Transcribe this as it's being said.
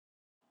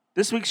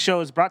This week's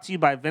show is brought to you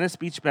by Venice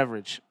Beach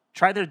Beverage.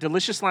 Try their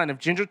delicious line of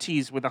ginger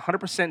teas with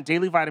 100%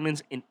 daily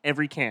vitamins in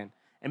every can.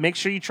 And make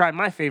sure you try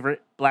my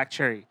favorite, Black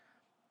Cherry.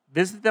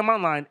 Visit them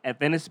online at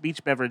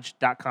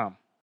venicebeachbeverage.com.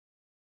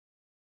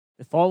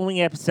 The following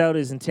episode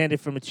is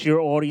intended for mature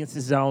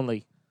audiences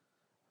only.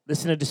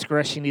 Listener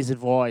discretion is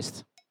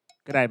advised.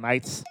 Good day,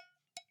 mates.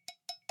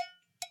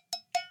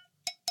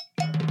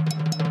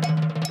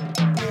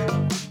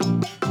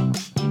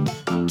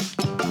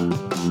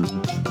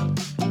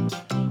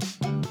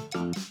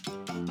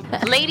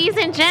 Ladies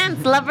and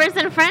gents, lovers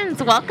and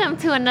friends, welcome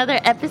to another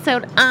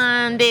episode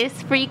on this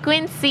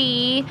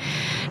frequency.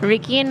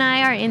 Ricky and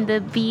I are in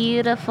the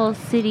beautiful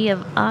city of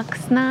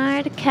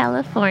Oxnard,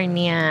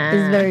 California.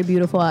 It's very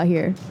beautiful out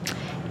here.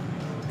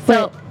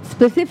 So, But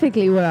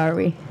specifically, where are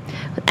we?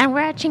 and we're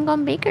at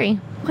Chingon Bakery.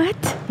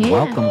 What? Yeah.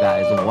 Welcome,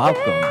 guys.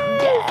 Welcome.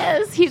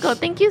 Yes, Hugo,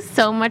 thank you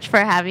so much for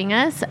having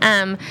us.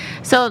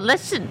 So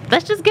let's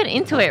just get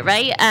into it,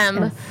 right?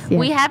 Yes.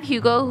 We have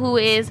Hugo, who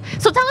is.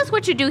 So tell us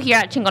what you do here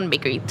at Chingon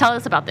Bakery. Tell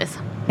us about this.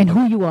 And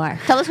who you are?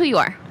 Tell us who you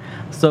are.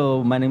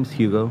 So my name's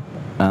Hugo.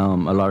 A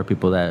lot of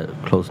people that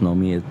close know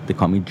me, they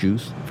call me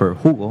Juice for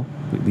Hugo.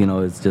 You know,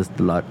 it's just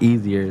a lot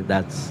easier.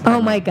 That's.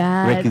 Oh my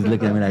God. Ricky's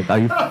looking at me like, "Are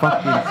you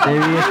fucking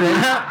serious?"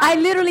 I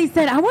literally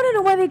said, I want to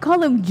know why they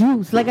call him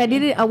Juice. Like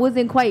I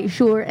wasn't quite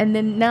sure. And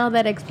then now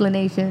that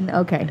explanation,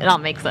 okay. It all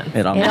makes sense.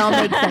 It all It all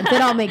makes sense.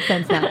 It all makes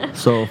sense now.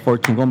 So for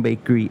Chingon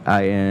Bakery,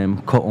 I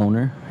am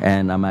co-owner,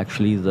 and I'm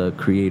actually the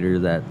creator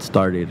that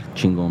started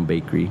Chingon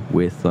Bakery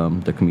with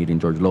the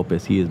comedian George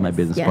Lopez. He is my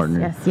business Yes,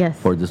 partner yes.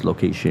 for this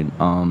location.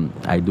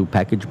 I do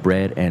packaged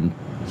bread and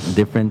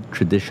different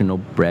traditional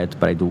breads,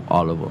 but I do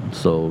all of them.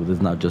 So this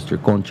is not just your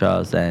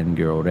conchas and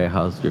your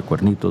orejas, your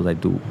cuernitos. I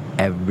do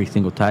every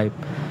single type,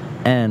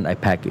 and I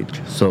package.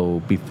 So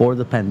before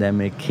the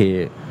pandemic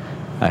hit,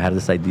 I had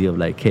this idea of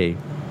like, hey,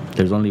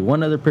 there's only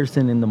one other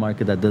person in the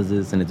market that does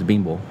this, and it's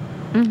Bimbo.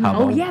 How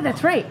Oh, about- yeah,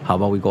 that's right. How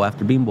about we go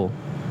after Bimbo?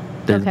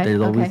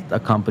 There's always a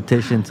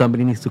competition.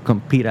 Somebody needs to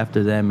compete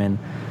after them, and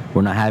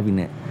we're not having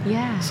it.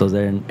 Yeah. So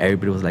then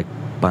everybody was like,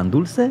 pan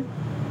dulce?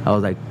 I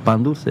was like,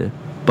 pan dulce.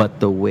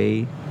 But the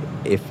way,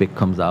 if it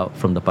comes out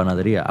from the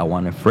panaderia, I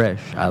want it fresh.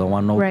 I don't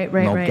want no Right.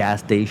 gas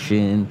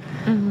station.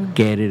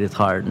 Get it, it's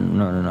hard.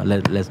 No.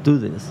 Let's do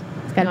this.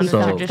 It's got to be So-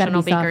 soft. It's gotta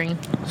Traditional be soft. bakery.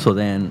 So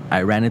then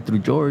I ran it through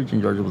George,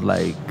 and George was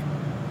like,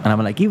 and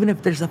I'm like, even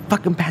if there's a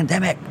fucking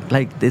pandemic,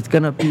 like, it's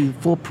gonna be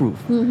foolproof.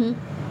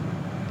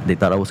 They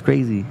thought I was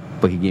crazy,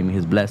 but he gave me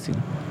his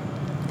blessing.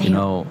 You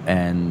know,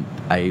 and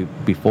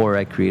before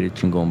I created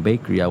Chingon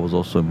Bakery, I was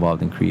also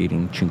involved in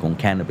creating Chingon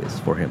Cannabis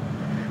for him.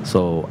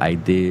 So I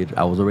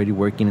was already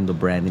working in the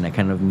branding. I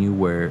kind of knew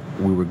where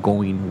we were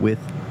going with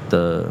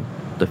the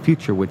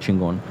future with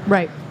Chingon.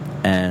 Right.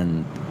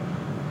 And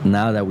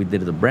now that we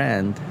did the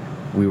brand,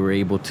 we were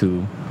able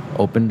to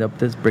open up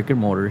this brick and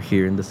mortar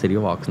here in the city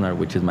of Oxnard,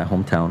 which is my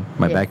hometown,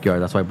 my Yes.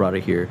 backyard. That's why I brought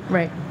it here.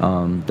 Right.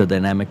 The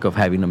dynamic of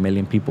having 1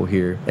 million people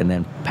here and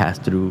then pass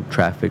through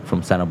traffic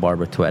from Santa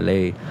Barbara to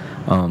LA.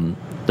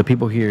 The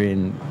people here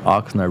in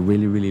Oxnard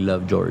really, really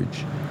love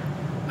George.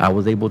 I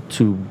was able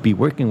to be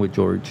working with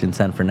George in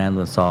San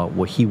Fernando and saw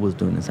what he was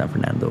doing in San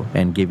Fernando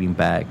and giving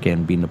back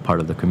and being a part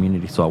of the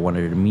community. So I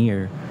wanted to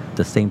mirror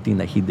the same thing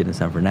that he did in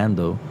San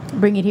Fernando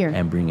Bring it here.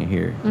 and bring it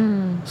here.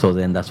 So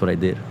then that's what I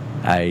did.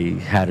 I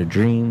had a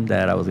dream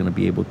that I was going to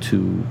be able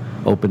to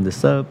open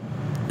this up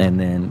and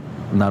then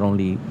not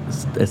only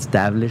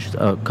establish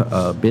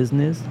a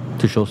business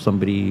to show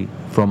somebody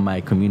from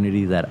my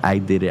community that I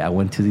did it. I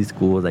went to these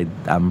schools.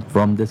 I'm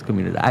from this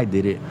community. I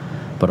did it.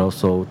 But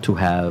also to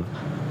have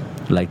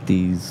like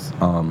these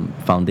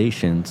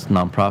foundations,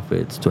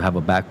 nonprofits, to have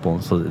a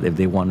backbone so that if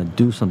they want to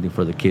do something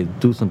for the kids,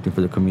 do something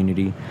for the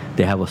community,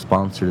 they have a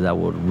sponsor that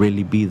will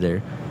really be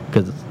there.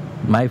 Because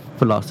my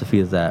philosophy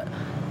is that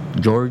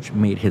George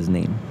made his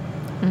name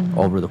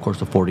over the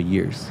course of 40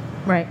 years.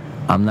 Right.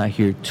 I'm not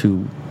here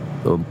to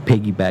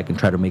piggyback and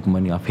try to make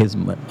money off his.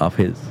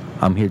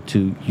 I'm here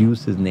to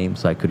use his name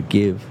so I could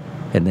give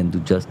and then do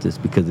justice,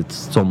 because it's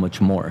so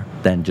much more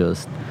than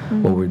just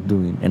what we're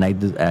doing. And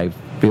I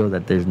feel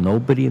that there's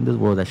nobody in this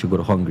world that should go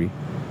to hungry.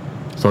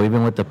 So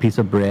even with a piece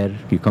of bread,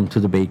 you come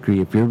to the bakery.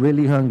 If you're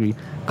really hungry,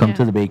 come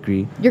to the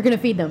bakery. You're going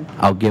to feed them.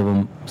 I'll give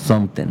them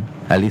something.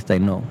 At least I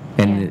know.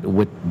 And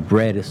with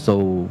bread, it's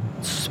so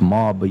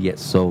small, but yet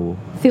so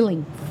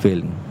Filling.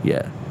 filling.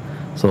 Yeah.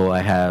 So I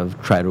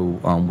have tried to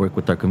work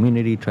with our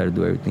community, try to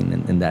do everything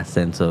in that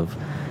sense of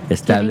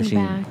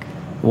establishing back.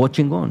 what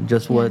Chingon,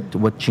 just what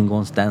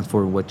Chingon stands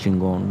for,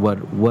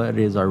 what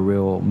is our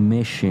real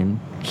mission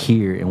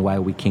here and why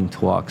we came to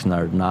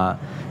Oxnard. Not,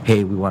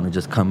 hey, we want to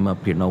just come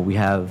up here. No,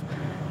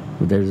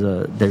 there's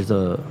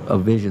a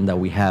vision that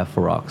we have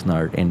for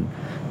Oxnard and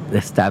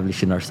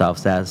establishing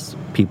ourselves as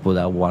people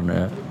that want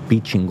to be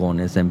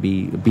chingones and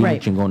being a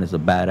chingon is a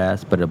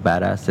badass, but a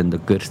badass in the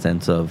good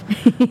sense of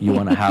you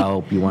want to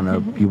help, you want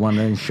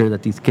to ensure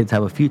that these kids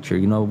have a future.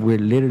 You know, we're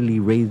literally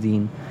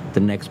raising the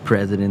next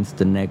presidents,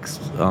 the next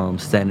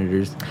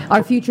senators,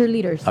 Our future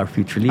leaders. our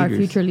future leaders Our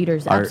future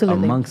leaders,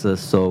 absolutely. are amongst us.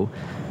 So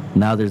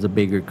now there's a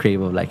bigger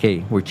crave of like,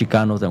 hey, we're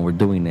Chicanos and we're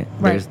doing it.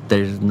 Right.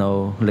 There's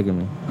no, look at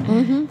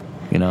me.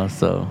 You know,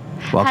 so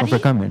welcome for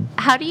coming.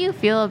 How do you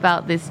feel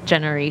about this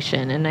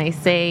generation? And I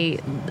say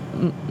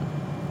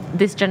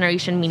this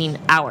generation meaning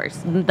ours,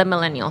 the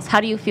millennials. How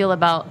do you feel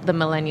about the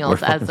millennials We're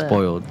fucking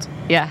spoiled.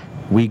 Yeah.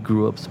 We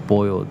grew up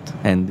spoiled,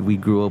 and we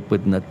grew up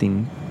with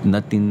nothing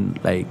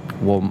like,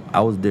 well, I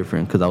was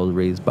different because I was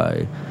raised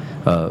by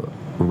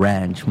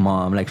ranch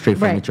mom, like straight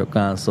from Right.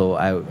 Michoacan. So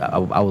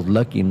I was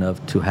lucky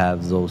enough to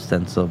have those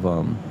sense of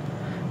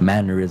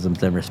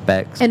mannerisms and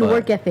respects. And but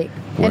work ethic.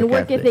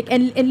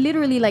 And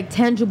literally like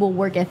tangible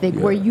work ethic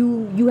where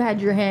you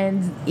had your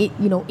hands,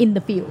 in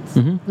the fields,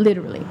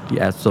 literally.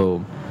 Yeah,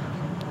 so,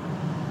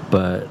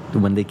 but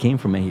when they came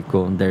from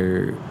Mexico,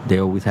 they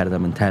always had that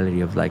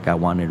mentality of like, I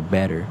wanted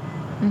better.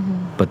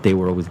 But they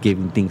were always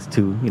giving things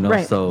too,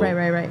 Right, so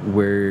right.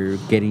 we're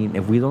getting,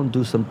 if we don't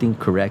do something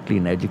correctly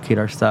and educate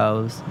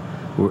ourselves,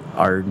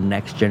 our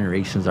next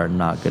generations are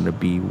not going to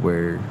be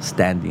where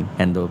standing.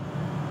 And the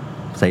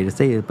say to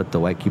say it, but the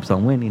white keeps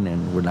on winning,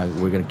 and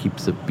we're going to keep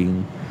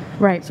being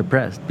Right.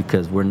 suppressed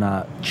because we're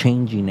not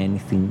changing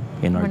anything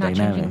in our We're not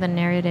dynamic. changing the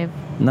narrative.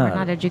 No. We're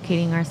not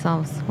educating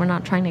ourselves. We're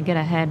not trying to get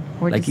ahead.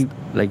 We're like just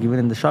like even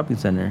in the shopping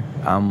center,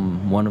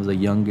 I'm one of the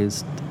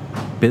youngest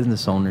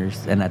business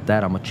owners, and at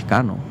that I'm a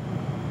Chicano.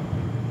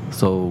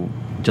 So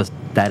just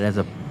that as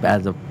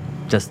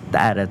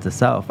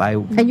itself,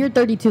 And you're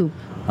 32.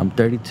 I'm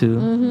 32.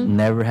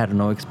 Never had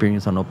no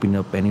experience on opening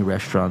up any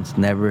restaurants.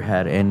 Never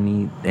had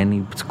any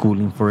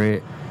schooling for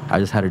it. I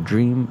just had a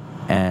dream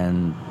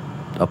and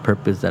a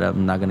purpose that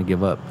I'm not gonna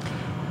give up.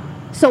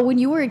 So when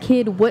you were a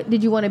kid, what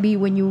did you want to be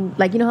when you,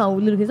 like, how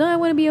little kids, I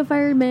want to be a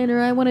fireman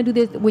or I want to do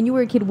this. When you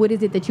were a kid, what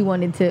is it that you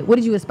wanted to, what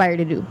did you aspire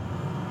to do?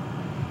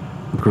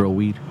 Grow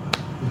weed.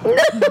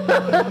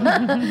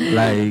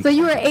 Like, So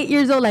you were 8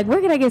 years old, like, where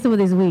can I get some of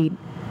this weed?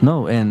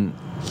 no, and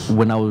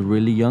when I was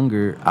really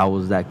younger, I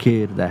was that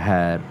kid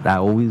I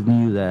always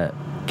knew that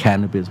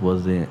cannabis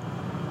wasn't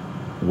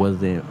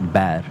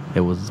bad.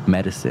 It was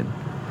medicine.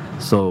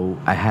 So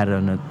I had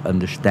an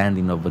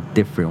understanding of a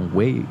different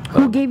way.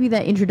 Who of gave you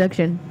that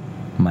introduction?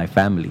 my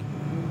family.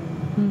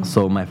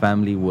 So my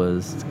family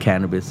was,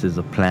 cannabis is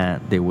a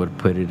plant. They would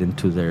put it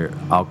into their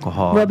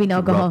alcohol. Rubbing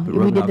alcohol. We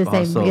rubbing did the alcohol.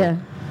 same, So, yeah.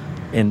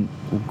 and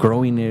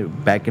growing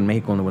it back in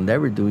Mexico, when they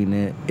were doing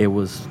it, it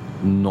was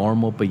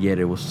normal, but yet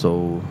it was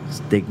so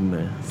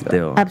stigma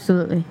still.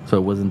 Absolutely. So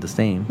it wasn't the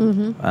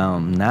same.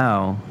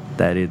 Now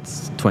that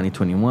it's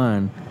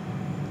 2021,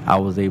 I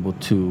was able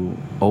to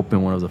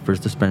open one of the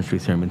first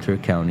dispensaries here in Ventura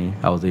County.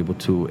 I was able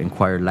to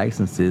acquire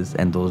licenses,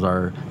 and those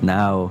are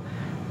now,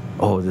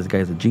 oh, this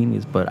guy's a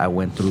genius. But I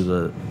went through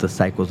the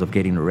cycles of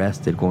getting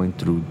arrested, going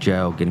through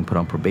jail, getting put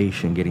on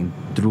probation, getting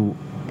through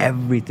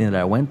everything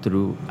that I went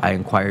through. I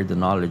acquired the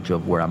knowledge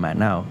of where I'm at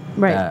now.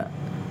 Right.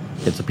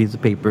 It's a piece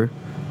of paper.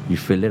 You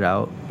fill it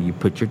out. You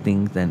put your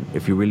things. And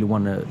if you really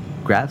want to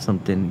grab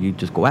something, you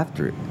just go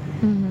after it.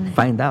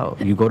 Find out.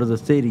 You go to the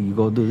city. You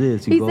go do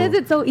this. He says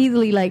it so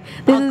easily, like,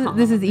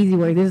 this is easy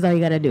work. This is all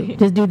you got to do.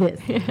 Just do this.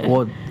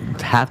 Well,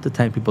 half the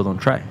time people don't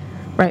try.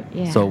 Right.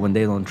 yeah. So when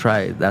they don't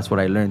try, that's what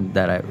I learned,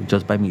 that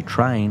just by me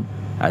trying,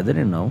 I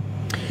didn't know.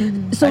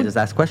 So I just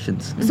asked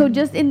questions. So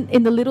just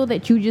in the little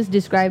that you just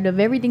described of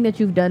everything that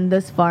you've done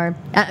thus far,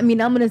 I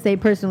mean, I'm going to say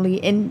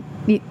personally, and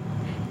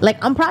like,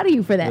 I'm proud of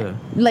you for that. Yeah.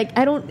 Like,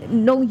 I don't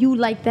know you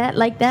like that,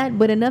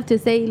 but enough to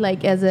say,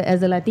 like, as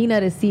a Latina,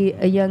 to see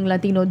a young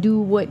Latino do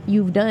what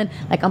you've done,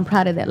 like, I'm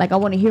proud of that. Like, I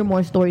want to hear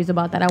more stories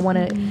about that. I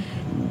want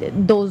to,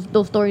 those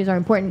stories are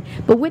important.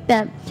 But with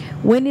that,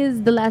 when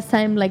is the last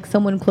time, like,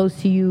 someone close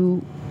to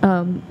you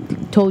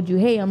told you,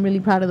 hey, I'm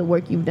really proud of the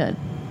work you've done?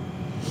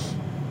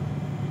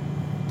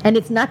 And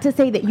it's not to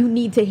say that you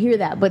need to hear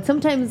that, but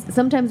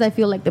sometimes I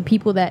feel like the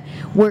people that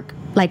work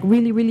like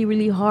really, really,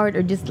 really hard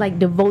or just like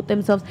devote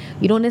themselves,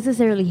 you don't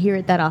necessarily hear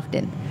it that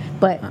often.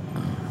 But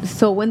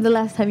so when's the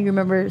last time you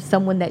remember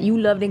someone that you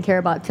loved and care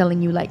about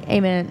telling you like, hey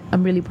man,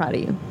 I'm really proud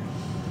of you?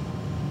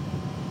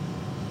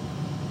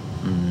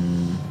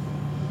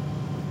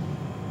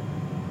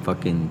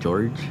 Fucking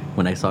George,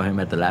 when I saw him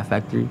at the Laugh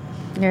Factory,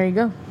 There you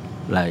go.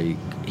 like,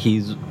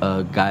 he's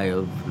a guy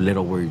of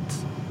little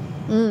words.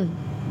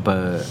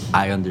 But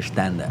I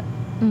understand that.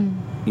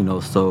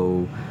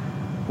 So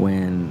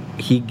when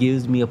he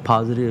gives me a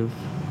positive,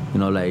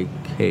 like,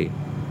 hey,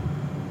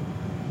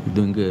 you're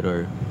doing good,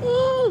 or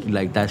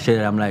like that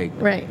shit, I'm like,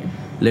 Right.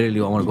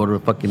 literally, I want to go to the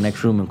fucking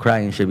next room and cry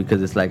and shit,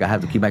 because it's like I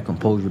have to keep my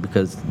composure,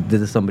 because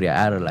this is somebody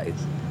I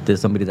idolize. This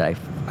is somebody that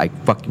I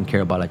fucking care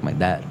about, like my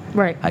dad.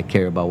 Right. I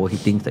care about what he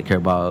thinks. I care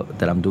about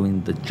that I'm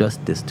doing the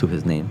justice to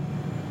his name.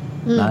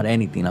 Not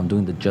anything. I'm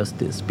doing the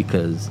justice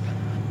because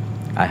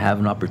I have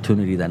an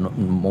opportunity that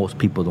most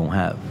people don't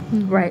have.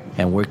 Right.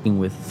 And working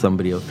with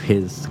somebody of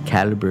his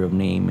caliber of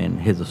name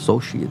and his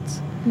associates,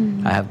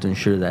 I have to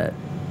ensure that,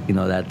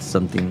 that's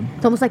something.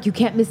 It's almost like you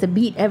can't miss a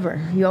beat ever.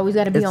 You always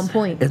got to be on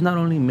point. It's not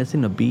only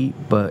missing a beat,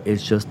 but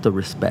it's just the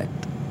respect.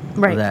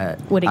 Right. That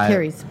What it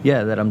carries.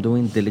 Yeah, that I'm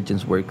doing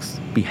diligence works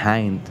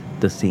behind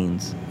the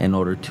scenes in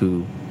order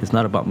to, it's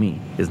not about me.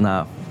 It's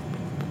not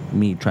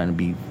me trying to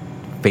be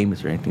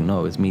famous or anything.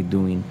 No, it's me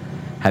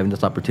having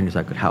this opportunity so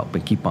I could help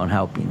and keep on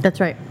helping. That's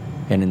right.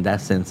 And in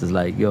that sense, it's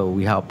like, yo,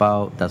 we help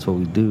out. That's what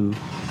we do.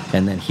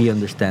 And then he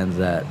understands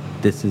that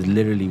this is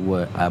literally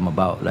what I'm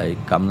about. Like,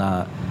 I'm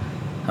not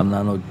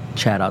no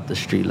chat out the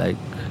street. Like,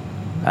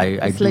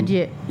 It's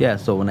legit. Yeah,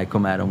 so when I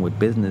come at him with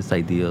business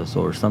ideas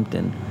or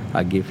something,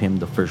 I give him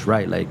the first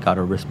right, like, out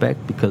of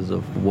respect because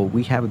of what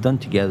we have done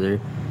together.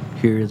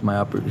 Here's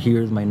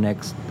my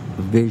next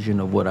vision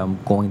of what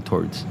I'm going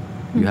towards.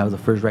 You have the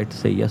first right to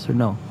say yes or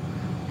no.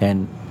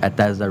 And at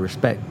that is I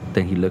respect.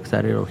 Then he looks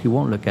at it or he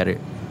won't look at it.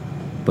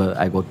 But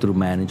I go through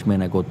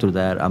management, I go through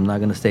that. I'm not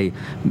going to say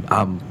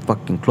I'm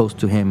fucking close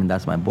to him and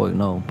that's my boy.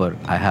 No, but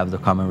I have the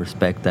common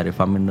respect that if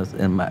I'm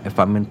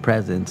in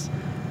presence,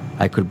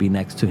 I could be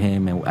next to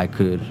him and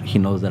he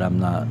knows that I'm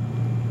not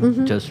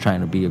just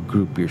trying to be a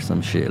groupie or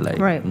some shit. Like,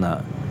 right.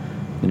 not,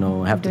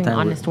 half the Doing time.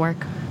 honest work.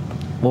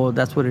 Well,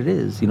 that's what it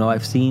is.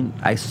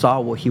 I saw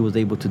what he was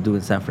able to do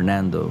in San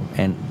Fernando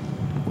and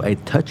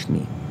it touched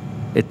me.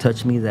 It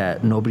touched me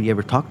that nobody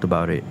ever talked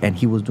about it. And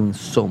he was doing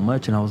so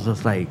much and I was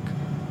just like,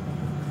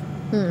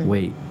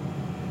 wait,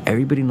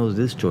 everybody knows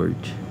this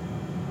George,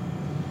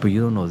 but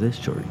you don't know this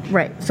George.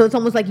 Right. So it's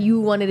almost like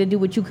you wanted to do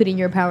what you could in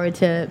your power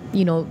to,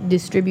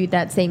 distribute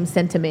that same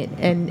sentiment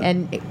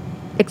and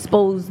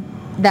expose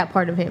that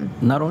part of him.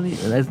 Not only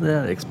that's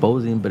not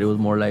exposing, but it was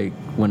more like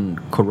when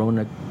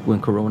Corona,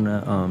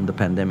 the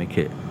pandemic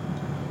hit,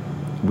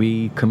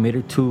 we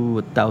committed to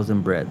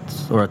 1,000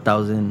 breads or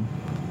 1,000.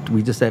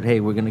 We just said,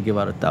 hey, we're gonna give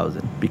out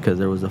 1,000 because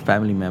there was a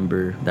family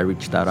member that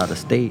reached out of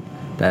state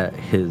that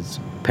his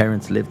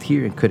parents lived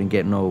here and couldn't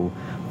get no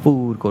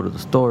food, go to the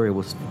store. It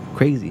was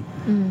crazy.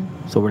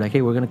 So we're like,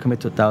 hey, we're gonna commit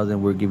to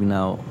 1,000. We're giving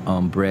out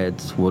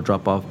breads. We'll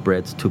drop off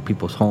breads to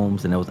people's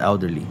homes, and it was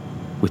elderly.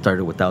 We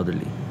started with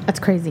elderly. That's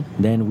crazy.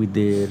 Then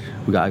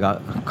I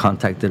got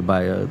contacted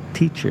by a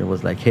teacher and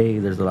was like, hey,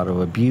 there's a lot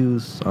of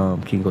abuse.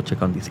 Can you go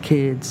check on these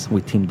kids?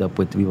 We teamed up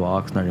with Viva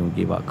Oxnard and we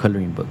gave out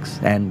coloring books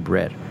and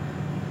bread.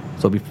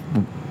 So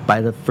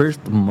by the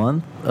first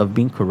month of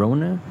being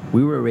Corona,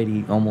 we were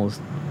already almost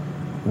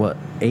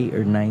 8,000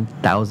 or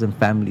 9,000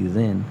 families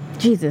in.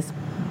 Jesus.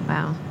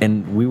 Wow.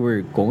 And we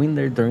were going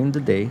there during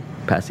the day,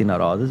 passing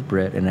out all this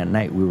bread, and at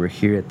night we were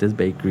here at this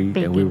bakery,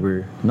 and we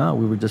were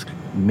just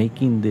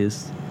making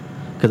this,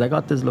 because I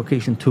got this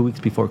location 2 weeks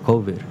before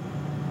COVID.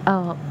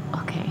 Oh,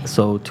 okay.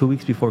 So 2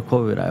 weeks before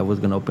COVID, I was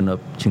gonna open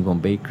up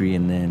Chingon Bakery,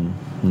 and then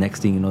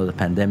next thing you know, the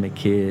pandemic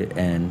hit,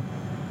 and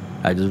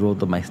I just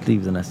rolled up my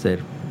sleeves and I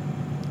said,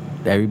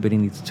 everybody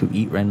needs to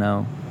eat right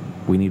now.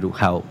 We need to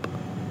help,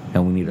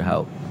 and we need to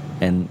help.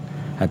 And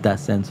at that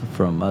sense,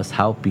 from us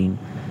helping,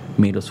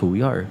 made us who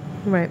we are.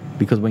 Right.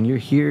 Because when you're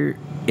here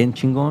in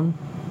Chingon,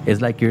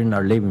 it's like you're in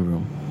our living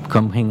room.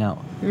 Come hang out.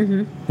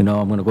 I'm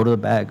gonna go to the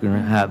back. We're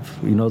gonna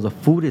have, the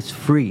food is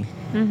free.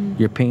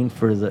 You're paying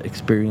for the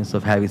experience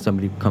of having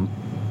somebody come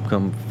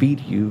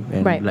feed you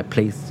and like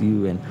place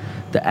you and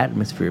the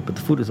atmosphere. But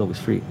the food is always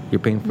free. You're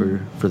paying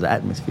for the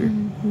atmosphere.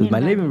 It's my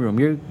living room.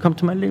 You come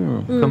to my living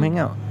room. Come hang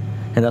out.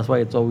 And that's why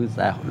it's always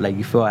like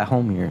you feel at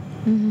home here.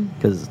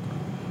 Because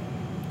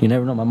you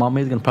never know. My mom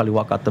is gonna probably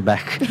walk out the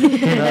back.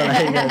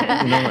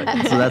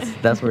 So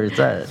that's where it's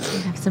at.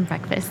 Have some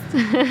breakfast.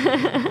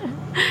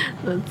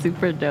 That's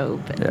super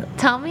dope. Yeah.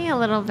 Tell me a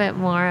little bit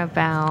more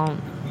about.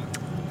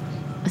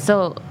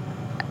 So,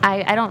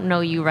 I don't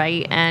know you,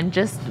 right? And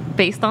just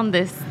based on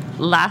this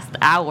last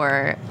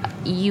hour,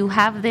 you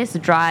have this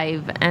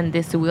drive and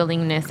this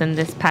willingness and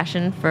this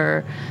passion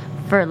for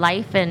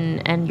life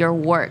and your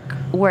work.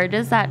 Where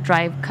does that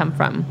drive come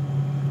from?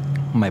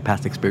 My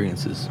past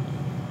experiences.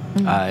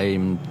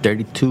 I'm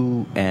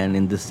 32, and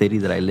in the city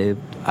that I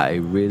lived, I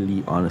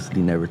really honestly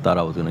never thought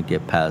I was going to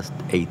get past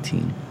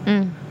 18.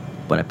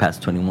 But I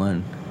passed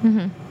 21.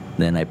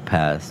 Then I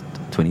passed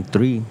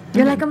 23.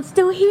 You're like, I'm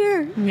still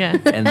here. Yeah.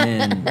 And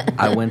then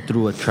I went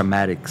through a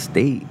traumatic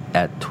state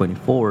at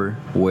 24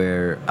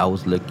 where I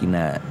was looking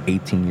at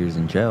 18 years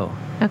in jail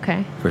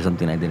Okay. for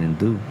something I didn't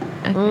do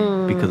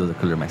because of the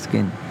color of my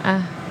skin.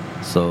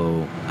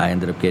 So I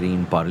ended up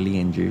getting bodily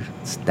injured,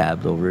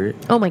 stabbed over it.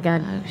 Oh my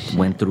God. Oh, shit.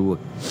 Went through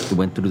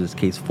this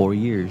case 4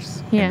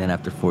 years, Yeah. and then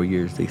after 4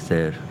 years, they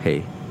said,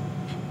 "Hey,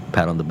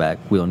 pat on the back.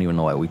 We don't even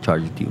know why we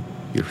charged you.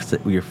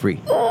 You're free."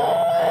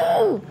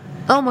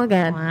 Oh my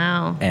God.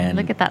 Wow. And-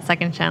 look at that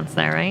second chance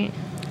there, right?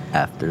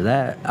 After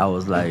that, I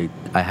was like,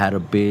 I had a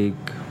big,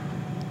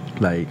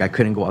 I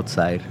couldn't go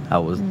outside. I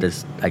was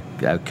just, I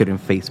couldn't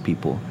face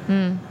people.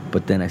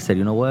 But then I said,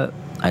 you know what?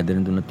 I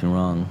didn't do nothing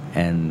wrong,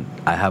 and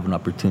I have an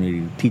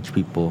opportunity to teach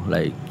people.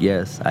 Like,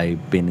 yes,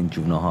 I've been in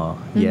juvenile hall.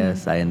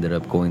 Yes, I ended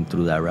up going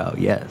through that route.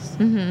 Yes,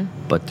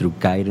 but through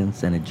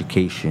guidance and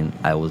education,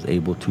 I was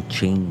able to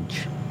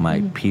change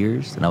my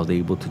peers, and I was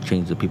able to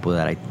change the people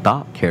that I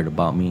thought cared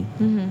about me,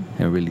 and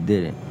really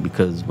didn't.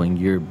 Because when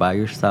you're by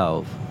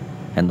yourself,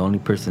 and the only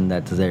person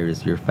that's there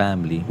is your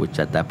family, which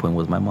at that point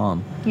was my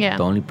mom. Yeah.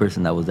 The only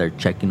person that was there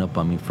checking up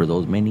on me for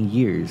those many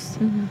years.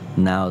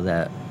 Now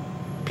that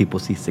people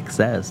see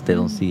success, they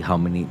don't see how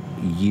many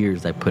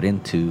years I put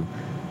into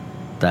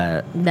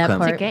that That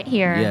To get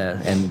here.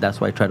 Yeah, and that's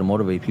why I try to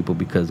motivate people,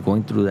 because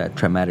going through that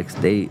traumatic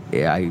state,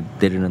 I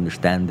didn't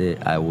understand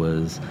it. I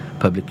was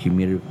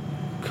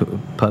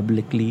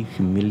publicly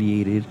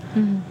humiliated,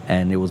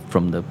 and it was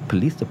from the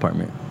police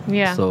department.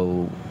 Yeah.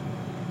 So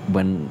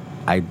when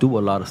I do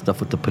a lot of stuff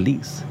with the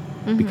police,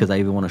 because I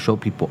even want to show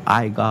people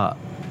I got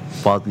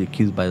falsely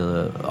accused by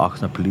the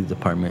Oxnard Police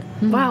Department.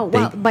 Wow, They-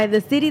 wow. By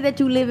the city that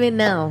you live in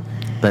now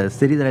The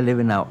city that I live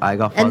in now, I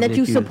got falsely and that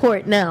you accused.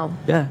 support now.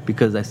 Yeah,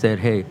 because I said,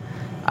 hey,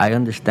 I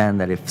understand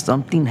that if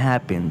something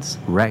happens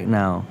right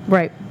now,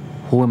 Right.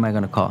 who am I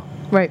gonna call?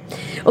 Right.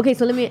 Okay,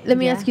 so let me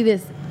Yeah. ask you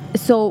this.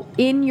 So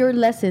in your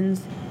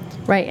lessons,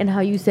 right, and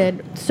how you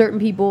said certain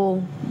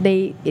people,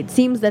 it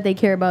seems that they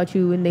care about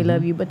you and they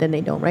love you, but then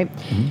they don't, right?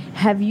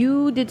 Have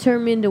you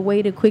determined a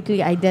way to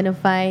quickly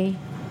identify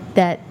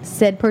that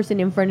said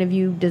person in front of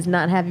you does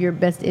not have your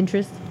best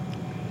interest?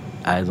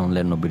 I don't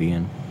let nobody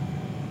in.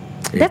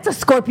 That's a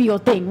Scorpio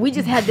thing. We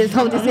just had this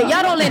whole just say,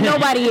 y'all don't let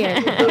nobody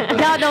in.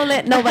 Y'all don't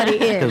let nobody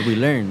Because in.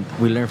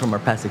 we learned from our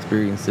past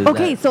experiences.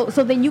 Okay, that-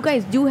 so then you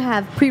guys do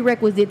have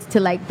prerequisites to,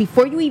 like,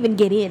 before you even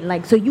get in,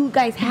 like, so you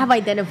guys have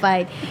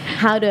identified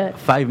how to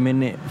 5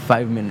 minute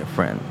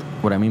friend.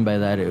 What I mean by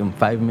that, in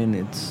 5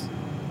 minutes,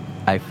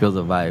 I feel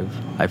the vibe,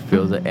 I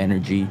feel the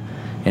energy,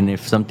 and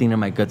if something in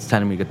my gut's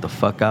telling me get the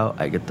fuck out,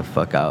 I get the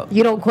fuck out.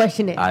 You don't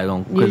question it. I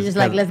don't- You're 'cause- just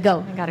like, 'cause- let's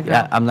go. I gotta go.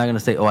 Yeah, I'm not gonna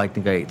say, oh, I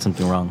think I ate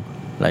something wrong.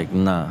 Like,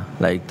 nah.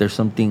 Like, there's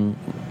something.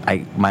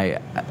 You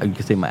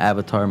could say my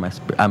avatar.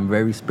 I'm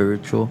very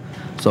spiritual.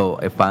 So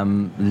if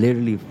I'm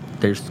literally,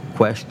 there's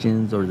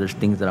questions or there's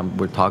things that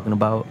we're talking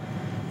about,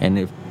 and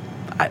if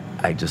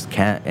I just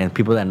can't. And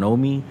people that know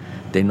me,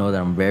 they know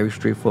that I'm very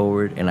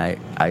straightforward, and I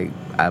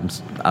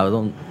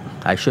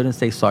shouldn't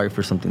say sorry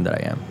for something that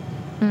I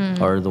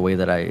am, or the way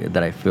that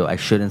I feel. I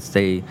shouldn't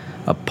say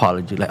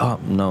apology. Like, oh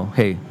no,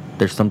 hey,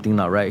 there's something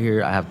not right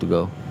here. I have to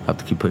go. I have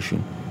to keep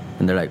pushing.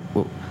 And they're like,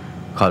 well,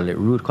 call it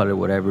rude, call it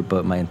whatever,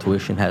 but my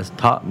intuition has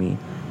taught me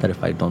that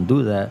if I don't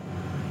do that,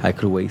 I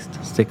could waste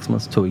 6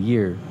 months to a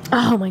year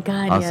Oh my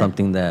God. on Yeah.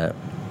 something that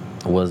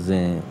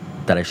wasn't,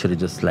 that I should have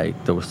just,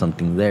 like, there was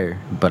something there.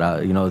 But,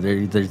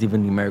 there's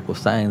even numerical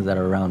signs that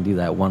are around you,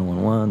 that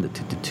 111, the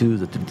 222s,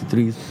 the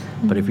 323s.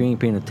 But if you ain't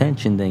paying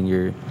attention, then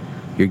you're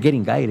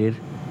getting guided.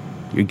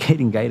 You're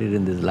getting guided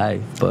in this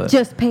life. But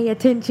Just pay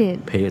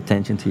attention. pay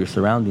attention to your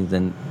surroundings,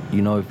 and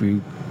if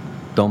you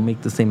don't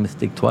make the same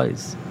mistake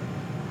twice.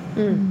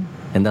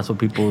 And that's what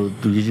people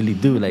usually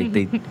do. Like,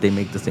 they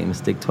make the same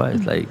mistake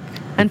twice. Like,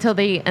 until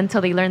they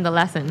learn the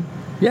lesson,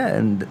 yeah,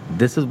 and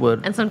this is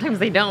what and sometimes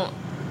they don't,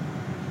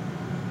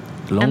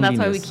 loneliness. and that's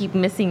why we keep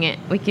missing it.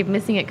 We keep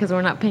missing it because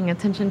we're not paying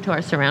attention to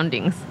our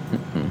surroundings.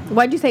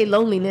 Why'd you say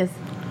loneliness?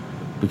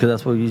 Because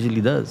that's what it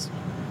usually does.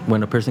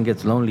 When a person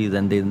gets lonely,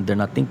 then they're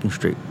not thinking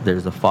straight.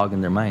 There's a fog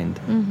in their mind.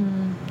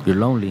 You're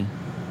lonely.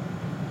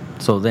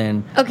 So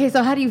then, Okay,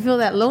 so how do you feel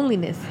that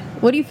loneliness?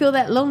 What do you feel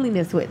that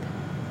loneliness with?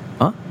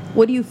 huh?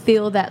 What do you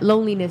feel that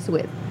loneliness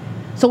with?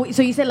 So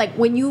you said, like,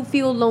 when you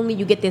feel lonely,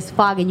 you get this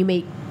fog and you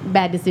make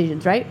bad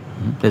decisions, right?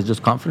 It's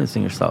just confidence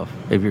in yourself.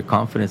 If you're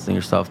confident in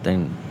yourself,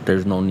 then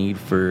there's no need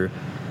for,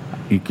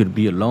 you could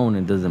be alone.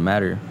 It doesn't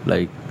matter.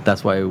 Like,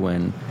 that's why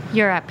when,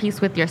 You're at peace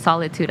with your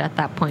solitude at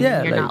that point.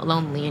 Yeah, You're like- not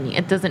lonely, and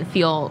it doesn't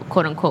feel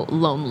quote unquote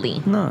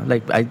lonely. no,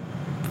 like, I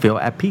feel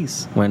at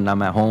peace when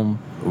I'm at home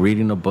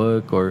reading a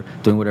book or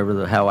doing whatever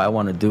the hell I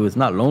want to do. It's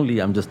not lonely.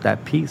 I'm just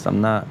at peace.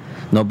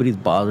 Nobody's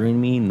bothering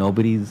me.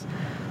 Nobody's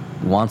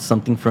wants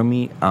something from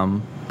me.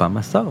 I'm by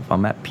myself.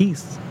 I'm at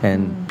peace.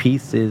 And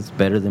peace is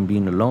better than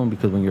being alone,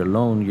 because when you're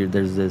alone,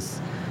 there's this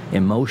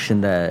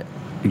emotion that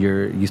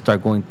you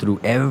start going through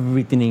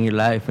everything in your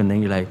life, and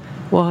then you're like,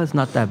 well, it's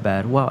not that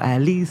bad. Well,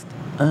 at least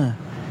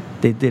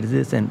they did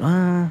this, and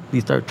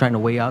you start trying to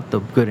weigh out the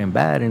good and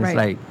bad, and Right. it's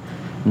like,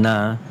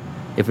 nah.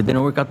 If it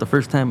didn't work out the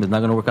first time, it's not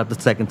going to work out the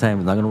second time.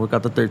 It's not going to work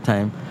out the third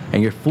time.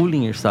 And you're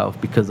fooling yourself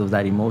because of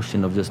that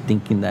emotion of just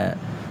thinking that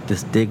the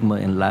stigma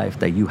in life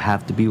that you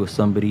have to be with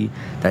somebody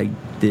that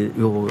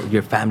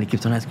your family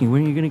keeps on asking,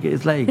 when are you going to get?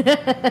 It's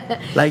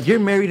like you're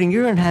married and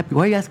you're unhappy.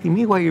 Why are you asking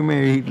me why you're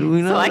married? You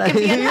know, So I can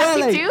be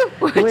unhappy too?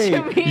 What you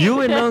wait, mean?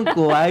 you and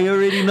uncle, I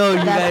already know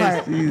you That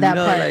guys. part, You that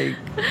know, part. like,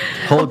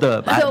 hold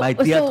up. My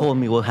tia told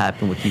me what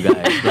happened with you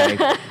guys. Like,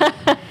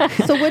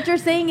 So what you're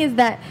saying is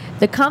that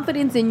the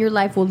confidence in your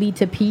life will lead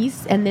to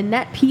peace, and then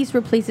that peace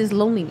replaces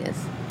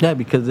loneliness. yeah,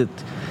 because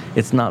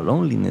it's not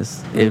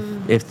loneliness.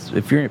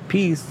 If you're at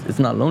peace, it's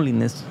not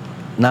loneliness.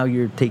 Now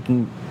you're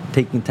taking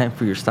time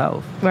for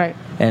yourself. Right.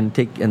 And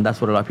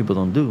that's what a lot of people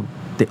don't do.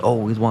 They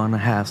always want to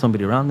have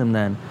somebody around them.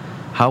 Then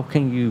how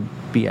can you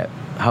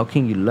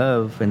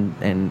love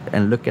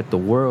and look at the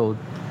world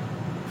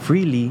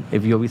freely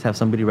if you always have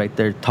somebody right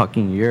there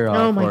talking your ear off,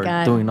 Oh my or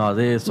God. doing all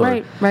this, or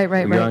Right.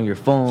 you're on your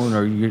phone,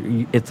 or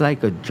it's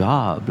like a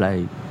job.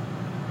 Like,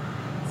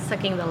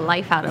 Sucking the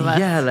life out of us.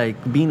 yeah, like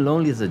being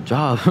lonely is a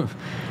job.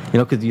 You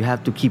know, because you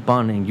have to keep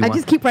on and you I want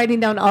just keep writing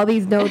down all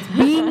these notes.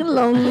 Being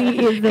lonely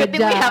is the Good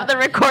thing we have job. the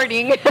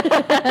recording.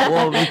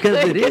 well,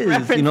 because So it you can is.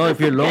 reference You know, if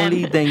this you're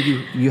lonely, again.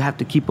 then you have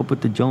to keep up with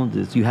the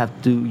Joneses. You have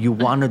to, you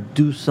want to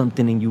do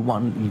something and you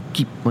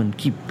keep on,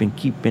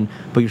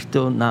 but you're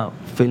still not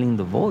filling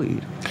the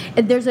void.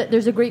 And there's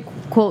a great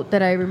quote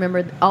that I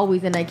remember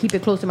always, and I keep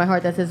it close to my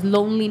heart, that says,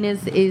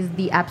 "Loneliness is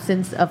the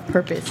absence of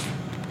purpose."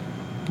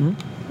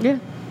 Yeah,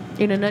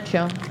 in a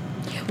nutshell.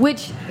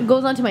 Which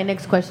goes on to my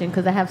next question,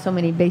 because I have so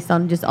many based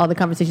on just all the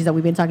conversations that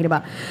we've been talking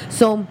about.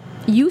 So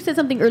you said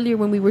something earlier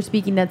when we were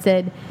speaking that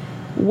said,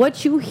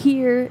 what you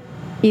hear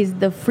is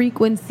the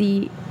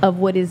frequency of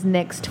what is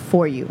next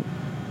for you.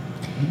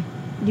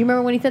 Do you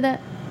remember when he said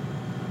that?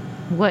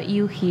 What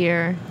you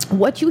hear.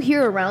 What you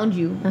hear around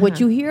you, what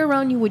you hear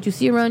around you, what you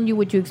see around you,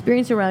 what you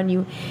experience around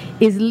you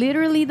is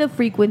literally the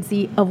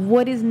frequency of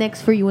what is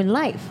next for you in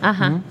life.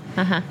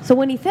 So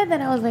when he said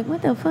that, I was like,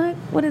 what the fuck?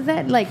 What is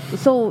that? Like,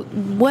 so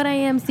what I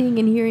am seeing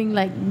and hearing,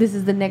 like, this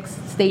is the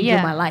next stage Yeah.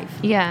 of my life.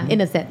 Yeah. In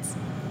a sense.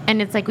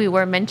 And it's like we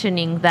were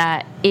mentioning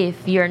that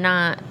if you're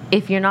not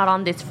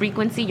on this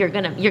frequency, you're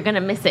gonna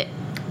miss it.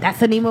 That's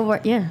the name of our,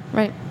 yeah,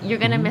 right. You're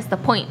gonna miss the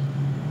point.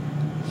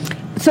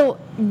 So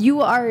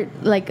you are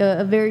like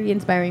a very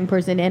inspiring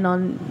person, and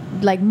on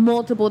like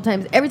multiple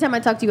times, every time I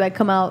talk to you, I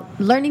come out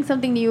learning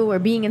something new or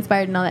being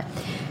inspired and all that.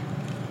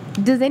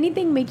 Does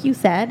anything make you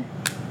sad?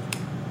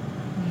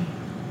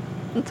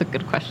 That's a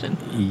good question.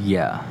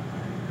 Yeah.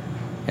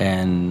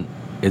 And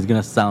it's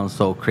going to sound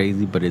so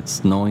crazy, but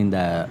it's knowing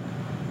that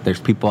there's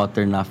people out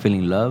there not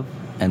feeling love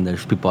and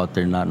there's people out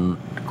there not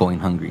going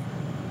hungry.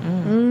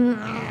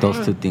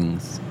 Those two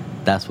things.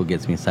 That's what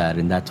gets me sad.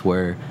 And that's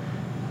where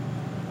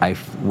I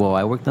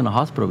worked in a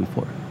hospital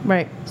before.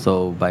 Right.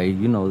 So by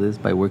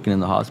by working in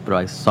the hospital,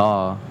 I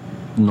saw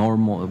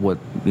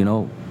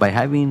by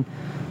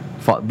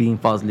being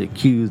falsely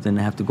accused and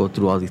have to go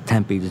through all these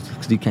temp pages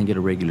because you can't get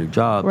a regular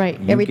job. Right.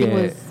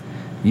 Everything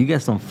You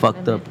get some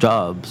fucked up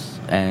jobs,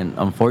 and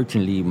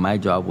unfortunately, my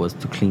job was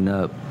to clean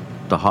up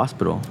the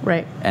hospital.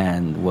 Right.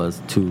 And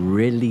was to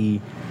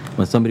really,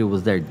 when somebody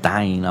was there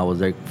dying, I was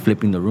there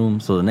flipping the room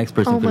so the next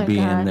person Oh my could be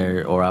in God.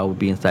 there, or I would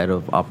be inside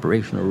of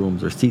operational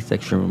rooms or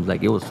C-section rooms.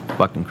 Like, it was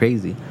fucking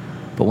crazy.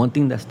 But one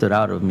thing that stood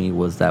out of me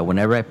was that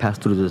whenever I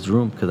passed through this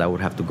room, because I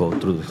would have to go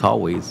through these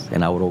hallways,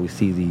 and I would always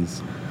see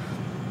these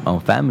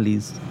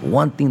families,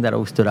 one thing that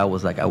always stood out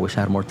was like, I wish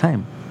I had more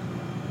time.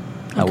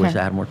 I wish Okay.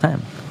 I had more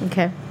time.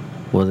 Okay.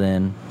 Well,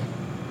 then,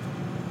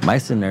 my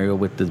scenario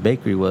with this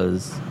bakery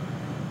was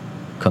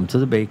come to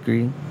the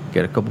bakery,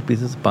 get a couple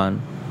pieces of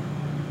pan,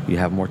 you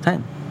have more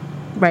time.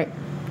 Right.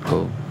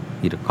 Go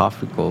eat a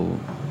coffee, go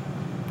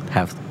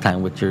have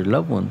time with your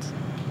loved ones.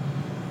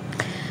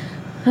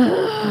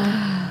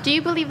 Do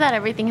you believe that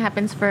everything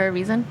happens for a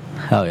reason?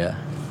 Hell yeah.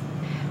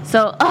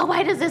 So,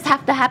 why does this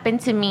have to happen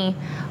to me?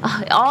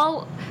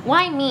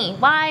 Why me?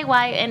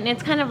 Why? And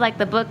it's kind of like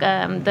the book,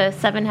 The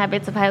 7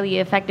 Habits of Highly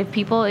Effective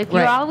People. If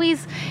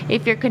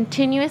you're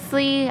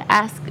continuously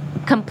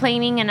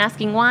complaining and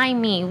asking, why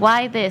me?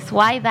 Why this?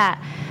 Why that?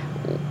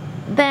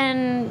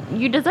 Then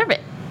you deserve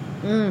it.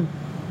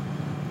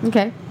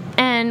 Okay.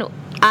 And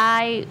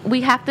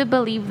we have to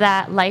believe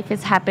that life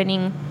is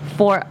happening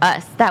for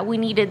us, that we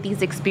needed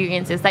these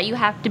experiences, that you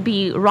have to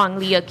be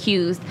wrongly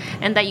accused,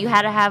 and that you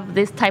had to have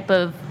this type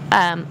of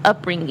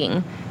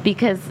upbringing,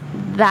 because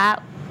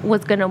that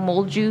was going to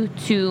mold you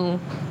to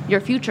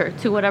your future,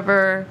 to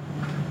wherever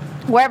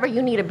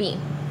you need to be.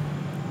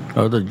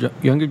 Or the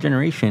younger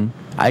generation,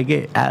 I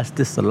get asked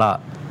this a lot.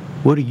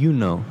 What do you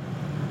know?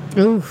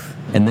 Oof.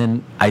 And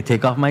then I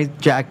take off my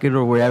jacket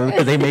or whatever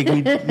because they make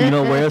me,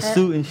 wear a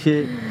suit and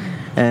shit.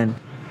 And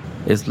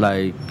it's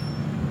like,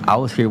 I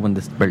was here when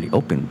this barely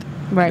opened.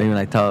 Right.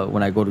 Then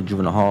when I go to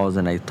juvenile halls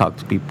and I talk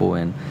to people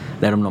and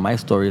let them know my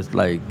story, it's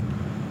like,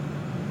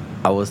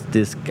 I was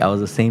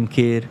the same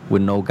kid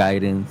with no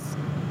guidance,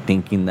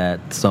 thinking that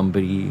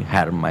somebody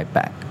had my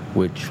back,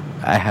 which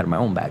I had my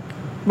own back.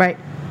 Right.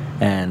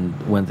 And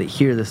when they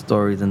hear the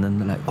stories and then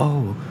they're like,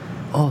 oh,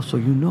 so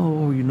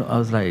I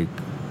was like,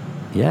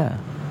 yeah.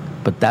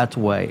 But that's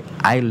why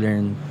I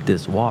learned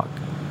this walk,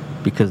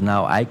 because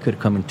now I could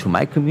come into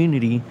my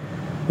community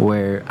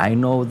where I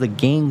know the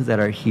gangs that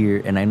are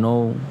here, and I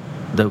know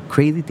the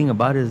crazy thing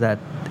about it is that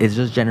it's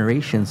just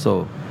generations.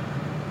 So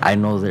I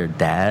know their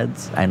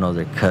dads, I know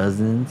their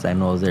cousins, I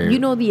know their...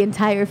 the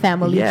entire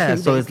family Yeah,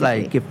 tree, so it's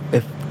basically. like,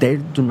 if they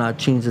do not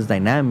change this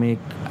dynamic,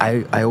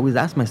 I always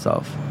ask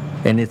myself,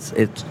 and it's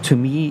to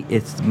me,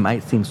 it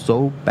might seem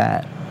so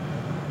bad,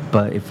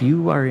 but if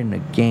you are in a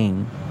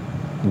gang,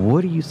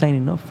 what are you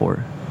signing up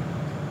for?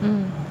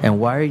 And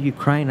why are you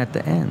crying at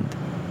the end?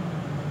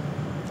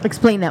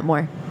 Explain that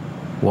more.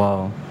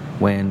 Well,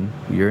 when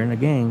you're in a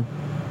gang,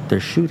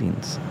 there's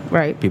shootings.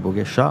 Right. People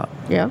get shot.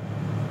 Yeah.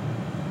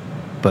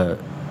 But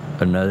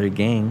another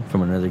gang,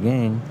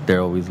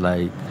 they're always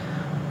like,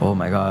 oh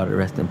my God,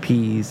 rest in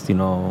peace, he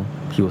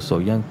was so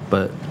young.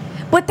 But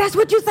that's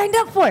what you signed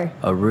up for.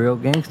 a real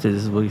gangster,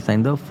 this is what you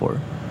signed up for.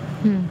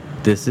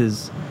 This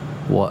is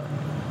what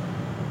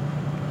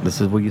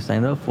you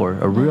signed up for.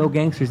 A real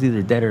gangster is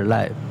either dead or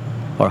alive.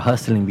 or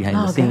hustling behind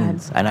Oh, the God.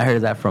 scenes. And I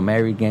heard that from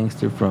every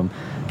gangster, from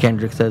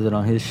Kendrick says it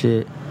on his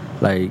shit.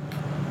 Like,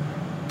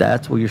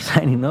 that's what you're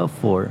signing up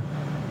for.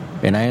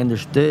 And I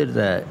understood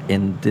that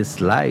in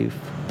this life,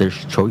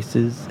 there's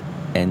choices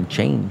and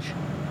change.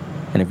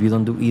 And if you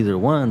don't do either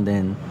one,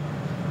 then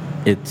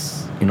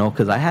it's, you know,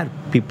 because I had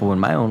people in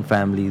my own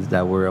families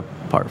that were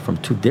apart from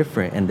two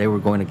different, and they were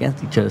going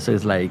against each other. So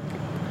it's like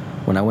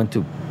when I went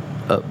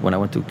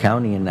to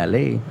county in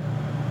LA,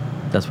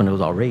 that's when it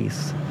was all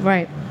race.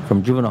 Right.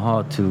 From juvenile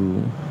hall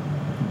to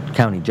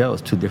county jail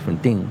is two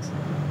different things.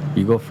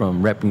 You go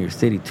from repping your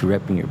city to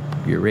repping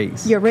your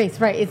race. Your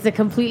race, right? It's a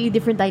completely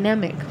different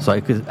dynamic. So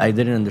I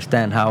didn't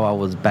understand how I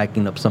was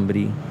backing up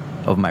somebody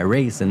of my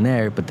race in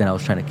there, but then I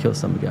was trying to kill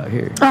somebody out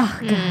here. Oh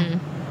God.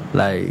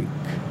 Like,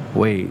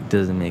 wait,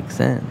 doesn't make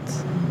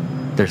sense.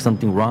 There's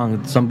something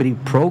wrong. Somebody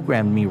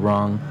programmed me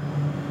wrong,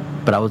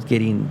 but I was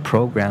getting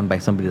programmed by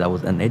somebody that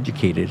was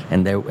uneducated,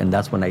 and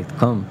that's when I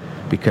come.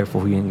 Be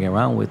careful who you hang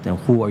around with and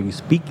who are you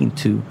speaking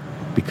to,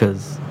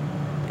 because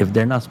if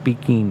they're not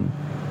speaking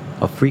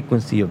a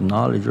frequency of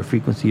knowledge or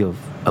frequency of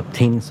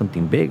obtaining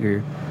something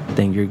bigger,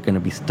 then you're gonna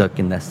be stuck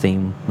in that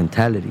same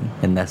mentality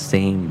and that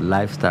same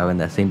lifestyle and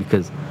that same,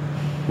 because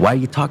why are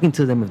you talking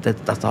to them if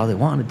that's all they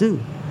want to do?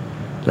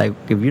 Like,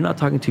 if you're not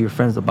talking to your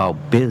friends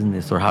about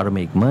business or how to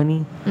make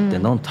money,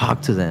 then don't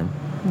talk to them.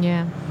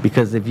 Yeah.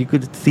 Because if you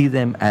could see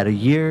them at a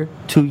year,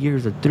 2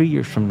 years, or 3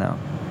 years from now,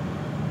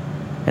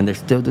 and they're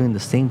still doing the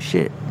same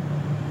shit,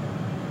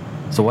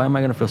 so why am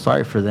I going to feel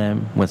sorry for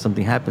them when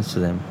something happens to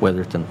them?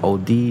 Whether it's an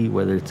OD,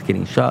 whether it's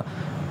getting shot.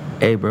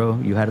 Hey, bro,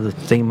 you had the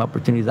same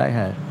opportunities I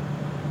had.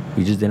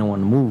 You just didn't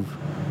want to move.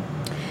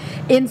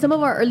 In some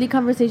of our early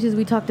conversations,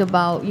 we talked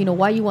about, you know,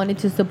 why you wanted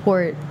to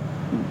support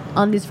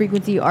on this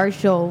frequency our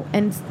show,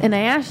 and I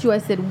asked you, I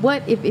said,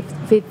 what if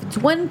it's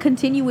one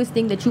continuous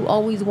thing that you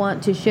always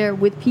want to share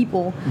with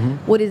people,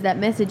 what is that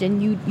message?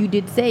 And you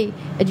did say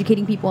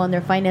educating people on their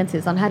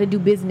finances, on how to do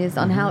business,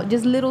 on how,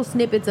 just little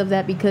snippets of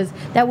that, because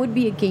that would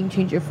be a game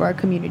changer for our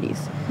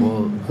communities.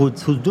 Well,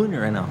 who's doing it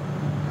right now?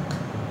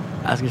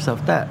 Ask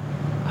yourself that.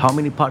 How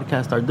many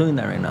podcasts are doing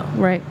that right now?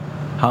 Right.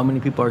 How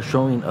many people are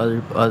showing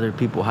other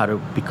people how to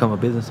become a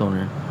business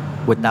owner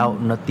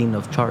without nothing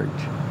of charge?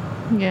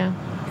 Yeah.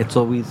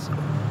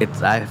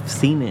 I've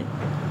seen it.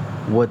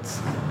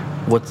 What's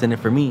in it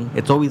for me?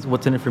 It's always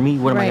what's in it for me.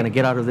 What am I Right. going to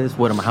get out of this?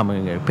 How am I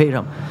going to get paid?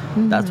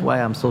 That's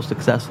why I'm so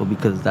successful,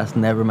 because that's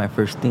never my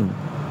first thing.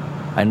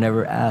 I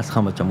never ask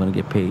how much I'm going to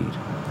get paid.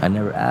 I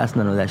never ask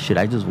none of that shit.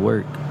 I just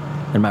work,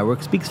 and my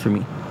work speaks for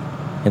me.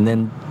 And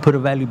then put a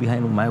value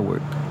behind my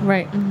work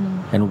Right.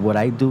 and what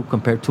I do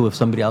compared to if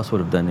somebody else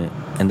would have done it.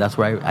 And that's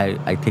where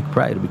I take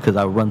pride, because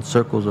I run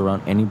circles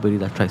around anybody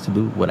that tries to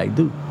do what I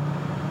do.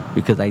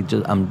 Because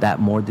I'm that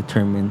more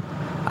determined.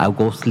 I'll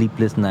go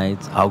sleepless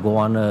nights. I'll go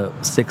on a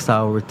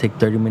 6-hour, take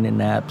 30-minute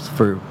naps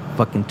for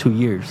fucking 2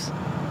 years.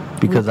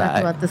 Because we talked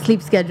about the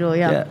sleep schedule,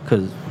 yeah,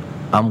 because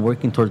I'm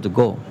working towards the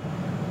goal.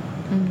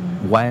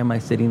 Why am I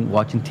sitting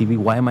watching TV?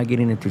 Why am I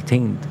getting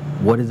entertained?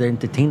 What is there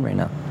entertained right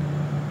now?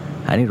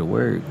 I need to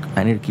work.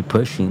 I need to keep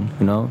pushing,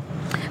 you know?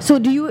 So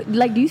do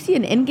you see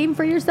an end game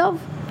for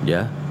yourself?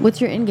 Yeah. What's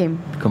your end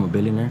game? Become a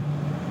billionaire.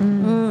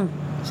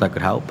 So I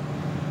could help.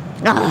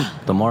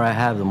 The more I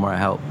have, the more I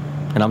help.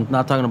 And I'm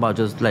not talking about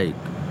just like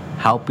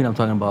helping. I'm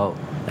talking about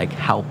like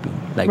helping,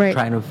 like Right.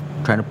 trying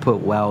to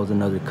put wells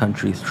in other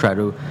countries. Try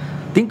to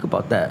think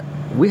about that.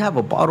 We have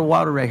a bottle of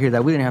water right here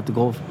that we didn't have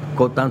to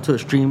go down to a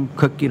stream,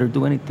 cook it, or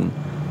do anything.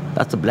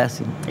 That's a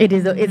blessing.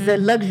 It's a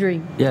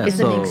luxury. Yeah, It's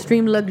so- an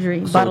extreme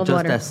luxury. So Bottled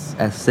just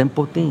water. as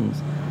simple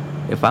things.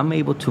 If I'm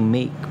able to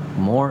make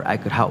more, I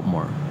could help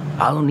more.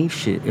 I don't need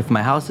shit. If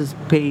my house is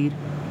paid,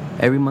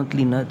 every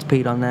monthly nut's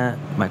paid on that,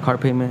 my car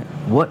payment,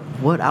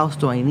 what else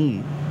do I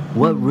need?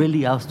 What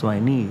really else do I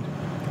need?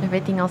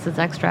 Everything else is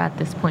extra at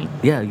this point.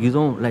 Yeah, you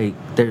don't like,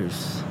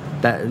 there's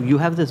that, you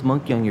have this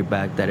monkey on your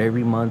back that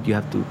every month you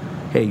have to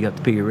pay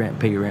your rent,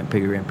 pay your rent, pay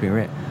your rent, pay your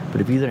rent.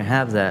 But if you didn't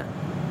have that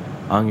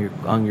on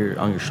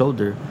your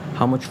shoulder,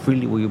 how much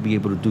freely will you be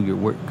able to do your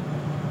work?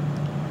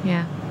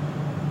 Yeah.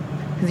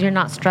 Because you're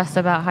not stressed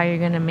about how you're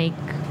going to make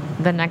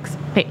the next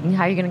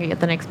how you're going to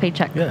get the next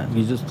paycheck. Yeah,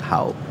 you just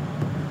help.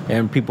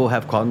 And people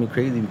have called me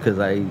crazy because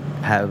I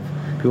have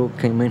people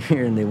came in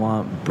here and they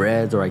want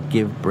breads, or I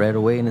give bread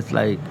away, and it's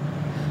like,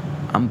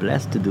 I'm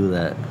blessed to do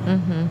that.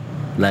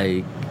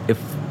 Like,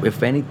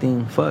 if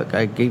anything, fuck,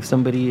 I gave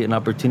somebody an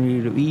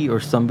opportunity to eat, or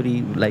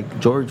somebody like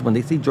George, when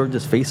they see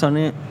George's face on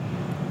it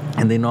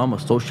and they know I'm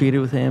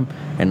associated with him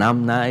and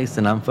I'm nice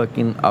and I'm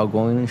fucking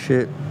outgoing and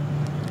shit,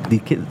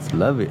 these kids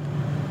love it.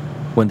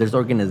 When there's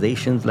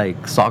organizations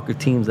like soccer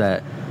teams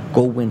that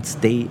go win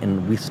state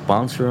and we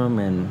sponsor them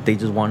and they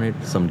just wanted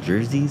some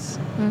jerseys,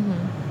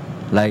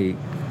 like,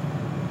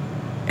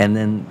 and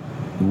then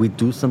we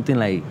do something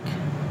like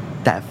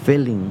that,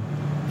 feeling,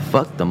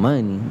 fuck the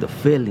money, the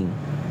feeling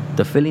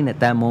at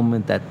that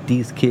moment that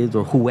these kids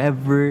or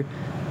whoever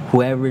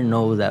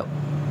knows that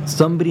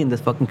somebody in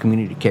this fucking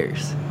community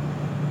cares.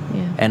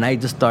 Yeah. And I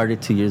just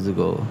started 2 years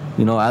ago.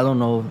 You know, I don't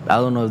know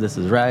if this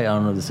is right, I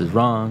don't know if this is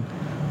wrong,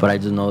 But I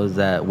just know is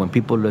that when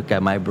people look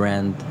at my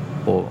brand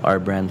or our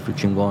brand for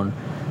Chingon,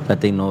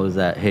 that they know is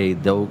that, hey,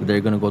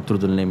 they're going to go through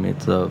the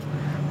limits of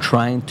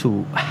trying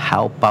to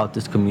help out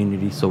this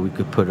community so we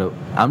could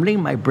I'm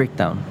laying my brick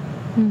down.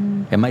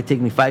 It might take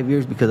me 5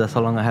 years because that's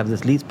how long I have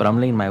this lease, but I'm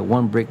laying my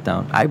one brick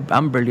down.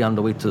 I'm barely on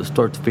the way to the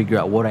store to figure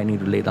out what I need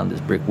to lay down this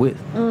brick with.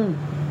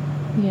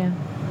 Yeah.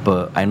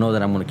 But I know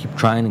that I'm going to keep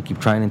trying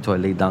until I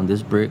lay down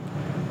this brick.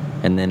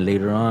 And then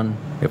later on,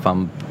 if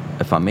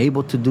I'm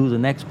able to do the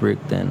next brick,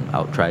 then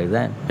I'll try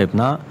that. If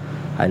not,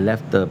 I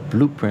left the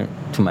blueprint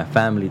to my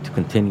family to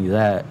continue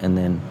that and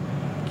then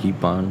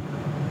keep on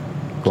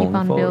going Keep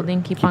on forward.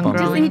 building, keep on Just,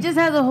 growing. he just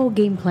has a whole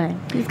game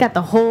plan. He's got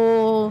the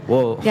whole.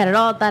 Whoa. Got it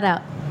all thought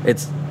out.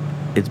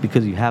 It's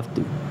because you have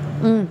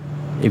to.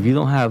 If you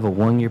don't have a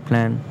 1-year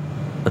plan,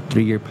 a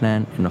 3-year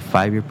plan, and a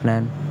 5-year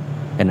plan,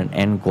 and an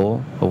end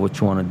goal of what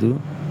you want to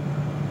do,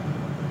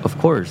 of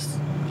course,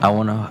 I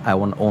wanna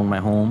own my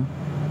home,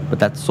 but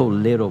that's so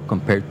little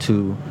compared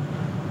to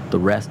the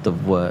rest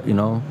of what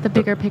The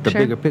bigger picture. The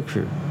bigger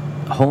picture.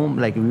 Home,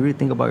 like if you really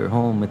think about your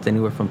home, it's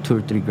anywhere from $2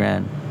 or $3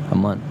 grand a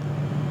month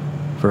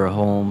for a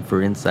home,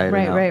 for inside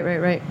and out.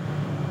 Right.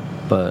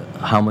 But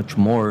how much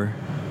more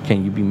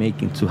can you be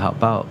making to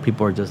help out?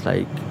 People are just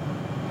like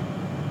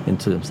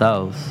into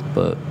themselves.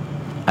 But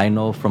I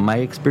know from my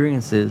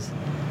experiences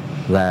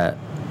that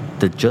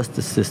the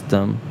justice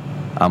system,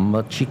 I'm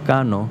a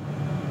Chicano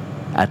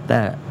at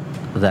that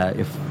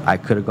if I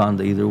could have gone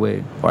the either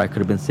way, or I could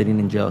have been sitting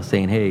in jail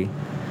saying, hey,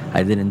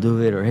 I didn't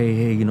do it, or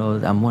hey,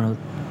 I'm one of,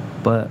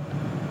 but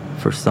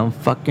for some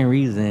fucking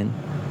reason,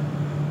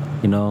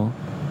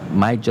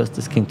 my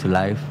justice came to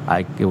life.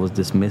 It was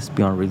dismissed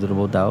beyond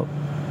reasonable doubt.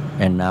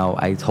 And now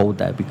I hold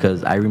that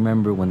because I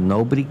remember when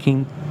nobody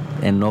came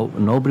and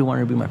nobody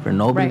wanted to be my friend.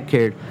 Nobody Right.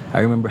 cared. I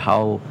remember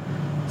how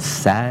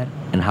sad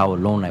and how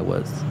alone I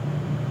was.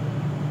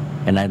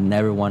 And I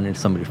never wanted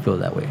somebody to feel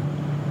that way.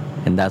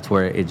 And that's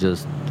where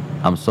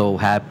I'm so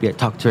happy. I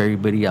talk to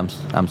everybody.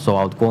 I'm so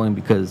outgoing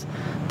because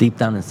deep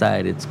down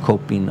inside, it's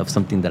coping of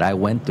something that I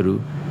went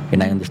through.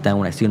 And I understand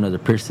when I see another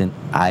person,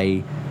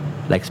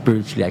 like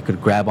spiritually, I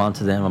could grab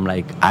onto them. I'm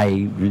like,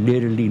 I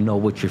literally know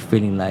what you're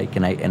feeling like,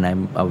 and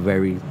I'm a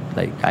very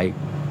like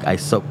I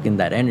soak in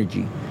that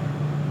energy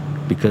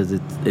because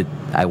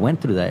I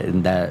went through that,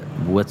 and that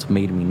what's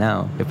made me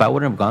now. If I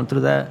wouldn't have gone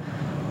through that,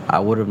 I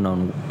would have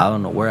known. I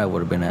don't know where I would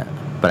have been at,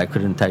 but I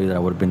couldn't tell you that I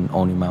would have been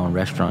owning my own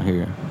restaurant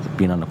here,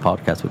 being on the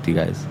podcast with you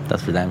guys.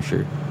 That's for damn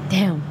sure.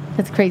 Damn,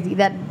 that's crazy.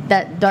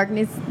 That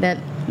darkness, that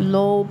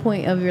low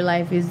point of your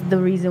life is the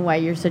reason why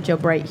you're such a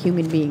bright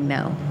human being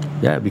now.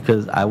 Yeah,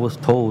 because I was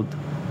told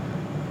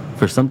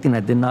for something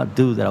I did not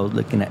do that I was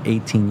looking at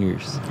 18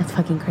 years. That's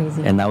fucking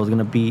crazy. And I was going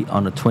to be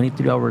on a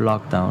 23-hour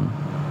lockdown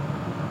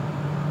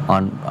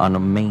on a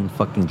main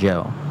fucking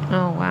jail.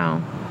 Oh,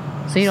 wow.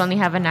 So you'd only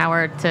have an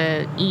hour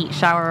to eat,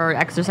 shower, or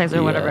exercise,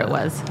 or whatever it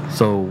Yeah. was.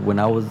 So when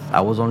I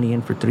was only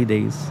in for 3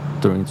 days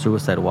during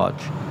suicide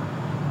watch,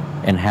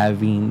 and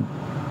having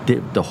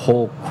the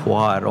whole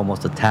quad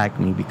almost attack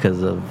me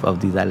because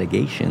of these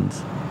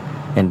allegations,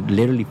 and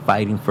literally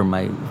fighting for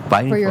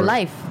your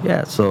life.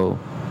 Yeah, so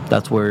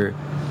that's where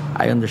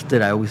I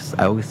understood. I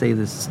always say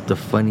this, the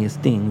funniest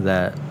thing,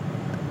 that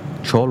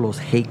cholos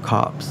hate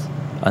cops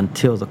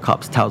until the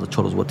cops tell the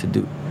cholos what to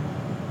do.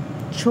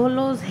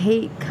 Cholos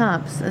hate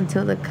cops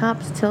until the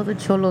cops tell the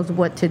cholos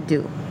what to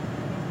do.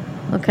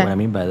 Okay. What I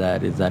mean by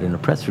that is that in a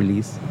press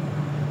release,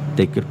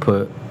 they could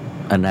put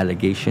an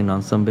allegation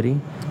on somebody.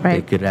 Right.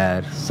 They could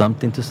add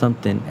something to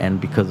something,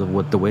 and because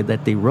of the way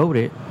that they wrote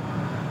it,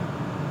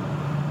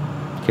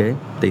 okay,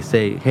 they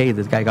say, hey,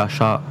 this guy got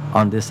shot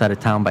on this side of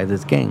town by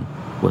this gang.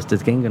 What's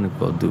this gang gonna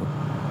go do?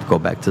 Go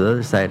back to the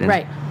other side. And,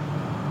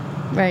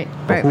 Right.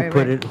 But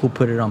who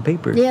put it on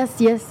paper? Yes,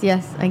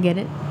 I get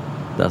it.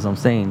 That's what I'm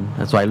saying.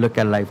 That's why I look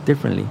at life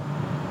differently.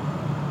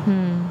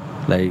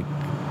 Like,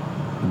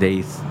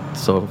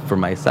 so for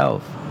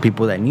myself,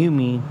 people that knew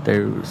me,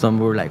 some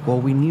were like, well,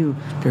 we knew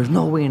there's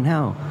no way in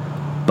hell.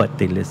 But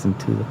they listened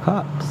to the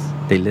cops.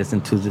 They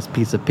listened to this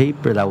piece of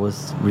paper that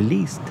was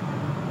released.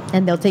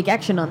 And they'll take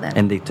action on that.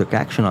 And they took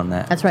action on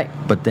that. That's right.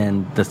 But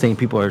then the same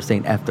people are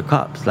saying F the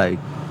cops. Like,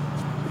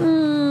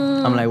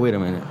 I'm like, wait a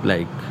minute.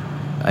 Like,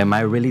 am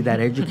I really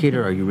that educated,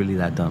 or are you really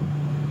that dumb?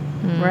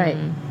 Right.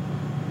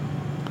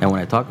 And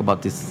when I talk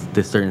about this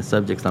certain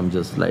subjects, I'm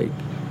just like,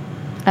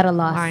 At a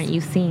loss. Why aren't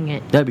you seeing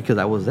it? yeah, because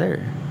I was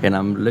there and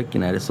I'm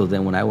looking at it. So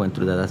then when I went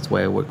through that, that's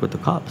why I work with the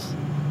cops.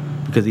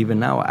 Because even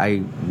now I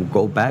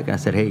go back and I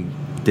said, hey,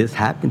 this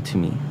happened to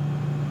me,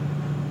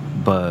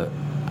 but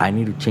I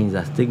need to change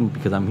that stigma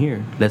because I'm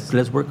here. Let's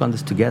work on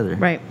this together.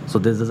 Right. So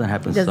this doesn't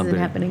happen to Doesn't somebody.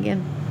 happen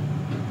again.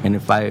 And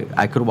if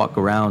I could walk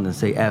around and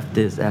say F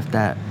this, F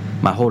that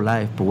my whole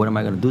life, but what am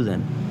I going to do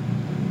then?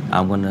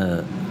 I'm going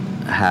to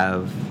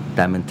have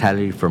that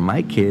mentality for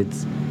my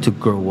kids to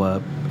grow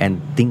up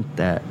and think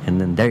that, and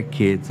then their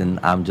kids, and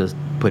I'm just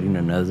putting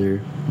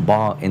another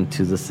ball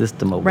into the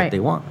system of Right. what they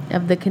want.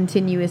 Of the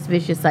continuous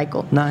vicious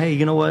cycle. Now, hey,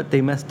 you know what?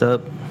 They messed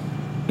up.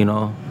 You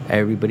know,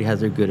 everybody has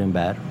their good and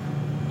bad.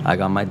 I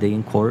got my day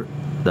in court.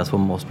 That's what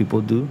most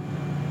people do.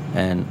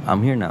 and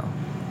I'm here now.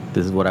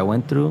 This is what I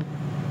went through.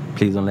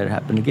 Please don't let it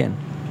happen again.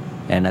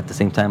 And at the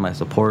same time, I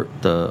support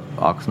the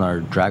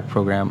Oxnard drag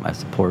program. I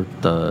support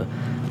the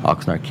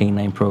Oxnard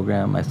K9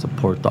 program. I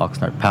support the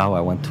Oxnard POW.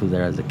 I went to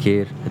there as a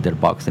kid. I did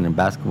boxing and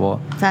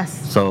basketball.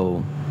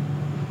 So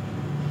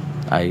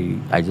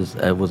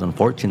it was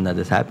unfortunate that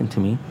this happened to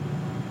me,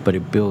 but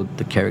it built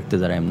the character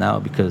that I am now,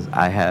 because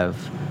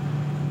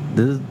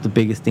this is the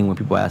biggest thing when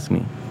people ask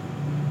me,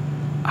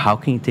 how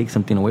can you take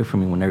something away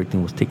from me when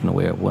everything was taken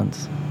away at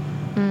once?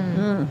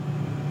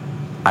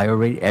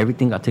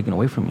 Everything got taken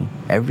away from me.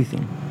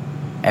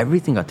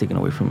 Everything got taken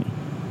away from me.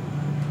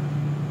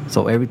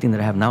 So everything that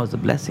I have now is a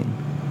blessing.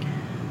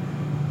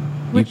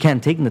 You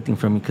can't take nothing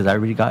from me because I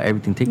already got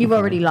everything taken You've from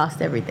already me.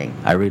 lost everything.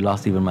 I already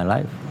lost even my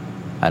life.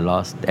 I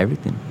lost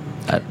everything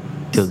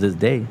till this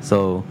day.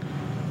 So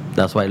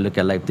that's why I look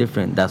at life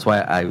different. That's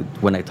why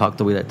when I talk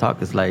the way that I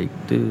talk, it's like,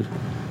 dude,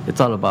 it's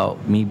all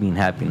about me being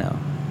happy now.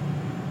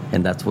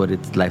 And that's what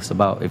life's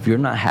about. If you're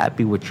not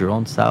happy with your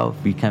own self,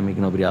 you can't make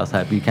nobody else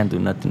happy. You can't do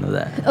nothing of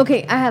that.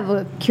 Okay, I have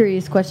a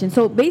curious question.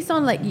 So based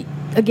on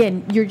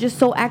again, you're just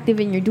so active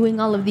and you're doing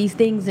all of these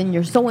things and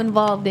you're so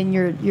involved and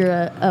you're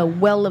a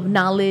well of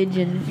knowledge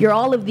and you're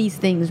all of these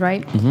things,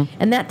 right? Mm-hmm.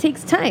 And that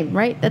takes time,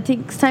 right? That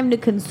takes time to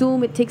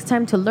consume. It takes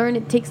time to learn.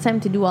 It takes time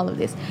to do all of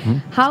this.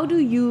 Mm-hmm. How do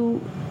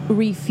you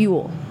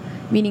refuel?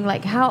 Meaning,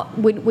 like, how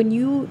when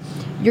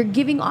you're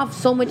giving off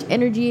so much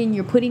energy and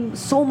you're putting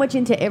so much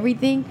into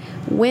everything,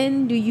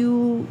 when do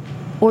you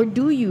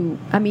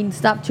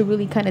stop to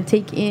really kind of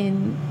take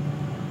in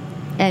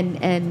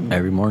and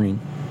Every morning,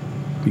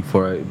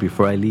 before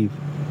I leave,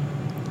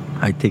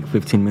 I take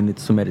 15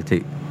 minutes to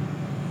meditate.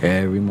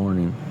 Every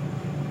morning,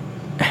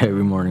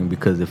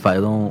 because if I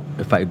don't,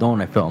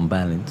 I feel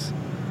unbalanced.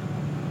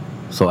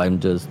 So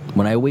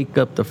when I wake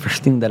up, the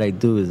first thing that I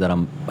do is that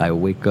I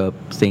wake up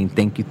saying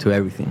thank you to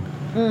everything.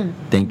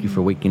 Thank you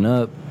for waking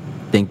up.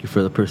 Thank you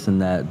for the person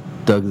that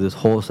dug this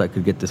hole so I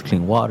could get this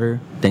clean water.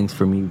 Thanks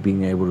for me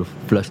being able to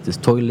flush this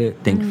toilet.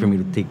 Thank you for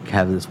me to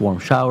have this warm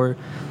shower.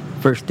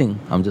 First thing,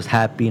 I'm just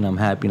happy and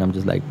I'm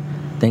just like,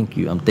 thank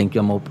you. I'm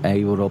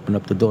able to open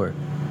up the door.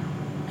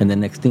 And the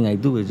next thing I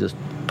do is just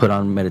put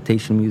on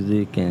meditation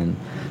music and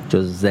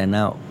just zen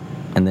out.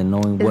 And then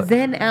knowing what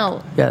zen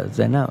out. Yeah,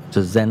 zen out.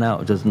 Just zen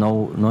out. Just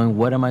knowing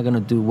what am I gonna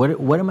do?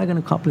 What am I gonna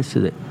accomplish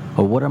today?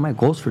 Or what are my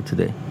goals for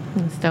today?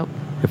 That's dope.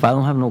 If I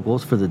don't have no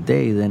goals for the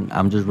day, then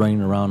I'm just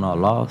running around all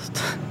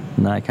lost.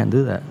 No, I can't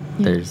do that.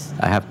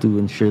 I have to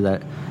ensure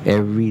that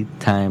every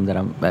time that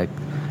I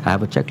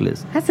have a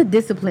checklist. That's a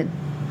discipline.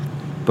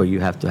 But you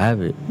have to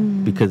have it.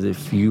 Because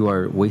if you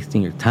are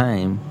wasting your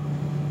time,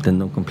 then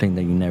don't complain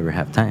that you never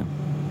have time.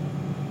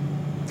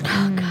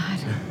 Oh God.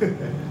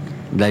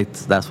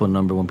 That's what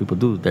number one people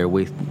do. They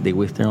waste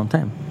their own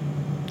time,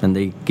 and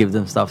they give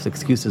themselves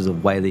excuses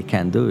of why they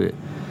can't do it.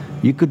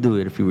 You could do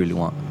it if you really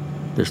want.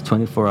 There's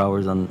 24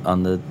 hours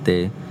on the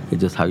day.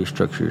 It's just how you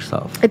structure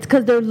yourself. It's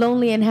because they're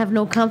lonely and have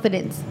no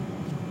confidence.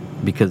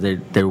 Because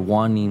they're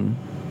wanting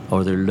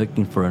or they're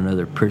looking for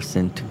another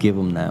person to give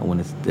them that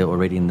when they're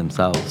already in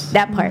themselves.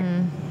 That part,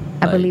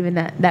 I believe in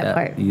that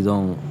part.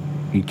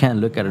 You can't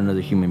look at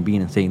another human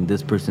being and saying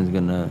this person's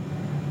gonna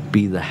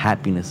be the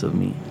happiness of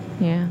me.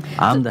 Yeah.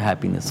 I'm the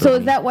happiness of So me.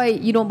 is that why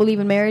you don't believe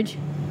in marriage?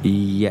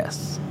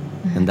 Yes.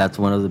 And that's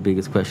one of the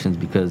biggest questions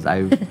because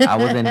I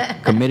was in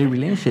committed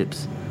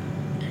relationships.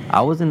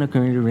 I was in a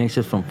committed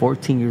relationship from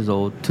 14 years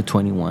old to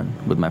 21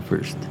 with my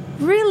first.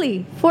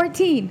 Really?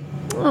 14?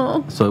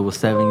 Oh. So it was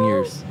 7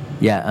 years.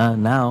 Yeah,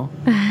 now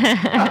 32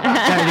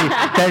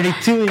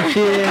 and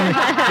shit.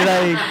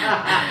 Like,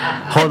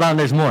 hold on,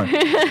 there's more.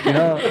 You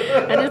know?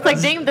 And it's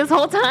like, dang, this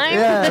whole time?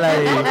 Yeah,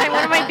 like,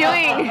 What am I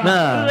doing?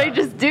 Nah. What did I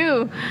just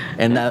do?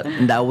 And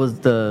that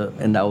was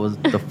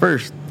the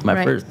first, my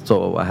Right. first.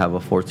 So I have a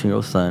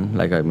 14-year-old son,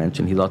 like I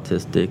mentioned, he's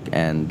autistic,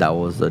 and that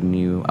was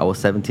I was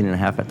 17 and a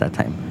half at that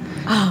time.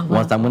 Oh,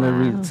 Once I'm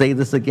gonna say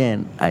this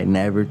again, I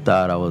never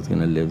thought I was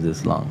gonna live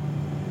this long.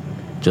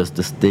 Just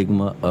the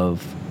stigma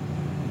of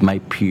my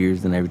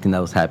peers and everything that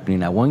was happening.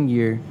 That 1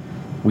 year,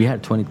 we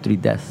had 23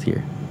 deaths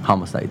here,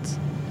 homicides,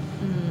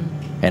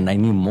 and I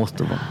knew most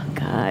of them.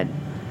 God.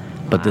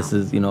 But this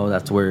is,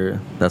 that's where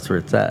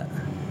it's at.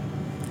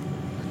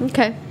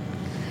 Okay.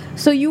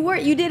 So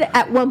you did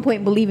at one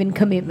point believe in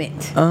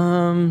commitment.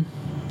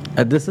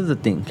 This is the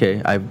thing.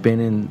 Okay, I've been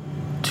in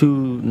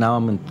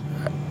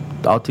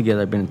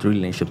altogether. I've been in 3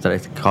 relationships that I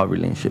call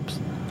relationships.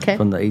 Okay.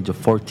 From the age of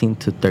 14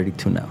 to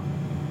 32 now.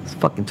 It's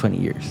fucking 20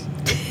 years.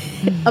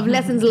 Of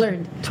lessons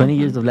learned. 20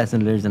 years of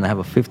lessons learned, and I have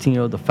a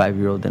 15-year-old, a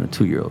 5-year-old, and a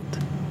 2-year-old.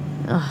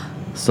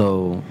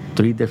 So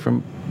 3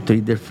 different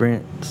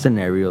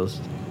scenarios,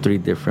 3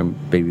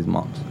 different babies'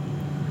 moms.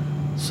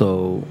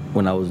 So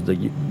when I was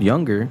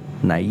younger,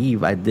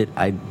 naive, I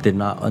did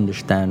not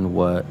understand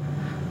what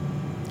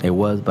it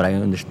was, but I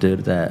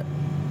understood that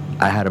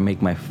I had to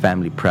make my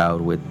family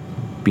proud with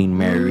being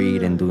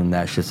married and doing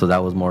that shit. So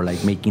that was more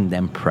like making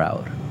them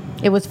proud.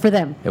 It was for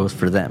them. It was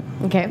for them.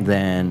 Okay.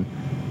 Then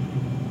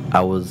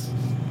I was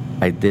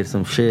I did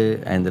some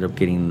shit. I ended up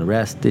getting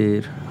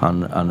arrested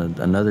on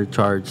another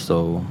charge.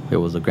 So it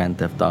was a grand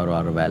theft auto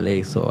out of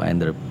LA. So I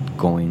ended up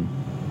going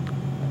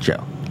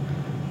jail.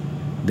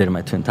 Did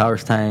my Twin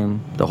Towers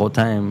time the whole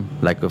time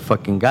like a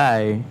fucking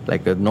guy,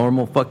 like a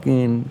normal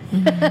fucking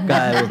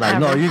guy was like,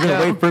 no, you're gonna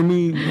wait for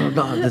me.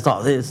 No, this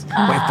all this.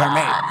 Wait for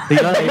me.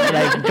 You know,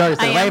 like George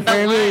said, wait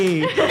for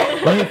me.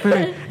 Wait for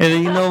me. And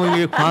then you know when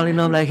you're calling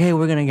them like, hey,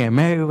 we're gonna get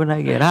married, we're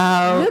gonna get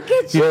out. Look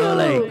at You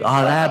know, you. like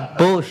all that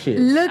bullshit.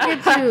 Look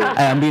at you.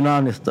 I'm being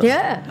honest though.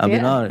 Yeah, I'm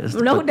being yeah. honest.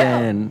 No but doubt.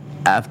 then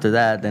after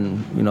that,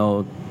 then, you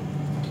know,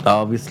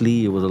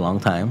 obviously it was a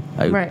long time.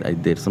 Right. I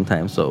did some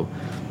time, so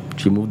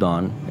she moved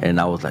on, and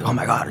I was like, oh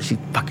my God, she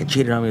fucking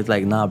cheated on me. It's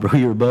like, nah, bro,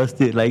 you're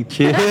busted. Like,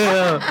 chill.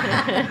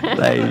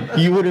 Like,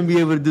 you wouldn't be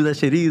able to do that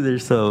shit either.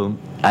 So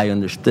I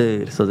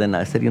understood. So then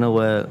I said, you know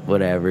what,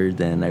 whatever.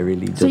 Then I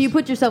really just. So you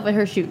put yourself in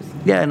her shoes.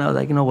 Yeah, and I was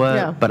like, you know what?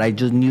 Yeah. But I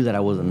just knew that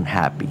I wasn't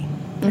happy.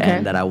 Okay.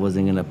 And that I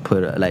wasn't gonna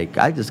put like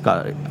I was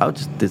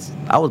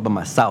by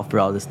myself for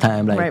all this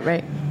time. Like,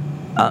 Right.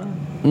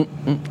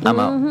 I'm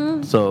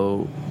out.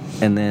 So,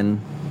 and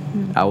then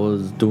I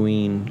was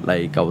doing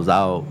like I was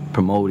out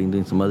promoting,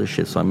 doing some other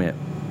shit. So I met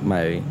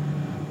the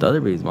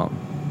other baby's mom,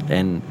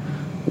 and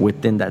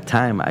within that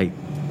time, I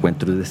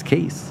went through this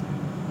case.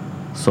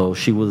 So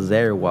she was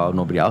there while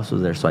nobody else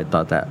was there. So I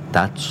thought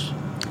that's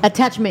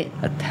Attachment.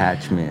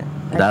 attachment.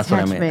 That's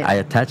what I meant. Attachment. I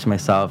attached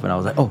myself, and I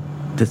was like, oh,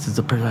 this is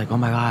the person. Like, oh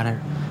my God,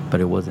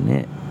 but it wasn't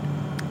it.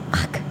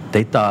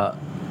 They thought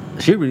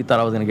she really thought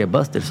I was gonna get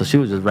busted, so she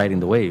was just riding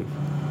the wave.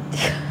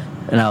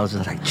 And I was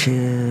just like, chill,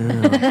 you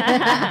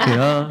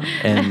know?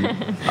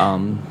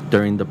 And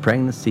during the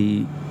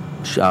pregnancy,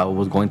 I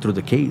was going through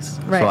the case.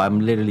 Right. So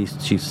I'm literally,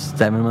 she's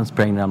 7 months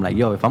pregnant. I'm like,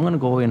 yo, if I'm going to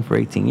go in for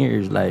 18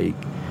 years, like,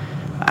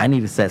 I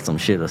need to set some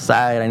shit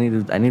aside. I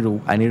need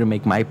to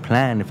make my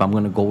plan if I'm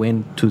going to go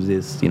into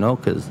this, you know?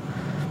 Because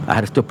I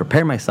had to still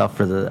prepare myself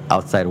for the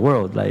outside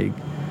world. Like,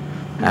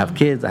 I have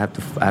kids. I have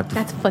to.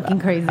 That's fucking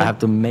crazy. I have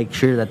to make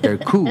sure that they're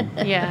cool.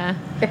 Yeah.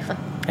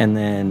 And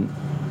then,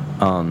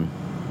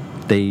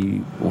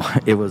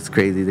 it was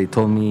crazy. They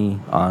told me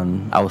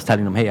I was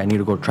telling them, hey, I need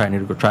to go try.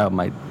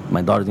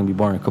 My daughter's gonna be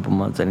born in a couple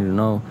months. I need to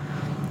know.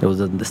 It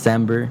was in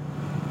December.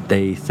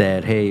 They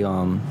said, hey,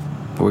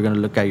 we're gonna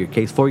look at your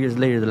case. 4 years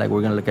later, they're like,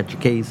 we're gonna look at your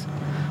case.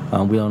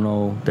 We don't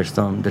know. There's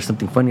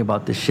something funny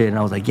about this shit. And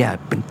I was like, yeah,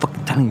 I've been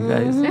fucking telling you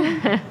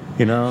guys.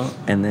 You know.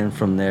 And then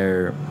from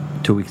there,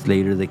 2 weeks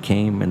later, they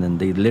came, and then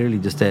they literally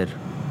just said,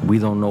 we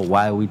don't know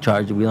why we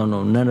charged you. We don't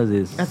know none of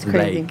this. That's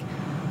crazy. Like,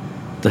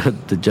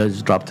 the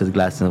judge dropped his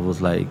glass and was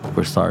like,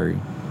 we're sorry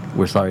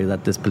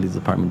that this police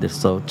department did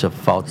such a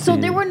faulty. So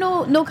there were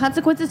no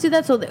consequences to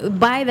that. So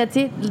that's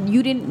it.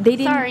 They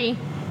didn't. Sorry.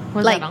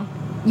 Was Like, that all?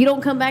 you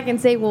don't come back and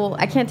say, well,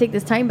 I can't take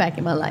this time back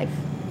in my life.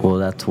 Well,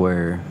 that's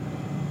where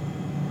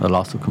a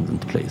lawsuit comes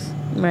into place.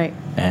 Right.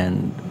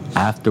 And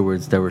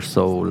afterwards, they were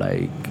so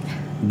like,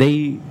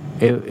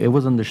 it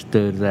was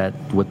understood that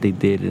what they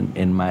did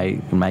in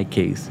my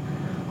case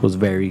was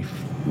very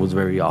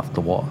off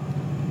the wall.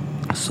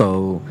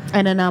 So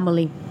An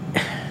anomaly.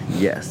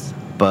 yes,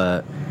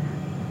 but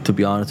to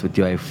be honest with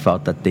you, I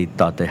felt that they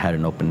thought they had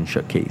an open and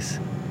shut case.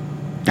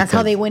 That's how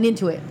Because- they went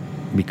into it.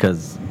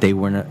 Because they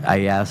weren't.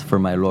 I asked for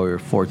my lawyer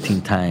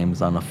 14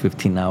 times on a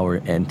 15-hour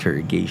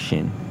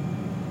interrogation.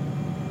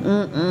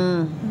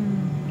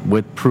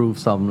 With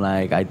proofs. I'm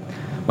like,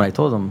 when I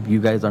told them, you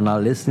guys are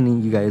not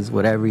listening. You guys,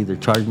 whatever, either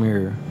charge me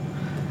or.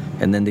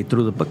 And then they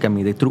threw the book at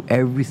me. They threw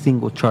every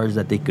single charge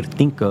that they could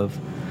think of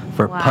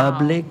for Wow.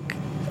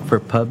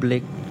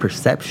 public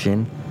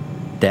perception,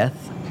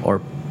 death,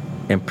 or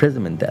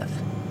imprisonment death.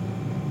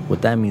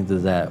 What that means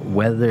is that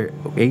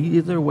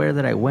either where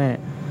that I went,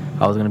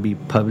 I was gonna be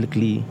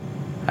publicly.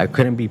 I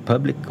couldn't be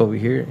public over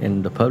here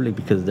in the public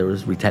because there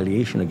was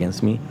retaliation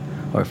against me,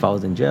 or if I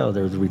was in jail,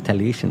 there was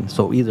retaliation.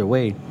 So either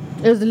way,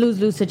 It was a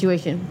lose-lose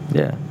situation.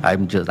 yeah, I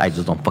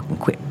just don't fucking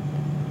quit.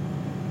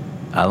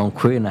 I don't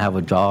quit, and I have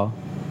a job.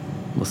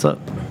 What's up?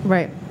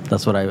 Right.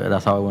 That's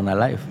how I win my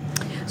life.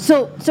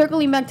 So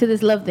circling back to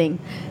this love thing,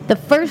 the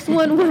first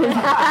one was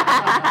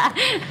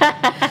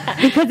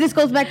because this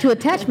goes back to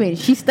attachment.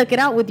 She stuck it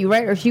out with you,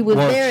 right? Or she was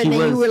Well, there, and she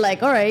then you was- were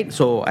like, "All right."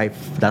 So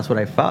that's what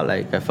I felt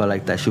like. I felt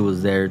like that she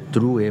was there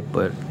through it,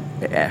 but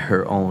at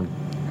her own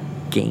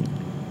game.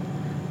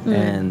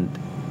 And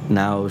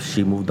now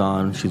she moved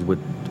on. She's with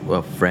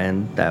a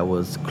friend that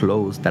was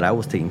close, that I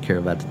was taking care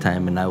of at the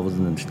time, and I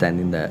wasn't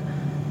understanding that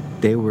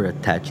they were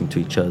attaching to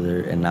each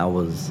other, and I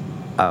was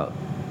out.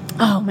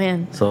 Oh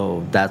man.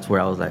 So that's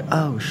where I was like,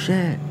 oh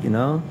shit, you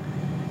know?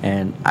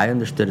 And I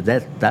understood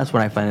that. That's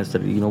when I finally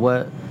understood, you know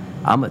what?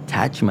 I'm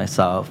attaching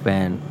myself,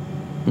 and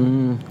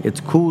it's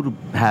cool to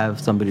have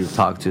somebody to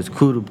talk to. It's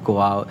cool to go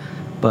out,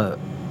 but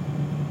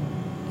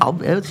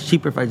it's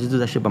cheaper if I just do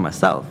that shit by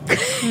myself.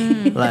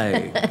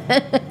 Like,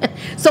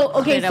 So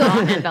okay, Straight up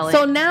on it, Dolly.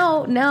 so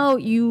now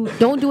you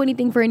don't do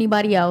anything for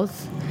anybody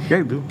else. yeah,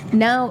 you do.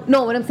 Now,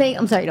 no, what I'm saying,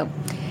 I'm sorry, no.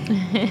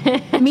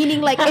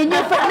 Meaning, like in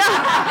your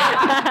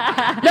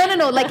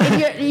no, like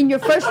in your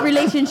first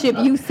relationship,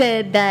 you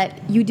said that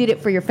you did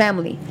it for your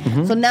family.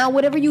 So now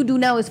whatever you do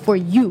now is for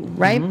you,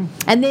 right?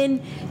 And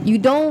then you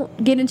don't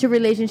get into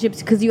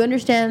relationships because you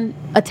understand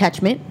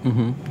attachment,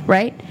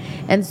 right?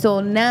 And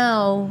so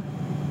now,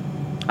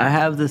 I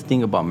have this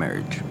thing about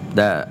marriage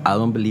that I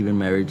don't believe in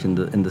marriage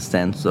in the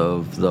sense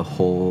of the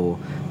whole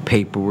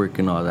paperwork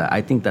and all that.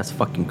 I think that's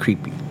fucking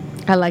creepy.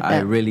 I like that. I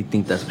really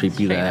think that's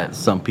creepy Straight that up.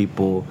 some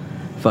people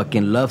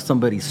fucking love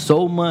somebody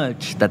so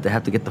much that they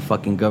have to get the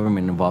fucking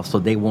government involved so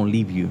they won't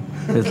leave you.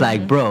 It's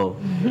like, bro,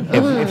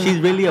 if she's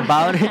really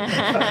about it,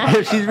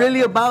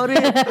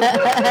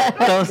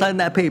 don't sign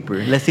that paper.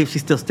 Let's see if she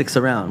still sticks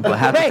around. But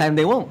half the time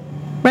they won't.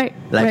 right?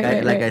 Like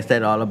right. I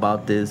said all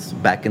about this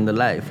back in the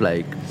life.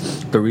 Like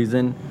the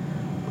reason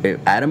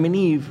Adam and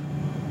Eve,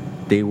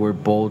 they were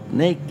both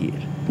naked.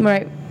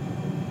 Right.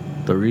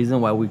 The reason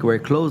why we wear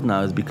clothes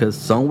now is because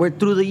somewhere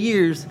through the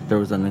years there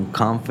was an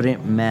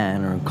inconfident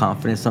man or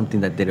inconfident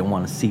something that didn't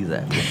want to see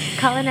that.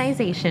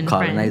 Colonization.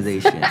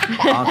 Colonization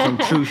on some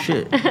true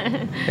shit,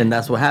 and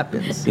that's what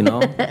happens, you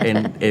know.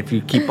 And if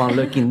you keep on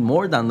looking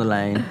more down the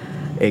line,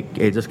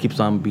 it just keeps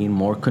on being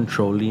more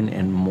controlling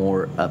and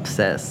more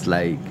obsessed.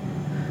 Like,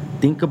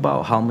 think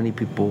about how many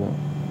people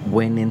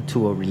went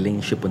into a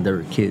relationship when they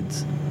were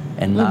kids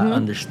and not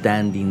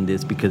understanding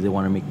this because they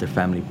want to make their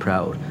family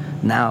proud.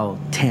 Now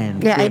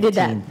 10, Yeah, 15, I did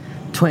that.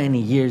 20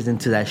 years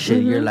into that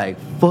shit, you're like,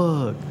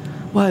 fuck,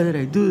 why did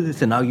I do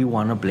this? And now you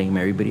want to blame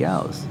everybody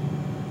else.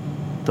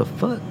 The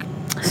fuck?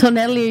 So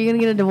Natalie, are you gonna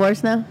get a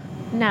divorce now?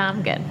 No,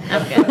 I'm good.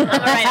 I'm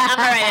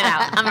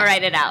gonna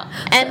write it out.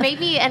 And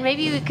maybe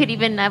we could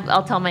even.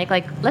 I'll tell Mike,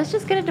 like, let's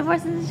just get a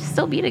divorce and just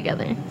still be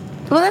together.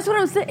 Well, that's what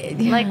I'm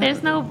saying. Like,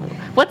 there's no.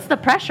 What's the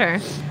pressure?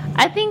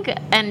 I think,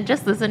 and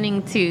just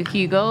listening to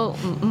Hugo,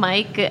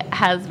 Mike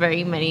has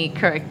very many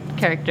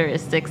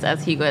characteristics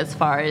as Hugo as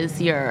far as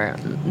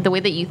the way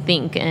that you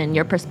think and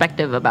your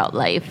perspective about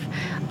life.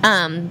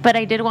 But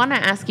I did want to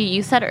ask you.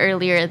 You said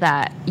earlier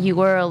that you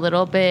were a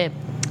little bit.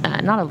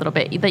 Not a little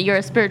bit, that you're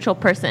a spiritual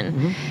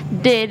person.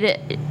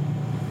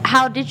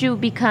 How did you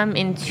become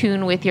in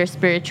tune with your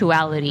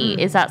spirituality?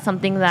 Is that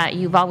something that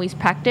you've always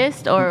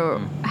practiced,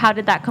 or how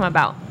did that come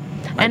about?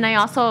 And I'm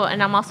also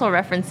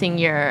referencing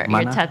your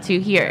Mana? tattoo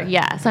here.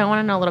 Yeah, so I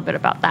want to know a little bit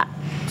about that.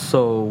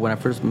 So when I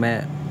first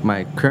met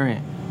my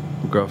current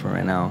girlfriend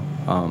right now,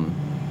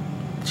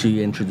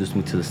 she introduced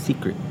me to The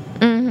Secret.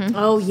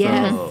 Oh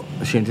yes. So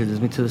she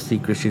introduced me to The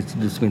Secret. She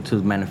introduced me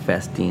to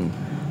manifesting.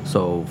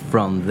 So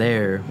from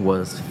there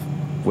was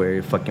where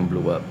it fucking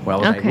blew up. Where I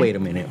was like, Okay. wait a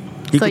minute.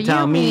 You So could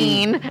tell you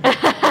me mean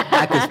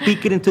I could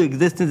speak it into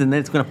existence and then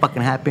it's gonna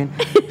fucking happen.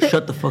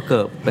 Shut the fuck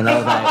up. And I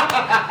was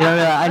like, you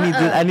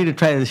know, I need to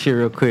try this shit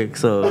real quick.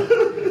 So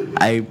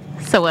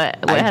So what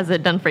has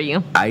it done for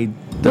you?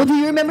 Well, do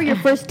you remember your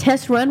first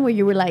test run where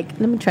you were like,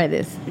 "Let me try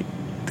this"?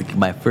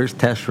 My first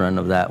test run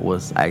of that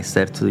was I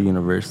said to the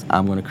universe,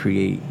 I'm gonna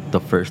create the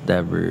first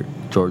ever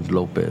George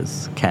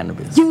Lopez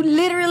cannabis. You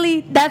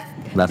literally that's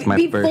my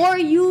before first.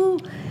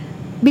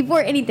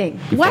 before anything.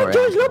 Why Before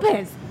George anything.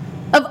 Lopez?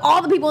 Of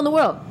all the people in the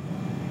world.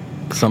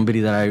 Somebody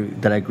that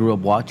I grew up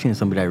watching and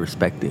somebody I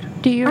respected.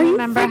 Do you Are you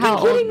remember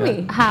freaking kidding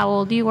me? how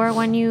old you were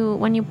when you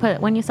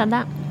said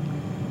that?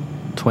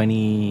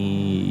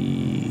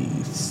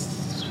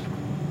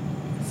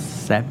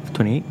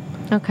 28,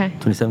 Okay.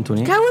 27,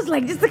 28. That was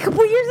like just a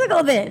couple years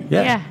ago then.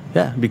 Yeah,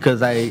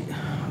 because it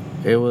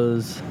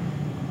was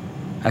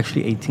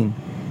actually 18,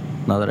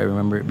 now that I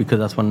remember it, because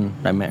that's when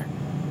I met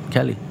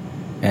Kelly.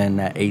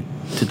 And at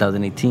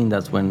 2018,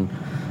 that's when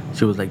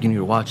she was like, you need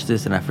to watch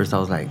this. And at first I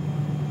was like,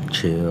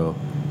 chill.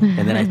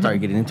 And then I started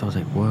getting into it. I was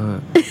like,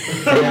 what?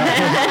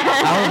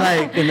 I was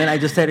like, and then I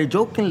just said it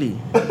jokingly.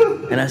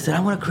 And I said,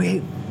 I'm going to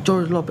create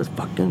George Lopez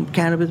fucking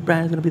cannabis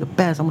brand. It's going to be the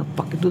best. I'm going to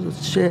fucking do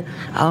this shit.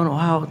 I don't know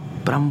how,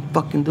 but I'm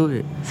fucking do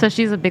it. So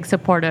she's a big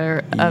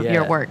supporter of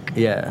your work.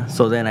 Yeah.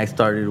 So then I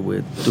started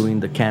with doing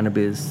the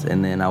cannabis,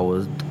 and then I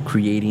was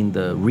creating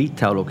the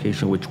retail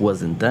location, which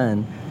wasn't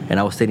done. And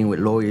I was sitting with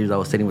lawyers. I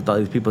was sitting with all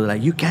these people. They're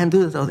like, you can't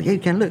do this. I was like, yeah, you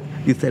can. Look,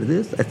 you said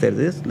this. I said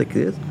this. Look at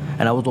this.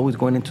 And I was always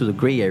going into the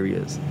gray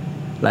areas.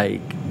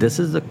 Like, this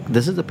is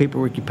the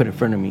paperwork you put in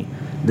front of me.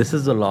 This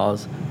is the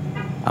laws.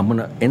 I'm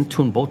gonna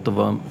intune both of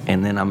them,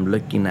 and then I'm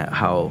looking at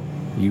how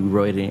you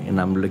wrote it, and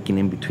I'm looking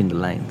in between the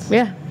lines.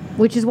 Yeah.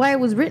 Which is why it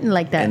was written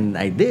like that. And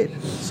I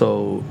did.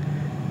 So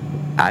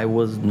I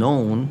was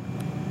known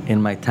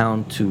in my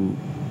town to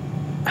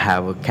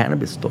have a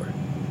cannabis store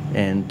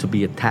and to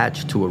be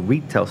attached to a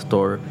retail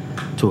store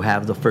to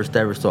have the first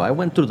ever. So I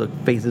went through the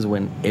phases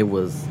when it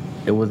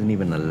wasn't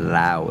even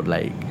allowed.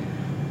 Like,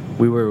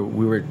 we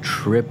were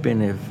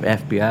tripping if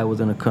FBI was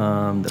gonna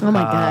come, the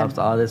cops,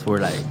 all this. We're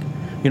like,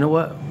 you know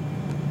what?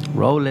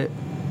 Roll it.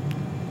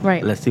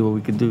 Right. Let's see what we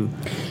can do.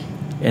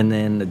 And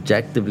then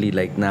objectively,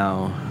 like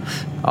now,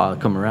 I'll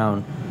come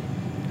around.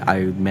 I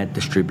met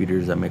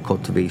distributors, I met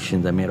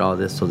cultivations, I met all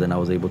this. So then I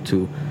was able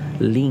to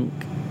link,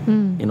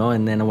 you know.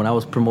 And then when I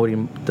was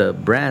promoting the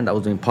brand, I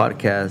was doing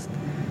podcasts.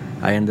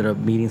 I ended up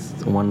meeting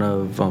one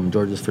of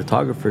George's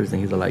photographers,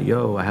 and he's like,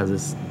 yo, I have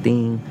this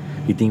thing.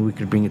 You think we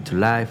could bring it to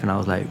life? And I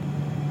was like,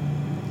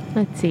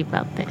 Let's see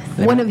about this.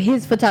 One of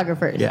his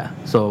photographers. yeah.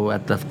 So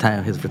at the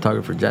time, his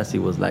photographer, Jesse,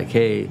 was like,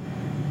 hey,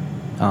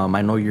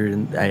 I know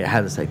I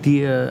have this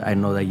idea. I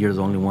know that you're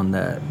the only one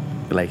that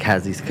like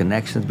has these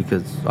connections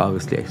because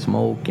obviously I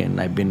smoke and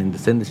I've been in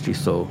this industry,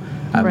 so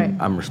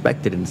I'm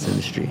respected in this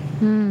industry.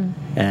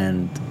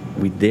 And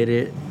we did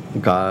it,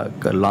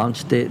 got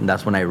launched it, and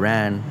that's when I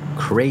ran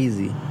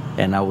crazy,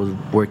 and I was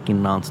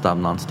working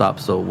nonstop.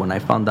 So when I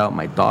found out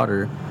my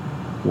daughter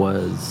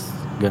Kelly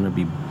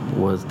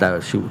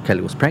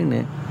was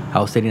pregnant, I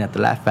was sitting at the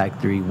Laugh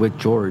Factory with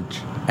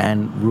George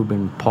and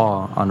Ruben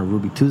Paul on a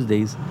Ruby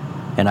Tuesdays,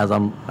 and as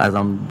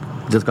I'm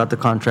just got the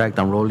contract,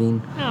 I'm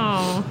rolling.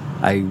 Oh.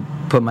 I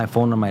put my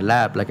phone on my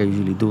lap like I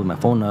usually do with my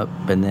phone up,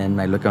 and then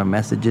I look at my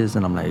messages,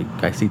 and I'm like,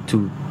 I see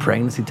 2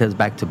 pregnancy tests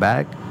back to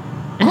back.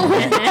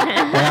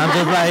 And I'm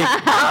just like,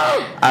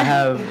 I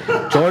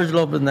have George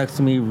Lopez next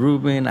to me,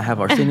 Ruben, I have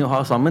Arsenio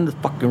Hall, so I'm in this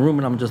fucking room,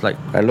 and I'm just like,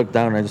 I look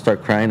down and I just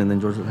start crying, and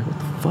then George was like, what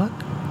the fuck?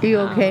 Are you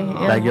okay?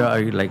 Yeah. Like, are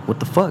you like, what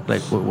the fuck?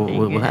 Like,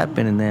 what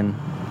happened? And then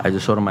I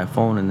just showed him my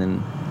phone, and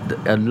then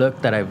a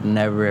look that I've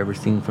never ever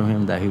seen from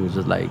him, that he was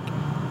just like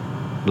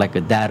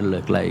a dad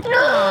look, like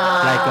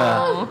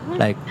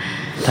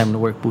time to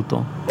work,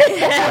 puto,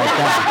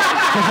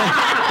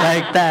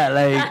 like that,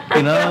 like,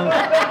 you know.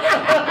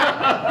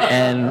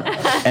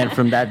 And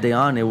from that day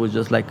on, it was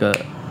just like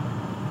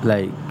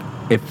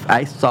if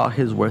I saw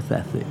his work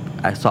ethic,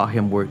 I saw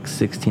him work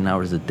 16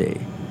 hours a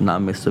day,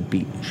 not miss a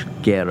beat,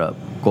 get up,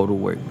 go to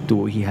work, do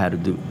what he had to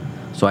do.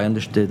 So I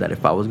understood that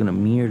if I was gonna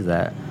mirror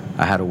that,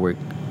 I had to work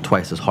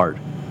twice as hard.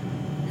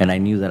 And I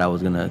knew that I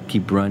was gonna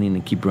keep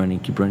running.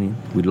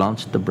 We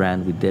launched the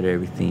brand, we did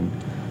everything.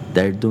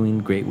 They're doing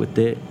great with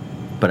it,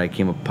 but I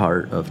became a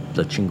part of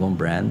the Chingon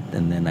brand,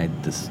 and then I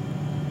just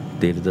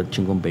did the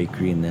Chingon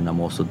Bakery, and then I'm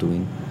also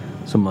doing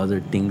some other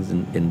things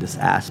in this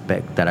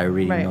aspect that I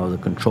really know the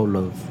control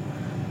of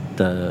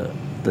the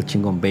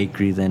Chingon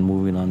Bakery, then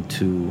moving on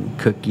to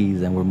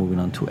cookies, and we're moving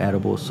on to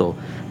edibles. So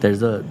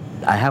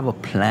I have a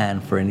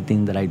plan for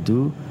anything that I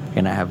do,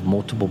 and I have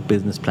multiple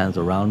business plans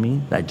around me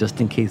that just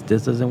in case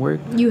this doesn't work.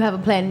 You have a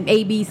plan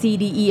A, B, C,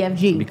 D, E, F,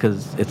 G.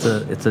 Because it's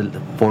a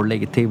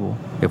 4-legged table.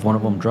 If one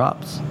of them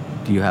drops,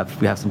 we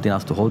have something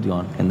else to hold you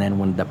on. And then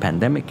when the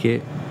pandemic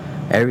hit,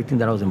 everything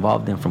that I was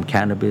involved in, from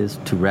cannabis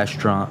to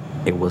restaurant,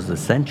 it was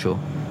essential.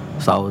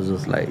 So I was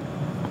just like,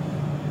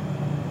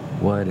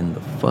 what in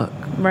the fuck?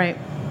 Right.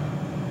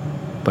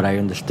 But I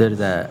understood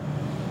that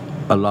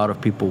a lot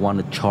of people want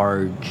to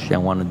charge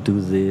and want to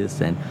do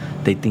this, and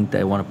they think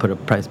they want to put a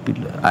price.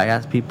 I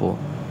ask people,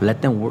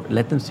 let them work,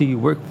 let them see you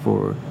work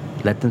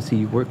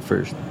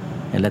first,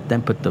 and let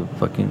them put the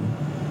fucking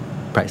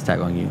price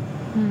tag on you.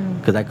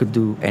 Because I could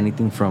do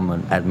anything from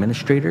an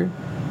administrator,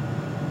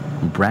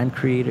 brand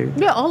creator,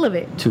 all of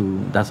it.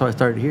 That's how I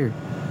started here.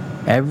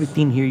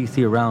 Everything here you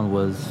see around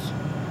was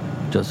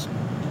just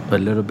a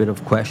little bit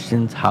of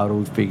questions. How do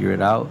we figure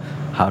it out?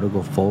 How to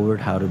go forward?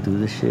 How to do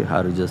this shit?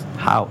 How?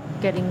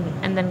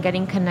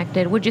 Getting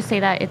connected. Would you say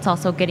that it's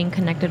also getting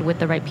connected with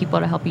the right people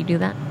to help you do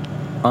that?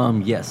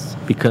 Yes,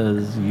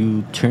 because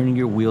you turn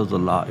your wheels a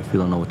lot if you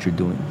don't know what you're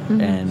doing.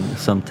 And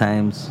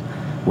sometimes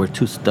we're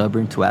too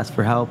stubborn to ask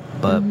for help,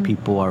 but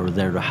people are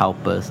there to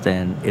help us,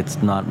 and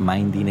it's not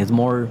minding. It's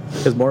more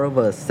of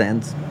a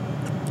sense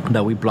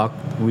that we block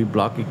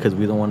it because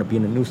we don't want to be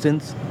in a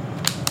nuisance.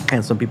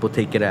 And some people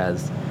take it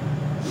as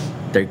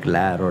they're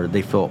glad or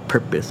they feel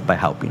purpose by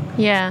helping.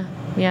 Yeah,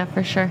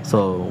 for sure.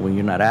 So when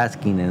you're not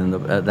asking, and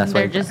that's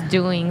they're why just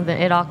doing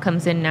it all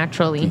comes in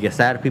naturally. You get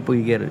sad people,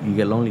 you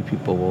get lonely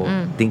people. Well,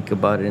 think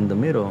about it in the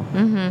middle.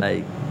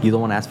 Like, you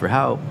don't want to ask for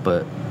help,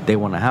 but they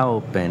want to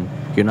help, and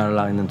you're not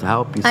allowing them to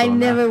help you. So I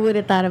never would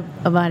have thought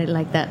about it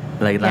like that.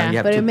 Like, now you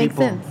have but two it makes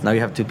people. sense. Now you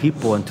have two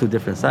people on two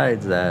different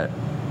sides that,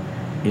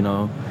 you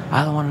know,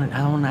 I don't want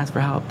to ask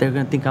for help. They're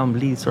gonna think I'm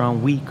least or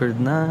I'm weak or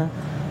nah.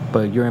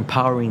 But you're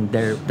empowering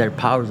their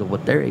powers of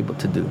what they're able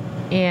to do.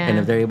 Yeah. And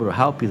if they're able to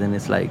help you, then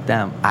it's like,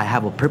 damn, I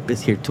have a purpose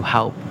here to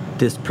help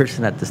this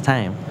person at this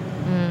time.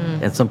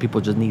 And some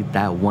people just need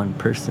that one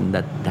person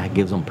that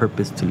gives them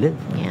purpose to live.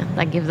 Yeah,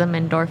 that gives them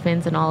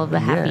endorphins and all of the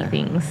happy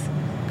things.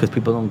 Because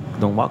people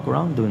don't walk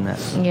around doing that.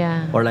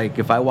 Yeah. Or like,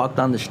 if I walk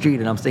down the street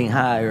and I'm saying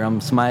hi or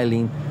I'm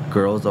smiling,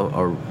 girls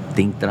or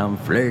think that I'm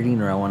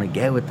flirting or I want to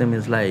get with them.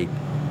 It's like,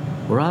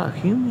 we're all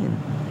human.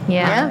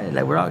 Yeah. Right?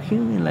 Like, we're all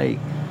human. Like,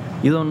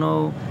 you don't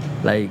know,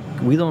 like,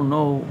 we don't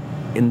know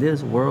in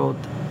this world.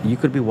 You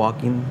could be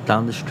walking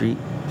down the street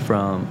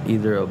from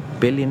either a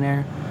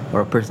billionaire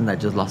or a person that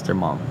just lost their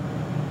mom.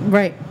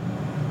 Right.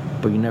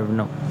 But you never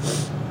know.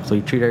 So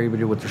you treat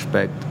everybody with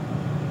respect,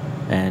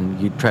 and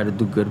you try to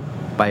do good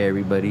by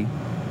everybody.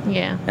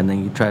 Yeah. And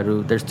then you try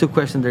to, there's 2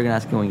 questions they're going to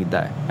ask you when you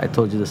die. I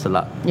told you this a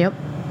lot. Yep.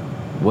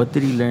 What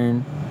did you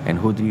learn, and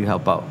who did you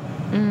help out?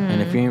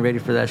 And if you ain't ready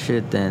for that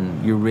shit,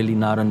 then you're really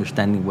not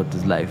understanding what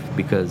is life,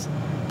 because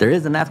there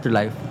is an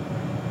afterlife.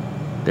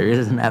 There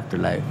is an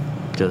afterlife.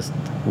 Just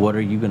what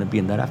are you going to be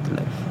in that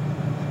afterlife?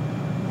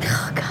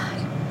 Oh,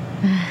 God.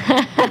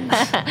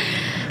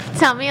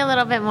 Tell me a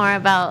little bit more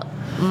about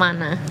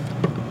Mana.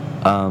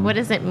 What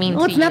does it mean Oh,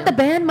 to it's you? not the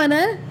band,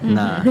 mana.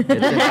 Nah,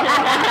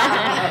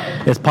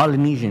 it's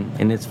Polynesian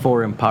and it's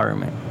for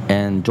empowerment.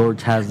 And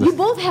George has this. You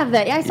both have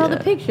that. Yeah, I saw the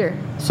Yeah. picture.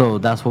 So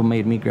that's what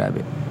made me grab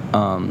it.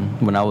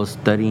 When I was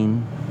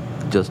studying,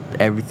 just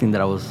everything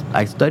that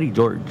I studied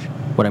George.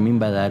 What I mean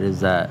by that is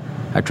that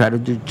I try to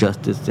do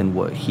justice in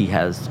what he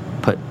has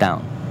put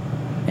down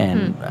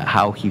and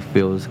how he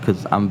feels.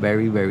 Because I'm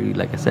very, very,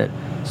 like I said,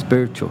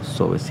 spiritual.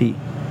 So is he.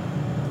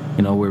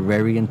 You know, we're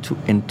very in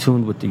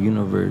tune with the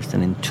universe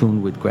and in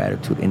tune with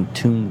gratitude, in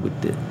tune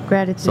with it.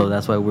 Gratitude. So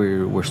that's why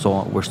we're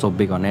so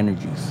big on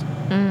energies.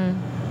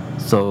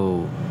 So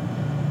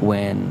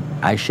when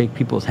I shake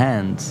people's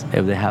hands,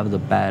 if they have the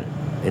bad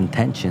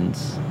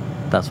intentions,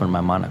 that's when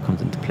my mana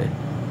comes into play.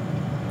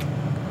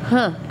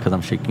 Huh. Because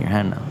I'm shaking your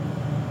hand now.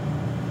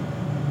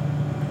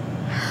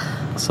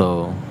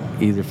 So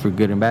either for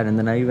good and bad, and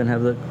then I even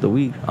have the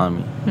weed on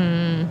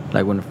me,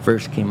 like when it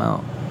first came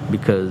out,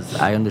 because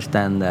I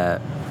understand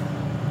that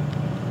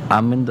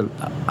I'm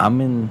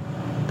in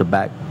the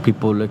back.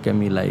 People look at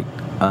me like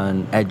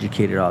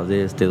uneducated, all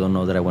this. They don't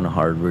know that I went to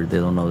Harvard. They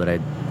don't know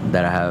that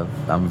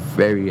I'm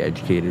very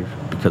educated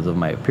because of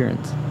my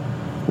appearance,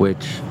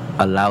 which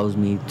allows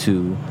me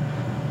to,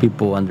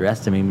 people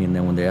underestimate me, and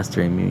then when they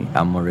estimate me,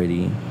 I'm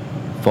already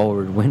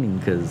forward winning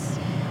because.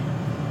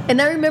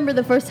 And I remember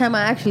the first time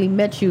I actually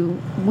met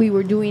you, we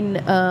were doing,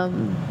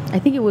 I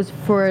think it was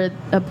for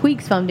a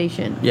Puig's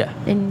Foundation. Yeah.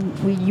 And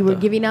you were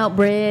giving out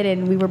bread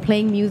and we were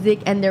playing music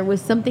and there was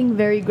something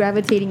very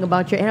gravitating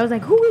about you. And I was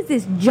like, who is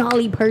this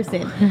jolly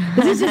person?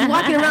 Because he's just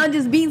walking around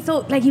just being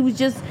so, like he was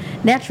just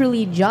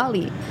naturally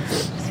jolly.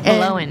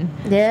 Flowing.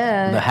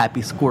 Yeah. The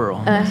happy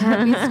squirrel. A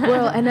happy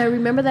squirrel. And I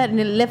remember that, and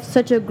it left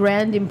such a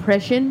grand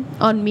impression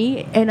on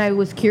me. And I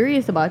was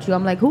curious about you.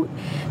 I'm like, who?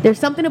 There's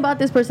something about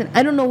this person.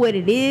 I don't know what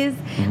it is.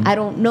 I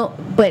don't know,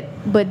 but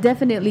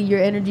definitely your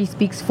energy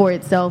speaks for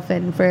itself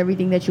and for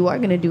everything that you are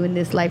going to do in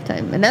this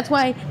lifetime. And that's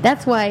why.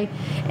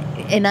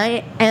 And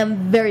I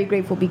am very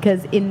grateful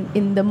because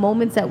in the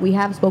moments that we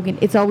have spoken,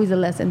 it's always a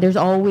lesson. There's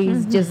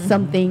always just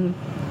something.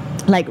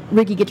 Like,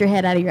 Ricky, get your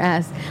head out of your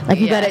ass. Like,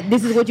 you Yeah. gotta,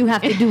 this is what you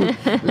have to do.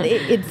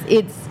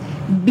 It's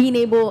being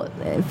able,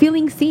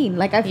 feeling seen.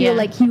 Like, I feel Yeah.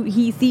 like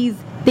he sees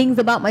things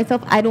about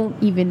myself I don't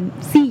even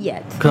see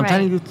yet. Because I'm Right.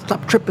 telling you,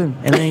 stop tripping.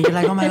 And then you're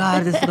like, oh my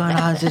God, this is going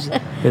on.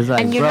 It's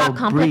like, And you're bro, not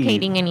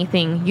complicating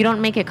anything. You don't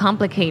make it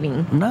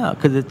complicating. breathe. No,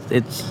 because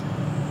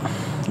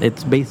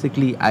it's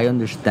basically, I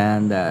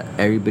understand that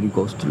everybody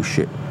goes through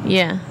shit.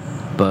 Yeah.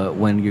 But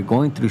when you're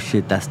going through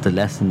shit, that's the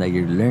lesson that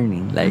you're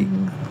learning. Like,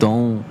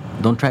 don't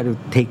try to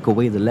take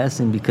away the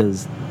lesson,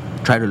 because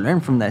try to learn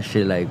from that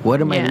shit. Like,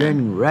 what am I Yeah.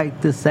 learning right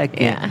this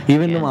second? Yeah,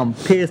 Even yeah. though I'm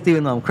pissed,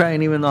 even though I'm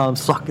crying, even though I'm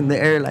sucking the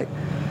air, like,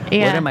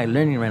 Yeah. what am I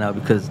learning right now?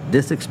 Because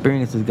this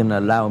experience is gonna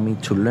allow me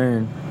to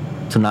learn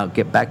to not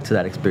get back to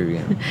that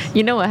experience.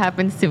 You know what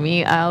happens to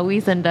me? I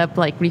always end up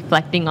like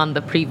reflecting on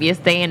the previous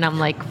day, and I'm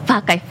like,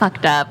 "Fuck, I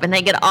fucked up," and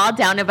I get all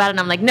down about it. And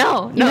I'm like,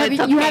 "No, You, no, have,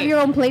 it's you okay." have your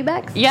own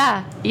playbacks?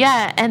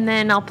 Yeah, and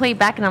then I'll play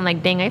back, and I'm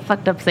like, "Dang, I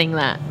fucked up saying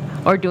that,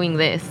 or doing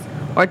this,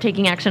 or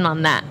taking action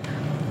on that."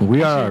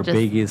 We I are our should've just-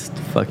 biggest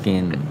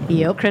fucking,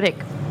 Yep. Critic.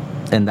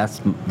 and that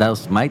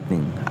was my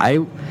thing.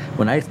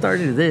 When I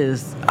started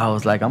this, I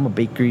was like, I'm a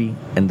bakery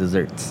and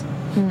desserts.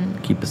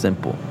 Keep it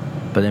simple.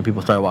 But then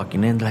people started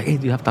walking in, like, hey,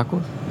 do you have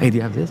tacos? Hey, do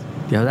you have this?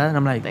 Do you have that? And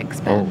I'm like,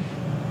 Thanks, oh, man.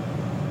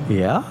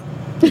 yeah.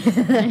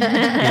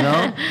 You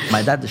know,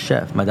 my dad's a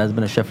chef. My dad's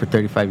been a chef for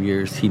 35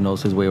 years. He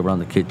knows his way around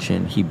the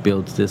kitchen. He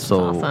builds this.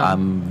 So awesome.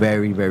 I'm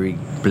very, very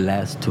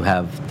blessed to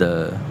have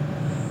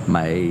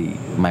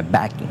my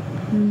backing.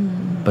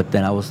 But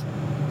then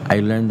I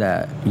learned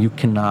that you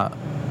cannot.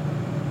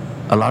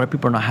 A lot of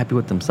people are not happy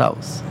with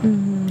themselves.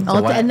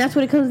 So why- And that's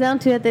what it comes down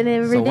to at the end of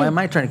every so day. why am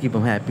I trying to keep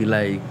them happy?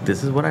 Like,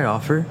 this is what I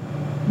offer.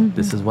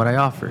 This is what I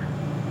offer,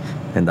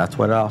 and that's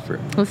what I offer.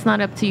 It's not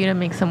up to you to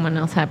make someone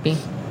else happy.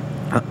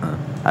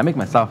 I make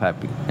myself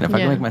happy, and if I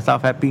Yeah. can make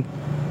myself happy,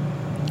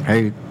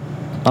 I'm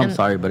And-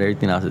 sorry, but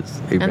everything else is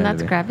And that's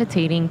irrelevant.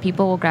 gravitating.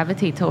 People will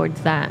gravitate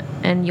towards that,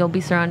 and you'll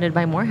be surrounded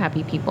by more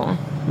happy people,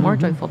 more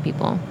joyful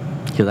people.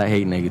 Because I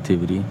hate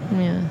negativity.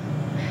 Yeah.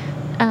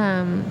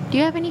 Do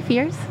you have any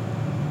fears?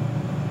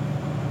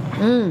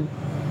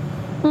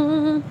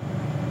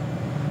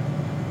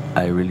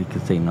 I really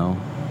could say no.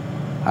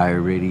 I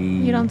already.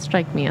 You don't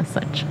strike me as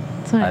such.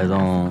 So I I asked the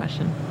don't-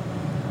 question.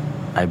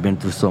 I've been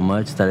through so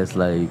much that it's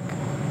like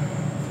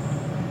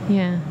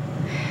Yeah.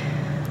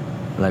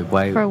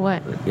 why? For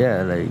what?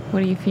 Yeah, like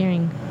What are you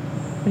fearing?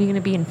 What are you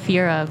gonna be in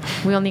fear of?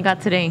 We only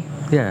got today.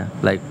 yeah,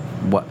 like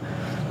what?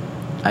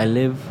 I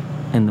live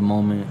in the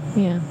moment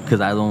Yeah.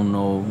 because I don't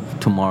know if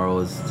tomorrow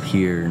is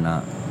here or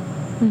not.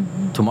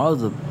 Mm-hmm.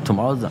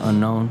 Tomorrow's the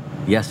unknown.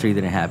 Yesterday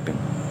didn't happen.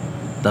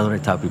 That's what I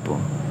tell people.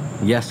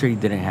 Yesterday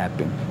didn't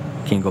happen.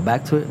 Can you go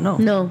back to it? No.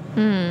 No.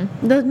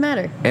 Doesn't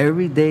matter.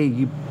 Every day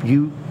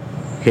you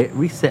hit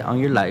reset on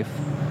your life,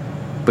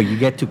 but you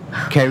get to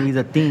carry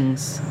the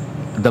things,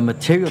 the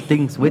material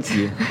things with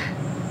you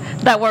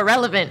That were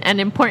relevant and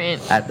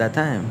important. at that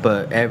time.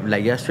 But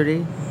like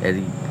yesterday,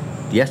 Eddie,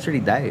 yesterday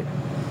died.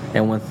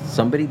 And when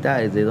somebody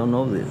dies, they don't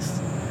know this.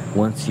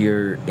 Once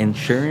your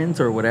insurance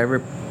or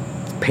whatever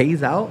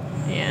pays out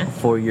Yeah.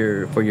 for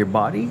your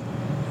body,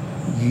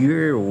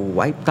 you're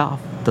wiped off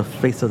the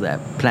face of that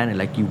planet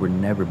like you were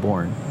never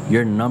born.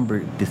 Your number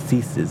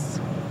deceases.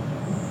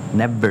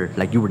 Never,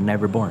 like you were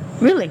never born.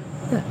 Really?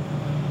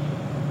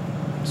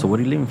 So what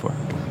are you living for?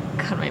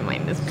 God, my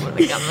mind is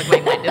exploding.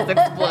 My mind is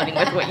exploding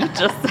with what you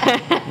just said.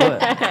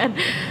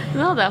 What?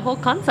 No, that whole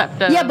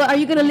concept of Yeah, but are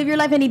you gonna live your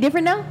life any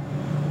different now?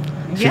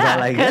 She's yeah, all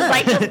like, because yeah.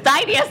 I just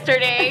died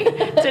yesterday.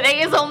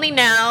 Today is only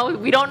now.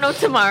 We don't know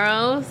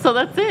tomorrow, so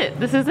that's it.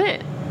 This is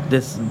it.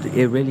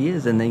 It really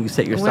is, and then you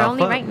set yourself We're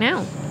only up. right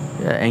now.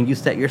 Yeah, and you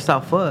set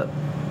yourself up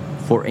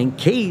for in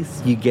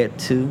case you get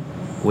to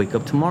wake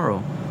up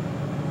tomorrow.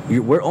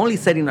 We're only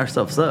setting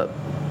ourselves up.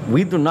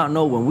 We do not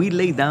know when we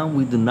lay down.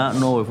 We do not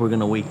know if we're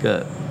gonna wake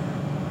up.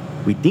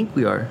 We think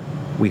we are.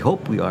 We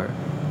hope we are,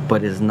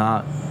 but it's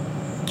not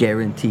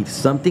guaranteed.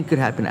 Something could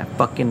happen at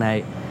fucking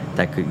night.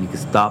 You could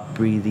stop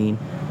breathing.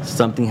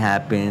 Something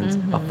happens.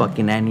 A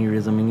fucking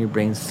aneurysm in your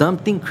brain.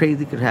 Something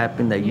crazy could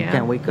happen that you Yeah.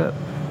 can't wake up.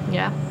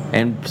 Yeah.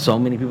 And so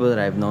many people that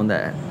I've known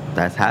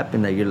that's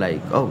happened that you're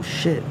like, oh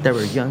shit, they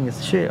were young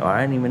as shit, or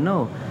I didn't even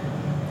know.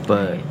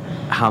 But Right.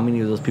 how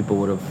many of those people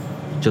would have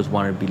just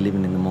wanted to be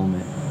living in the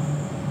moment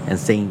and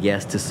saying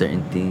yes to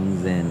certain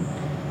things, and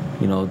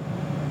you know,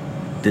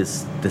 the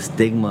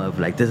stigma of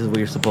like this is what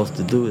you're supposed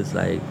to do is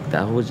like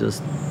that was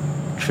just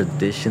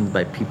traditions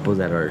by people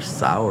that are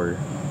sour.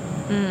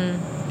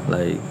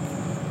 Like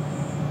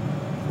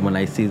when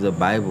I see the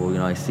Bible, you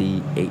know, I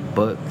see 8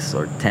 books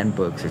or 10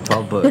 books or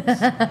 12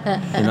 books,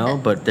 you know,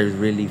 but there's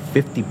really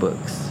 50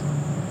 books.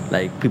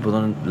 Like people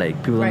don't Right.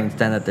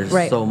 understand that there's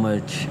Right. so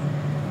much.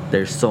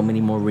 There's so many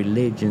more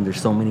religions.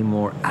 There's so many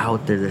more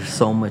out there. There's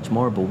so much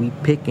more, but we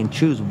pick and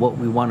choose what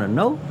we want to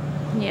know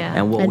Yeah.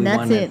 and what And we that's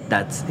want. it.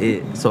 That's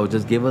it. So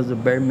just give us the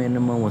bare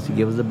minimum. Once you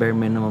give us the bare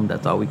minimum,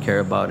 that's all we care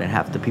about. And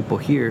half the people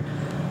here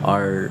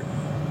are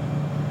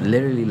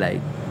literally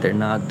like they're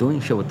not doing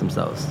shit with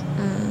themselves.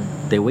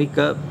 They wake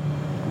up,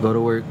 go to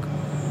work,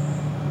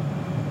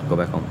 go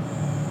back home.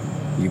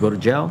 You go to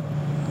jail,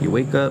 you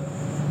wake up,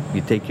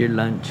 you take your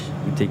lunch,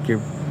 you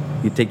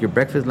take your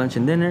breakfast, lunch,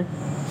 and dinner,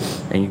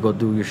 and you go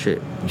do your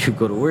shit. You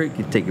go to work,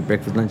 you take your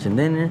breakfast, lunch, and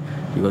dinner,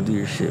 you go do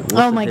your shit. What's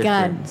Oh the my God.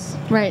 difference?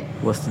 Right.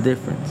 What's the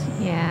difference?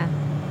 Yeah.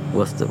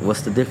 What's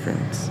the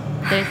difference?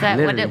 There's that.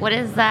 Literally. What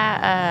is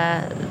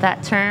that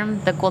term?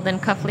 The golden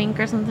cufflink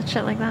or something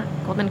shit like that.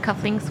 Golden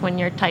cufflinks when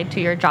you're tied to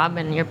your job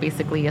and you're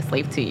basically a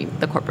slave to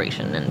the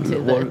corporation and to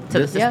Well, the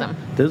this- system.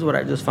 This is what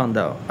I just found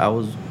out. I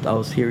was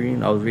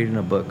reading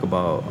a book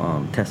about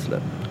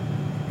Tesla,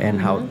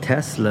 and how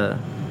Tesla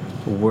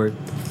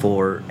worked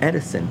for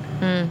Edison.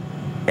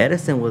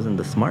 Edison wasn't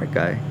the smart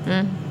guy,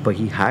 but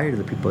he hired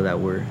the people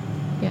that were.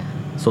 Yeah.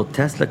 So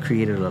Tesla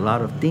created a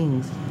lot of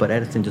things, but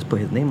Edison just put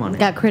his name on it.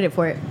 Got credit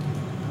for it.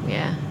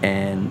 Yeah.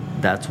 And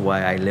that's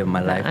why I live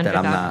my life that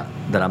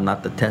I'm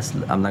not the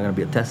Tesla. I'm not gonna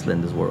be a Tesla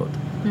in this world.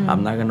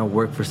 I'm not gonna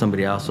work for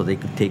somebody else so they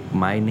could take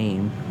my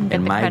name Get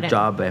and the my credit.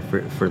 job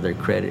effort for their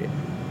credit.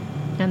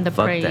 And the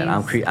Fuck praise. that.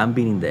 I'm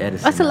beating the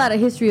Edison. That's a now. lot of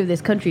history of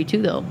this country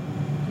too, though.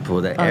 For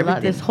that, A lot.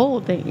 everything. This whole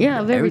thing. Yeah,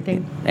 of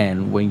everything.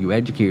 And when you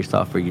educate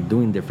yourself or you're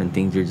doing different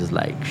things, you're just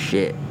like,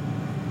 shit.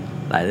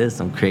 Like, this is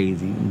some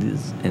crazy.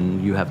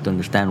 And you have to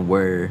understand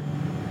where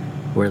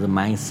the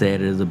mindset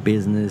is, a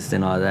business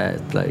and all that.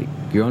 It's like,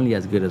 you're only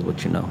as good as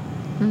what you know.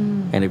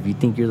 And if you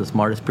think you're the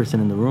smartest person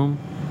in the room,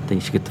 then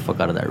you should get the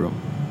fuck out of that room.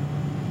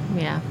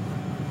 Yeah.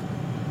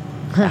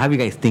 I have you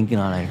guys thinking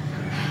on like,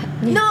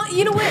 No,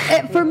 you know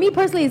what? For me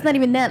personally, it's not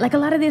even that. Like a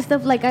lot of this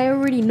stuff, like I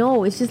already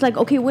know. It's just like,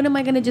 okay, when am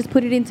I gonna just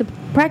put it into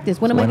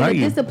practice? When am I When are gonna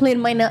you?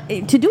 discipline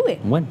to do it?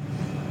 when?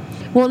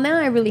 Well, now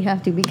I really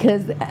have to,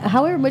 because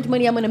however much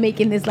money I'm gonna make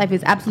in this life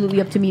is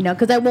absolutely up to me now.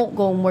 Because I won't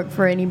go and work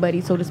for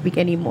anybody, so to speak,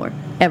 anymore,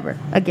 ever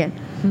again.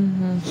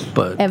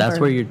 But that's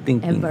Ever. where you're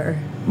thinking. Ever.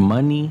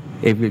 Money,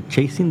 if you're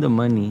chasing the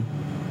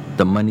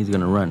money's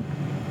gonna run.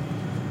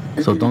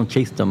 So don't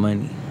chase the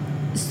money.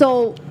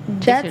 So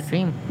Chase that's your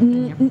dream.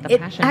 And the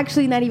passion.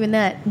 actually not even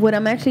that. What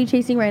I'm actually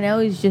chasing right now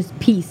is just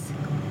peace,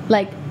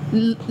 like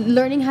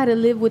learning how to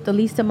live with the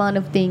least amount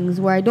of things,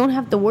 where I don't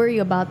have to worry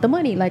about the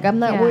money. Like I'm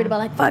not Yeah. worried about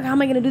like, fuck, how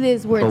am I gonna do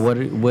this? Where But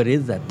it's what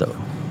is that though?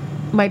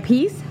 my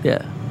peace.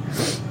 Yeah.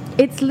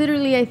 It's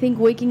literally, I think,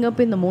 waking up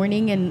in the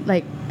morning and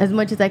like, as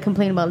much as I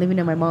complain about living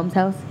in my mom's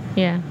house,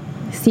 Yeah.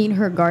 seeing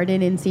her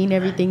garden and seeing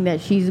everything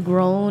that she's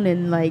grown,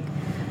 and like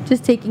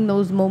just taking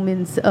those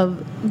moments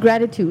of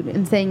gratitude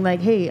and saying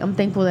like, hey, I'm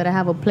thankful that I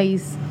have a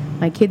place,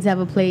 my kids have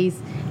a place,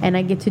 and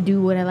I get to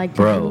do what I like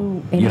to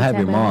Bro, do. you have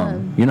your anytime I mom.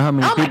 want. You know how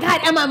many Oh my people,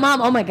 God, and my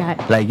mom. Oh my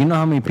God. like, you know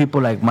how many people,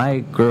 like my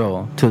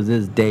girl to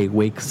this day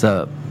wakes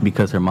up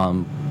because her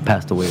mom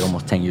passed away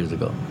almost 10 years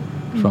ago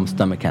from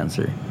stomach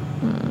cancer.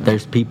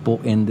 There's people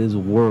in this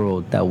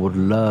world that would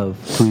love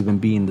to even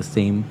be in the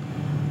same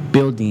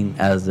building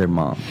as their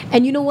mom.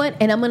 And you know what?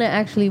 And I'm going to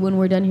actually, when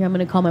we're done here, I'm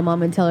going to call my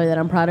mom and tell her that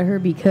I'm proud of her,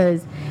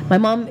 because my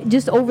mom,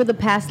 just over the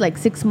past like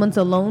 6 months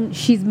alone,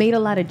 she's made a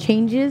lot of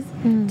changes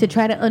to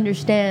try to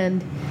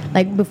understand.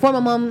 Like before, my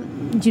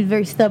mom, she was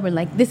very stubborn.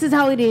 Like, this is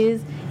how it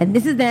is, and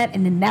this is that,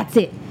 and then that's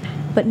it.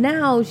 But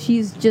now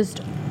she's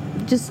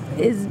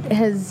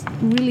has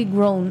really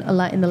grown a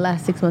lot in the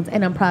last 6 months,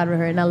 and I'm proud of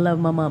her, and I love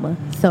my mama.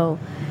 So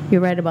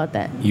you're right about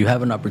that. You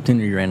have an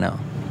opportunity right now.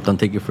 Don't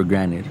take it for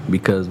granted,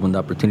 because when the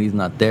opportunity is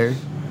not there,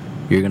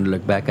 you're gonna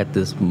look back at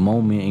this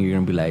moment and you're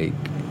gonna be like,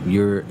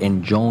 you're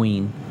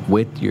enjoying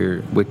with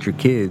your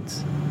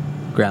kids,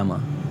 grandma.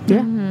 Yeah.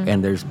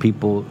 And there's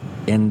people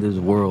in this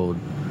world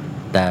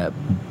that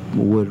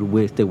would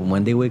wish that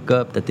when they wake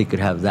up that they could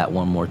have that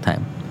one more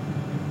time.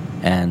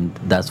 And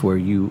that's where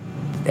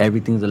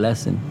everything's a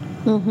lesson.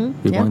 You're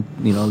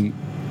going,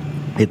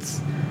 it's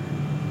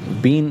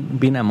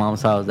being at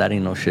mom's house. That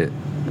ain't no shit.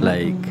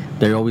 Like,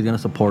 they're always gonna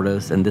support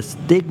us, and the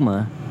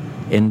stigma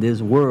in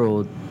this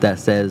world that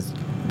says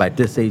by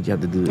this age you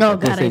have to do this. Oh, at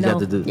this God, I age you have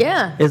know. to do this.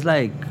 Yeah. It's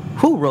like,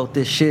 who wrote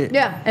this shit?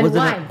 Yeah, and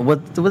why?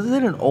 Was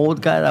it an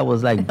old guy that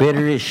was like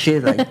bitter as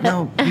shit? Like,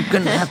 no, you're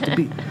gonna have to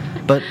be.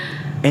 But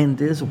in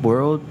this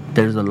world,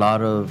 there's a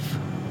lot of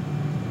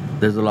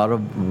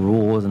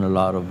rules and a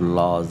lot of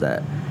laws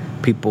that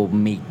people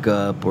make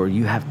up, or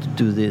you have to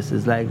do this.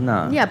 It's like,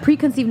 nah. Yeah,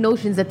 preconceived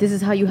notions that this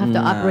is how you have to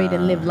operate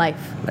and live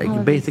life. Like, All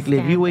these basically,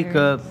 if you wake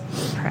up,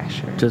 standards,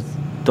 pressure. just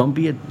don't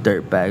be a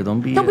dirtbag. Don't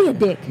be a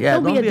dick. Yeah,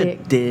 Don't don't be a be a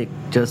dick.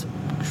 Just,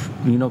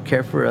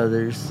 care for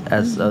others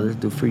as others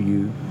do for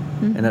you.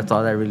 And that's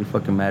all that really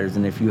fucking matters.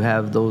 And if you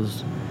have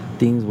those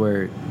things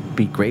where,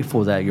 be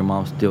grateful that your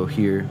mom's still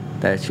here,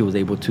 that she was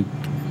able to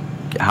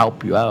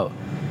help you out.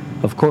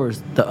 Of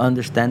course, the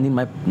understanding,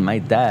 my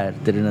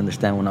dad didn't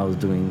understand when I was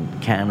doing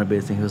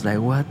cannabis, and he was like,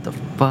 what the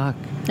fuck?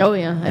 Oh,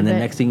 yeah. And the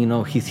next thing you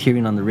know, he's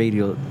hearing on the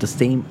radio the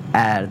same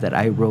ad that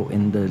I wrote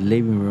in the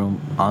living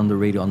room on the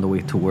radio on the way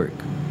to work.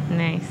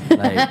 Nice.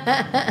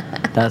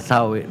 Like, that's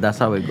how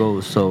it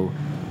goes. So,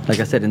 like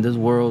I said, in this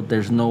world,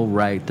 there's no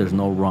right, there's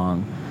no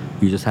wrong.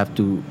 You just have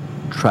to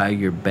try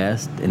your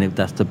best, and if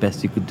that's the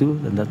best you could do,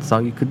 then that's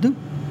all you could do.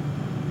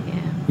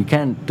 Yeah. You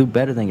can't do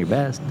better than your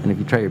best, and if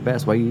you try your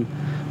best, why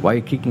are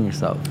you kicking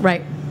yourself?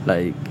 Right.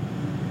 Like,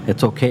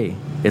 it's okay.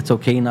 It's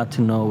okay not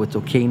to know. It's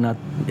okay.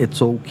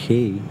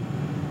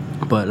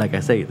 But like I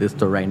say, it's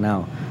the right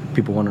now.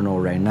 People want to know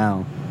right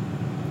now.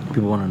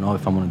 People want to know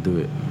if I'm going to do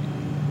it.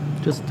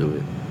 Just do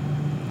it.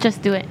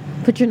 Just do it.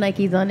 Put your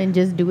Nikes on and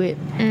just do it.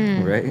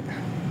 Right?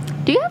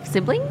 Do you have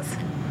siblings?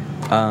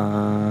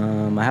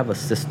 I have a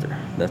sister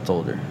that's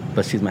older,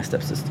 but she's my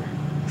stepsister.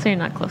 So you're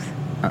not close.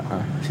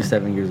 She's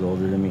 7 years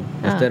older than me.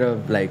 Instead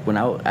of like when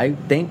I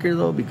thank her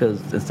though,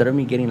 because instead of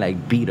me getting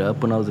like beat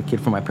up when I was a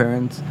kid from my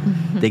parents,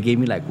 they gave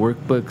me like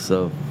workbooks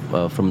of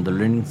from the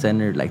learning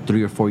center, like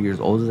 3 or 4 years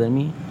older than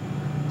me.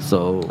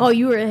 So Oh,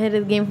 you were ahead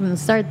of the game from the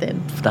start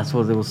then. that's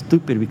what it was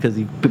stupid, because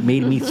he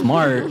made me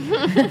smart.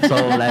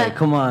 So like,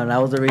 come on, I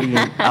was already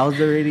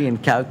in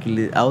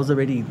calculus. I was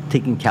already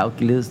taking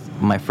calculus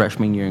my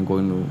freshman year and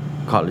going to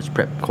college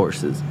prep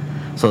courses.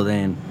 So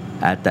then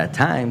at that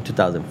time,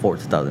 2004,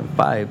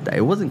 2005, it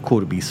wasn't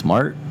cool to be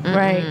smart.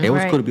 Right. It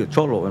was right. cool to be a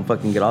cholo and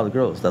fucking get all the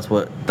girls. That's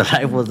what the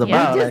life was Yeah.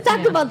 about. We just Like,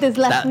 talked about this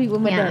last that- week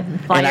with my Yeah.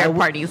 dad. Flyer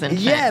parties and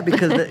shit. yeah,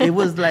 because it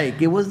was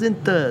like, it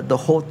wasn't the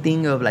whole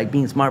thing of like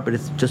being smart, but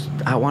it's just,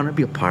 I want to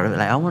be a part of it.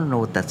 Like, I want to know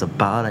what that's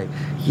about. Like,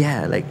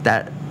 yeah, like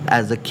that.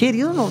 As a kid,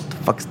 you don't know what the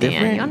fuck's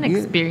different. Yeah, you want to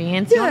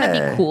experience. You want to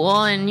Yeah. be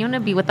cool, and you want to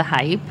be with the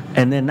hype.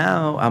 And then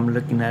now I'm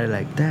looking at it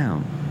like,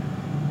 damn,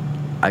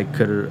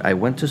 I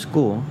went to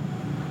school,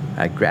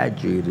 I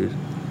graduated,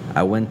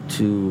 I went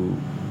to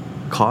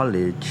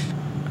college,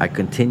 I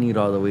continued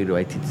all the way to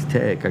ITT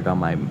Tech, I got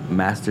my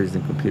master's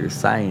in computer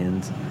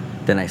science,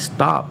 then I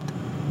stopped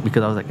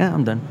because I was like,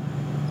 I'm done.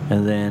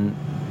 And then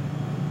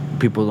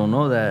people don't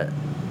know that,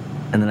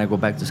 and then I go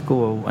back to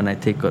school and I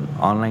take an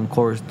online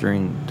course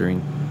during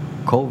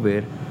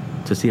COVID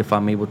to see if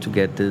I'm able to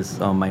get this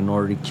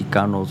Minority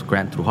Chicanos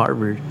grant through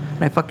Harvard,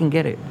 and I fucking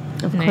get it.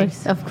 Of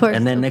Nice. course.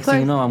 And then of next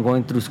thing you course. know, I'm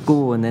going through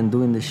school and then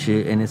doing this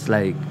shit, and it's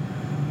like,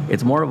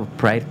 it's more of a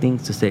pride thing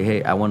to say,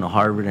 hey, I went to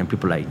Harvard, and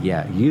people are like,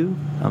 yeah, you?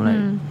 I'm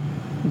like,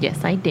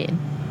 Yes, I did.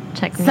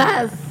 Check me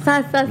out.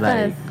 Sass.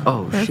 like,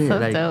 oh That's shit, so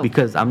like, dope.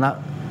 because I'm not,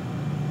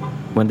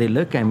 when they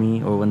look at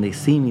me or when they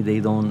see me, they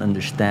don't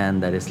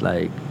understand that it's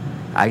like,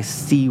 I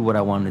see what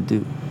I want to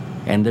do.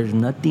 And there's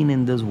nothing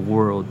in this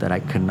world that I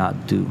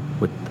cannot do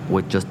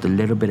with just a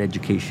little bit of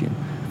education.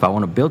 If I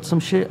want to build some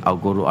shit, I'll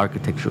go to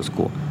architectural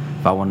school.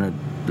 If I want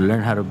to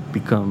learn how to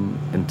become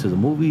into the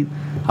movies,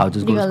 I'll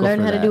just go You to gotta school learn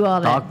for how to that. do all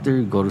that.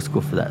 Doctor, go to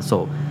school for that.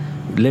 So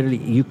literally,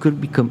 you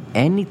could become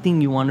anything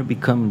you want to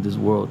become in this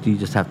world. You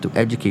just have to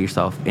educate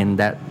yourself in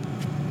that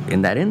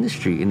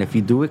industry. And if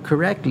you do it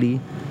correctly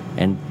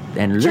and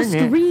learn Just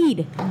it,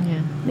 read.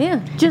 Yeah. Yeah,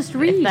 just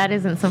read. If that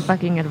isn't some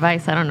fucking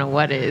advice, I don't know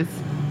what is.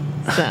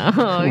 So,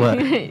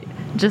 What?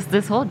 just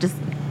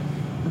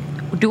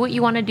do what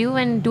you want to do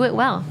and do it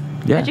well.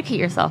 Yeah. Educate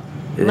yourself.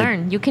 It-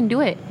 Learn. You can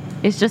do it.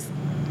 It's just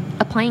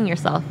applying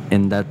yourself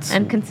And that's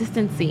and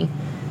consistency.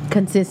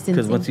 Consistency.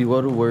 because once you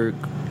go to work,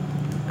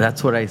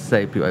 that's what I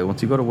say. People, like,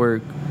 once you go to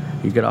work,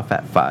 you get off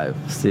at 5,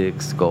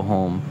 6, go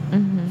home.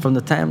 From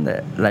the time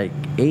that like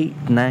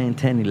 8, 9,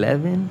 10,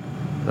 11,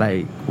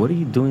 like, what are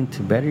you doing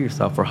to better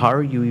yourself, or how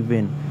are you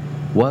even?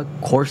 What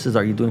courses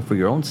are you doing for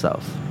your own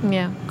self?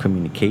 Yeah.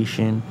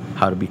 Communication,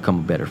 how to become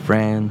a better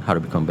friend, how to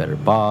become a better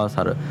boss,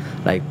 how to,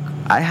 like,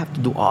 I have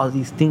to do all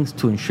these things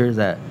to ensure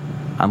that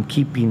I'm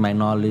keeping my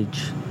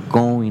knowledge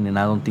going, and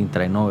I don't think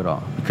that I know it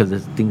all, because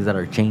there's things that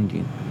are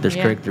changing. There's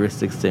Yeah.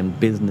 characteristics in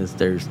business,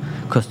 there's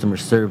customer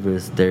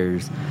service,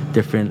 there's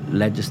different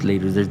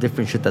legislators, there's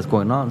different shit that's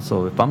going on.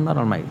 So if I'm not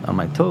on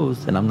my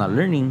toes and I'm not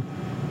learning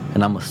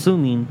and I'm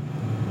assuming,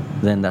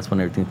 then that's when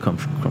everything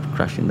comes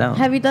crashing down.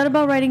 Have you thought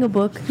about writing a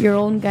book, your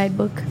own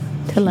guidebook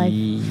to life?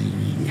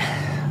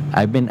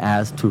 I've been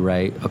asked to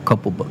write a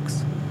couple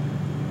books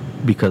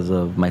because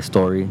of my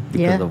story,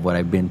 because Yeah. of what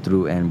I've been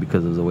through, and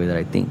because of the way that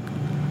I think.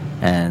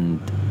 And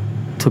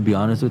to be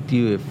honest with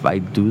you, if I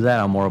do that,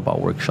 I'm more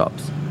about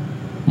workshops,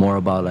 more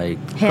about like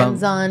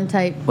Hands-on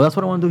type. Well, that's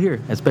what I want to do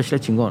here, especially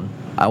at Chingon.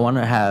 I want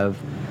to have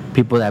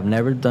people that have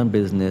never done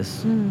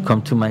business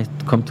come to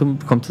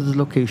this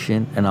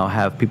location, and I'll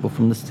have people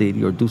from the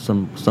city or do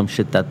some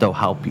shit that they'll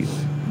help you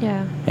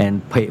Yeah.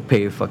 and pay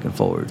it fucking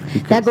forward.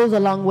 That goes a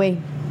long way.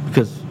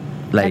 because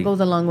like That goes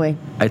a long way.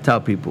 I tell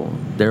people,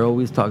 they're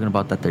always talking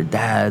about that their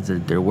dads or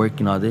they're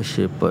working all this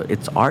shit, but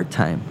it's our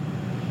time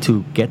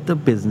to get the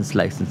business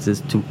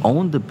licenses, to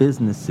own the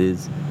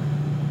businesses.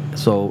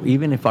 So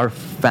even if our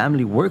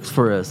family works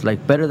for us,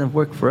 like, better than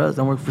work for us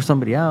than work for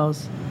somebody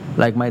else.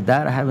 Like my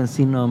dad, I haven't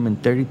seen him in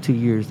 32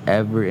 years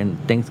ever in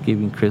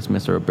Thanksgiving,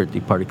 Christmas, or a birthday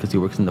party, because he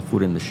works in the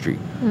food industry.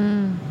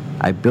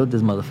 I built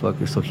this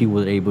motherfucker so he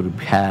was able to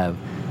have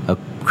a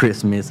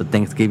Christmas, a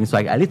Thanksgiving, so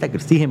at least I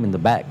could see him in the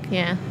back.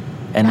 Yeah.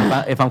 And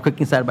if I'm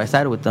cooking side by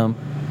side with them,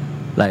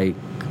 like,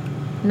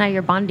 Now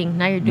you're bonding.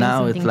 Now you're doing now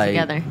something it's like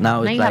together.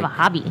 now it's you like, have a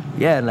hobby.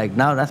 Yeah, like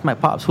now that's my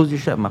pops. Who's your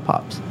chef? My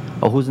pops.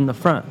 Or who's in the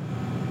front?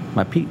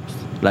 My peeps.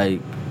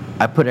 Like,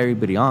 I put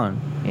everybody on.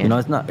 Yeah. You know,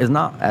 it's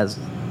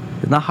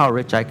not how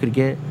rich I could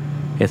get.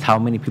 It's how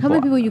many people. How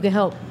many people you can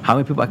help? How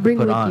many people I could bring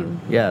put with on? you?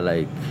 Yeah,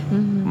 like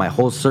my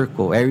whole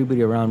circle,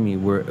 everybody around me,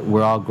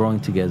 we're all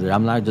growing together.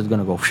 I'm not just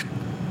gonna go,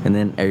 and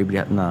then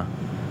everybody. Nah.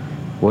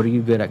 What are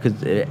you good at?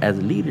 Because as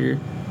a leader,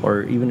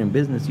 or even in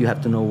business, you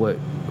have to know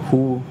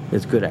who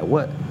is good at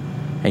what,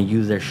 and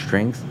use their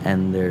strengths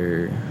and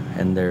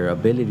their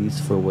abilities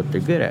for what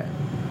they're good at.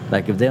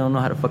 Like, if they don't know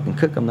how to fucking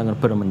cook, I'm not gonna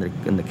put them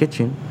in the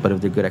kitchen. But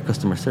if they're good at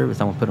customer service,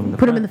 I'm gonna put them in the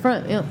Put front. them in the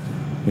front. Yeah.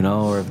 You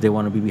know, or if they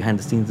want to be behind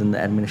the scenes in the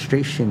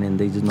administration and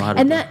they just know how to.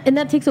 And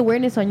that takes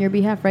awareness on your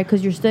behalf, right?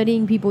 Because you're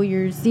studying people,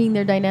 you're seeing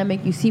their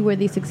dynamic, you see where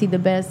they succeed the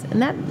best,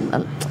 and that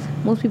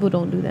most people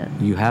don't do that.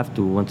 You have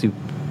to.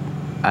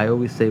 I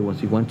always say,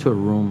 once you go into a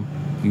room,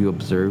 you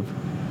observe.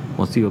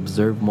 Once you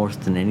observe more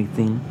than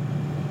anything,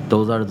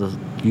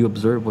 you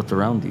observe what's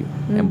around you,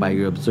 and by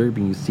your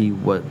observing, you see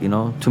what, you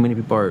know. Too many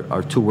people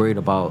are too worried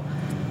about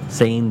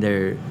saying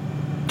they're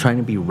trying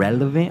to be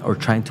relevant or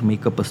trying to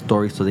make up a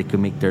story so they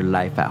can make their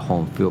life at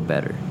home feel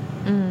better.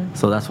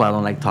 So that's why I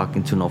don't like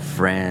talking to no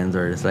friends,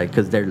 or it's like,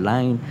 because they're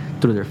lying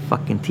through their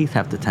fucking teeth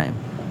half the time.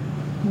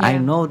 I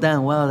know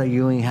damn well that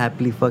you ain't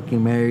happily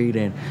fucking married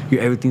and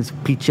everything's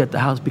peachy at the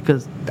house,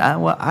 because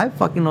I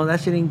fucking know that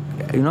shit ain't,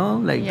 you know,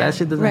 like that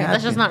shit doesn't Right, happen.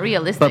 that's just not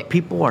realistic. But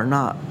people are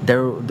not.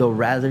 They'll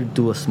rather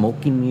do a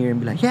smoking mirror and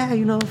be like, yeah,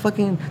 you know,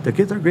 fucking the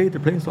kids are great,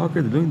 they're playing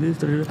soccer, they're doing this,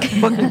 they're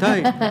fucking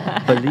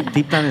tight. But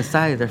deep down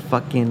inside,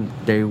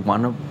 they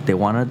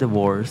want a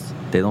divorce.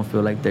 They don't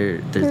feel like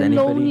there's They're anybody.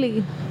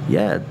 lonely.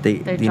 Yeah, Their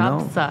you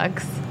job know,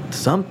 sucks.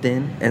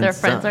 something. And Their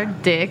friends are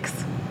dicks.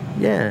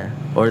 yeah,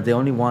 or they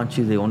only want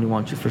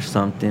you for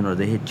something, or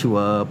they hit you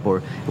up,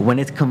 or when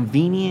it's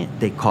convenient,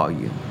 they call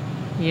you.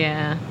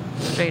 Yeah.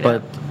 Straight But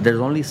up. there's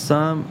only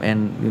some,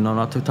 and you know,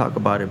 not to talk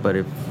about it, but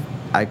if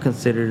I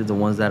consider the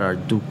ones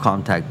that do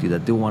contact you,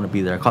 that do want to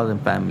be there, I call them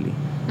family.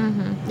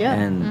 Yeah.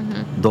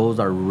 And those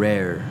are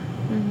rare.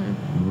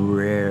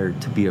 Rare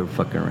to be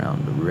fucking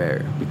around.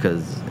 Rare.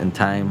 Because in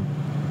time,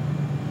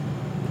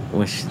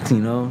 you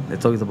know,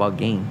 it's always about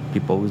gain.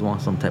 People always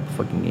want some type of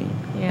fucking gain.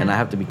 Yeah. And I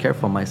have to be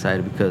careful on my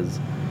side, because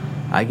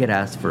I get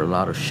asked for a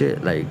lot of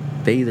shit. Like,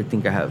 they either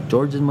think I have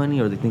George's money,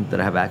 or they think that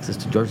I have access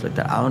to George like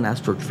that. I don't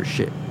ask George for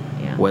shit.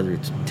 Yeah. Whether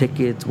it's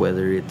tickets,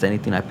 whether it's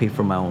anything, I pay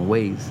for my own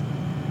ways.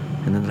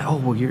 And then, like, oh,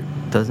 well,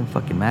 doesn't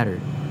fucking matter.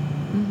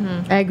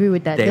 I agree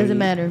with that. They- Doesn't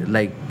matter.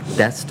 Like,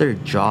 that's their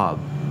job.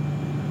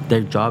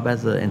 Their job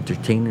as an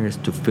entertainer is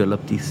to fill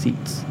up these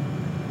seats.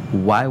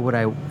 Why would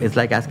I? It's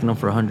like asking them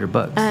for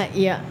 $100.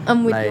 Yeah,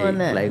 I'm with like, you on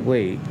that. Like,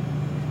 wait,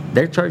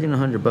 they're charging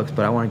 $100, but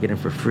I want to get him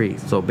for free.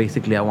 So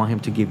basically, I want him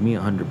to give me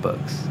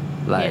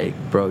 $100. Like,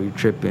 bro, you're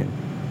tripping.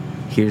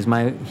 Here's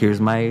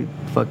my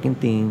fucking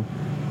thing.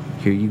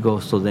 Here you go.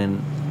 So then,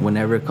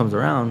 whenever it comes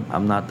around,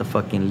 I'm not the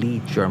fucking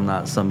leech, or I'm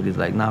not somebody's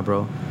like, nah,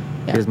 bro.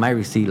 Yeah. Here's my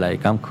receipt.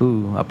 Like, I'm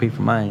cool. I'll pay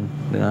for mine.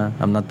 You know?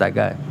 I'm not that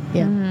guy.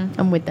 Yeah,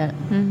 I'm with that.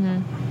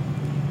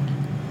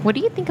 What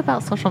do you think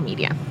about social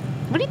media?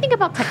 What do you think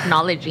about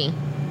technology?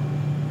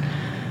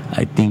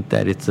 I think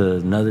that it's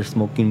another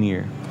smoking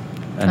mirror.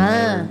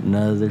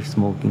 Another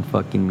smoking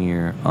fucking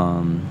mirror.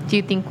 Do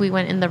you think we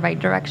went in the right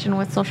direction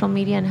with social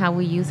media and how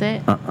we use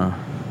it?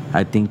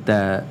 I think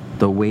that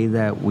the way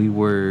that we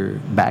were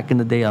back in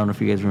the day, I don't know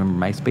if you guys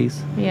remember MySpace.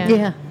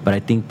 Yeah. But I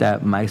think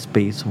that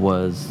MySpace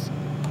was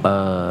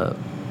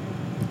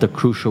the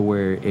crucial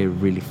where it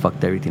really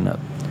fucked everything up,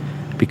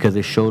 because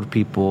it showed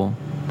people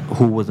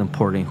who was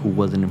important, who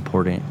wasn't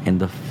important, in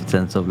the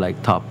sense of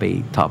like top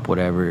 8, top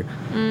whatever.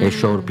 It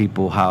showed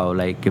people how,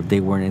 like, if they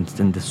weren't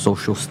in the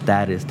social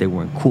status, they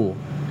weren't cool.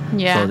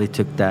 Yeah. So they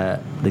took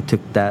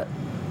that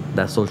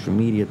social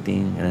media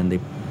thing, and then they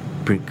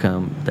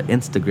become the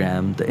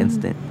Instagram, the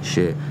instant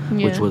shit,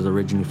 which Yeah. was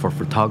originally for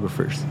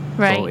photographers.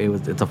 Right. So it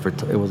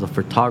was a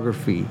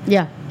photography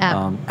Yeah.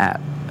 app.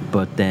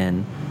 But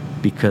then,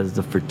 because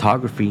the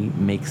photography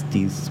makes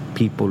these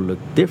people look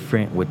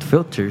different with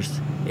filters,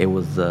 it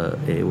was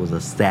a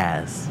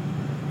sass,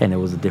 and it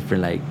was a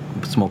different, like,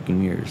 smoking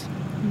mirrors.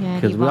 Yeah,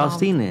 it Because we all evolved.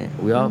 seen it.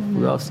 We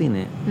all seen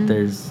it.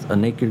 There's a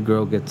naked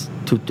girl gets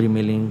 2-3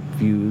 million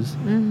views,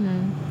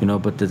 you know,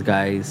 but this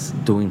guy's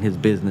doing his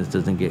business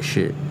doesn't get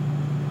shit.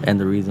 And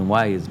the reason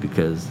why is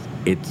because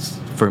it's,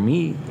 for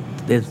me,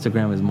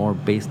 Instagram is more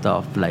based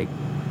off like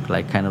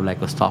kind of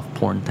like a soft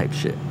porn type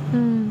shit,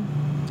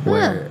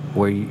 where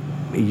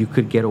you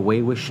could get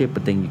away with shit,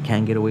 but then you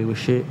can't get away with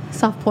shit.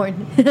 Soft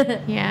porn.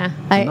 Yeah.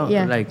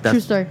 Yeah. Like True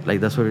that's story. like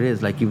that's what it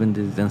is. Like even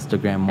these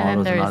Instagram And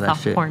models there and all is that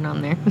soft shit. porn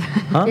on there.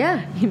 Huh?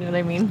 Yeah. You know what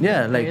I mean?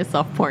 Yeah, like- there is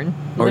soft porn,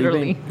 Or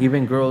literally.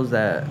 even girls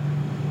that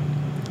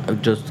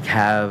just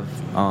have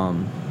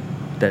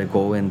that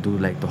go and do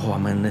like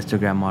I'm on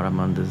Instagram model, I'm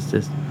on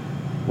this.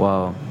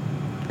 Well,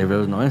 if there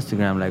was no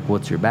Instagram, like,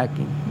 what's your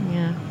backing?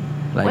 Yeah.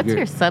 Like, What's you're-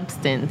 your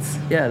substance?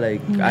 Yeah,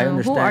 like, You I know,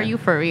 understand. Who are you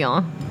for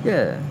real?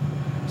 Yeah.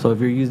 So if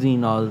you're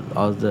using all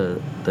the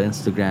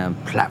Instagram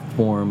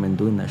platform and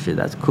doing that shit,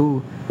 that's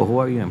cool. But who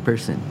are you in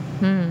person?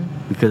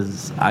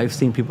 Because I've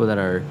seen people that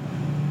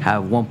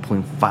have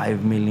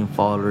 1.5 million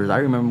followers. I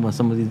remember when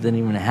some of these didn't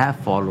even have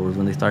followers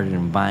when they started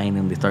in Vine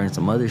and they started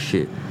some other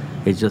shit.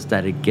 It's just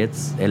that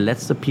it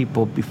lets the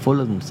people be full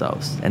of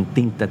themselves and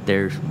think that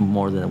they're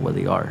more than what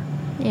they are.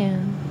 Yeah.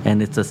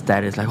 And it's a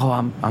status like, oh,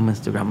 I'm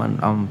Instagram,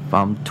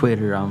 I'm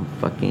Twitter, I'm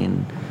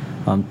fucking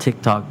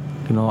TikTok.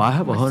 You know, I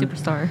have I'm a 100.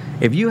 superstar.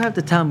 If you have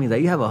to tell me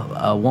that you have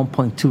a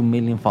 1.2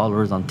 million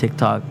followers on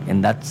TikTok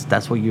and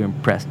that's what you're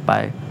impressed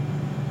by,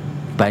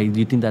 do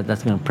you think that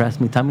that's gonna impress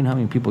me? Tell me how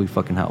many people you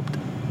fucking helped.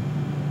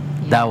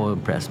 That will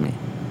impress me.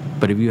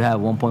 But if you have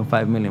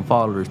 1.5 million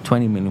followers,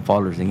 20 million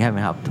followers, and you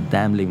haven't helped a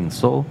damn living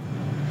soul,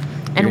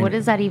 And you're- what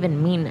does that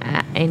even mean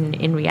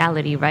in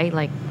reality, right?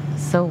 Like,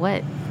 so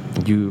what?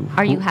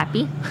 Are you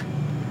happy?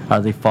 Are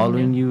they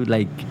following you?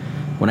 Like,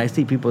 when I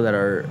see people that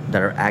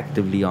are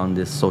actively on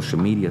this social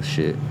media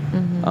shit,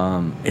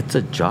 it's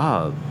a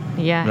job.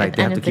 Yeah. Like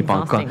they have and to it's keep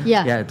on. exhausting.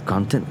 Yeah. It's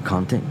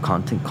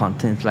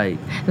content. Like,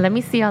 Let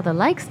me see all the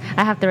likes.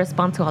 I have to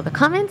respond to all the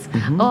comments.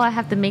 Oh, I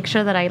have to make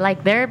sure that I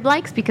like their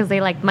likes because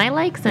they like my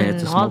likes and, and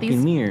it's a all smoking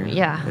these. mirror.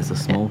 Yeah. It's a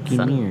smoking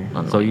It's mirror.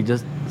 annoying.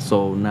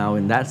 So now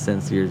in that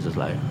sense, you're just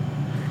like,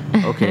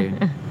 okay,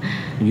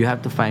 you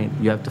have to find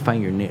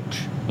your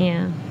niche.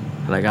 Yeah.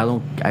 Like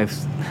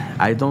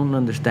I don't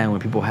understand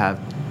when people have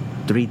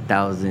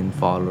 3,000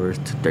 followers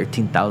to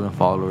 13,000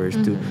 followers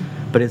to,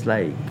 but it's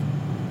like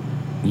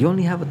you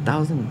only have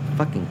 1,000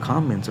 fucking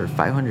comments or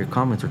 500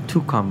 comments or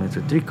 2 comments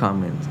or 3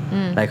 comments.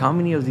 Like how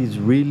many of these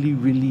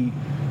really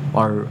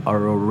are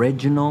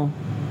original,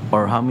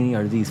 or how many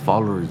are these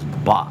followers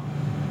bought?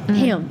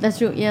 Damn, that's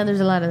true. Yeah,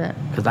 there's a lot of that.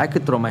 Because I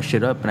could throw my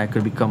shit up and I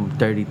could become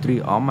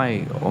 33.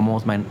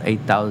 Almost my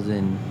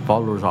 8,000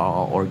 followers are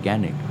all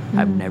organic.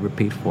 I've never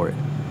paid for it.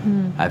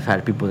 I've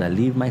had people that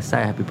leave my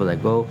site, I have people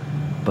that go,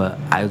 but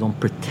I don't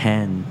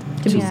pretend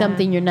To be Yeah.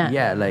 something you're not.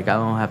 Yeah, like I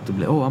don't have to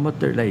be like, oh, I'm up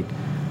there. Like,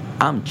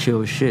 I'm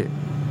chill as shit.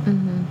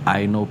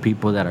 I know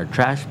people that are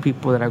trash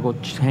people that I go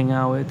hang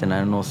out with, and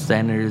I know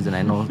senators and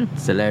I know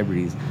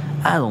celebrities.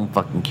 I don't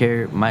fucking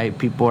care. My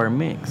people are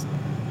mixed.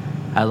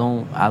 I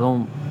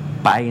don't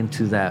buy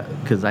into that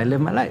because I live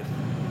my life,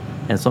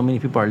 and so many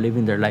people are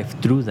living their life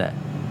through that.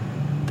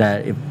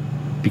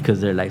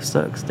 Because their life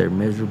sucks, they're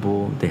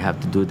miserable. They have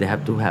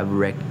to have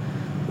like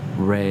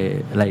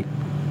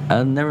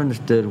I never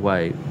understood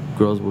why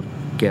girls would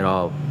get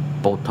all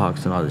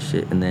Botox and all this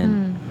shit, and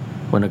then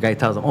when a guy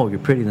tells them, "Oh, you're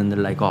pretty," then they're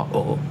like,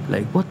 "Oh,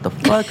 like what the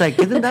fuck? Like,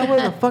 isn't that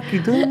what the fuck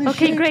you doing this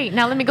Okay, shit?" great.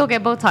 Now let me go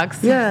get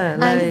Botox. Yeah,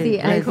 I like, see,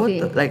 I what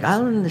see. like I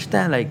don't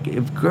understand. Like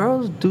if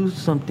girls do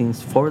some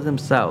things for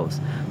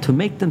themselves to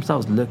make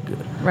themselves look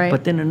good, Right.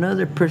 but then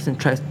another person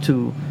tries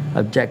to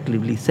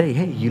objectively say,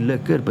 "Hey, you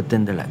look good," but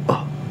then they're like,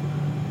 "Oh,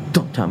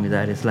 don't tell me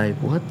that." It's like,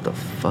 what the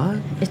fuck?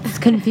 It's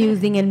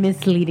confusing and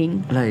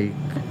misleading. Like,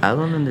 I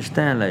don't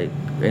understand. Like,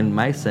 in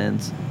my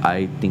sense,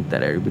 I think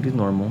that everybody's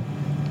normal.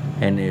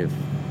 And if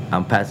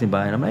I'm passing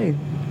by and I'm like, hey,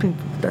 pink,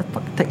 that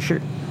fucking tight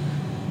shirt,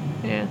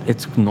 Yeah.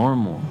 it's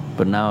normal.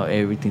 But now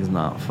everything's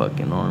not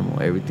fucking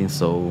normal. Everything's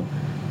so,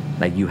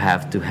 like, you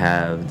have to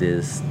have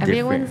this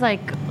Everyone's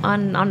different. like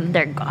on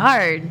their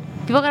guard.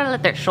 People gotta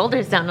let their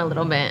shoulders down a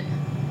little bit.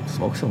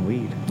 smoke some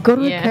weed. Go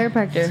to Yeah. a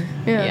chiropractor.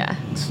 Yeah.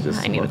 It's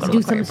just I need to go smoke to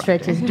Do some chiropractor.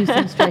 stretches. Do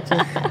some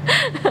stretches.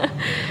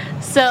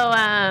 So,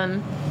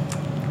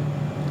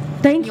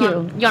 Thank you you.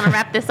 want to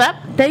wrap this up?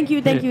 Thank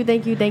you. Thank you.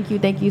 Thank you. Thank you.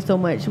 Thank you so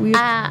much. We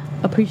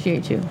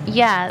appreciate you.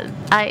 Yeah,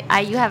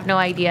 you have no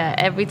idea.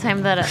 Every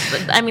time that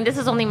I mean, this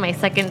is only my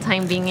second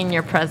time being in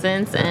your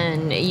presence,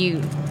 and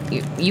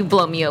you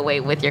blow me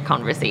away with your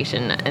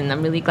conversation, and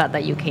I'm really glad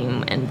that you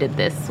came and did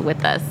this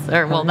with us,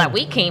 or well, that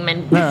we came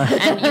and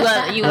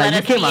you let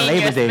us came be on in Labor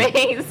your Day.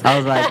 space. I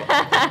was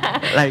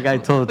like I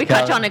told We Cal,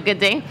 caught you on a good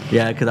day.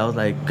 Yeah, because I was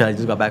like, cause I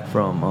just got back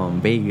from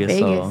Vegas,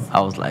 so Vegas.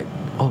 I was like,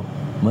 oh,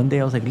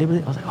 Monday, I was like, Labor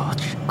Day, I was like, oh,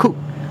 shit, cool.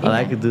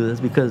 I could do this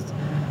because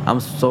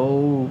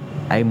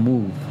I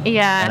move.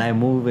 Yeah. And I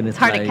move, and It's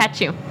hard to like-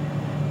 catch you.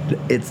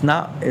 It's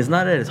not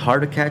that it's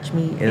hard to catch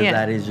me. It's Yeah.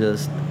 that it's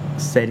just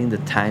setting the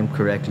time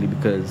correctly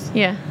because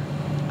Yeah,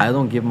 I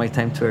don't give my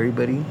time to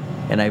everybody,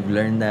 and I've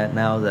learned that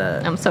now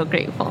that I'm so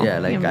grateful. yeah,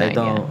 You like have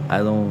no idea. I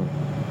don't,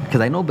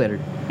 because I know better.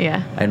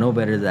 Yeah. I know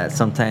better that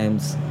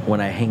sometimes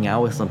when I hang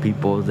out with some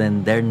people,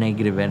 then their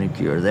negative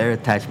energy or their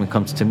attachment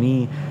comes to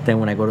me. Then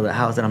when I go to the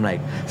house and I'm like,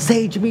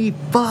 sage me,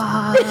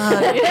 fuck. You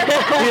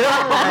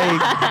know,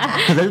 like,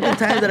 because there's been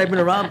times that I've been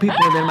around people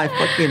and then my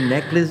fucking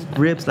necklace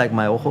rips, like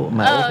my ojo.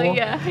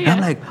 Yeah, And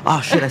I'm like,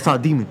 oh shit, I saw a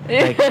demon.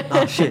 Like,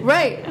 oh shit.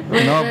 Right. No,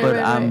 right, but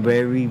right, I'm right.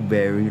 very,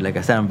 very, like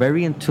I said, I'm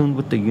very in tune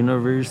with the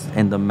universe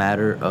and the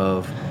matter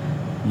of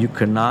you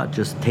cannot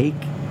just take,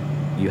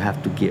 you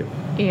have to give.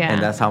 Yeah.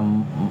 And that's how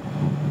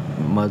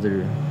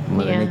Mother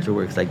Yeah. Nature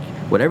works. Like,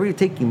 whatever you're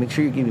taking, make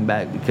sure you're giving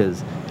back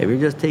because if you're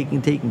just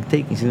taking,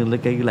 she's gonna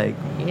look at you like,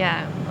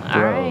 Yeah. All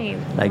Bro, right.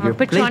 like I'm gonna your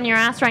put you plate- on your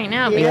ass right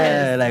now.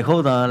 yeah, like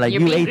hold on, like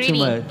you're you being ate greedy. too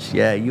much.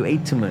 Yeah, you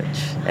ate too much,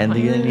 and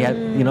then you had,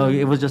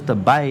 it was just a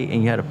bite,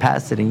 and you had to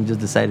pass it, and you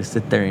just decided to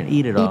sit there and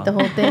eat it all. Eat the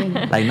whole thing.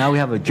 Like now we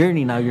have a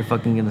journey. Now you're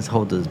fucking gonna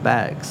hold us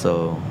back.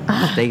 So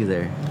stay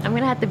there. I'm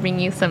gonna have to bring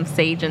you some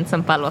sage and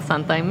some palo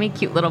santo. I make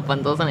cute little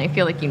bundles, and I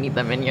feel like you need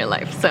them in your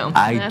life. So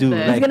I that's do, it.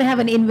 He's like- gonna have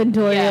an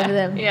inventory yeah. of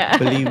them. Yeah.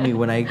 Believe me,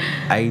 when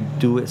I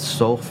do it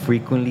so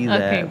frequently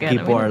that Okay, good.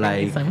 people I'm are gonna bring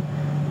you like, some.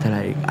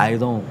 they're like, I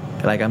don't,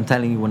 like I'm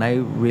telling you, when I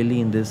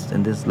really in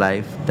this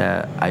life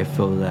that I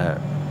feel that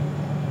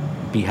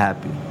be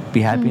happy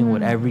in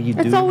whatever you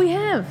That's do. all we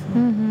have.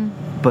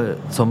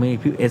 But so many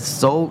people, it's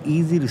so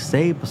easy to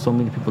say, but so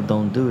many people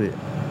don't do it.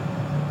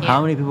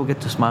 How many people get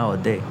to smile a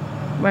day?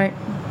 Right.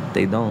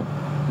 They don't.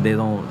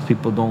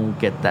 People don't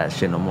get that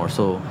shit no more.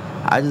 So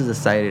I just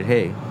decided,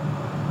 hey,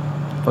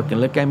 fucking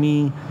look at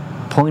me,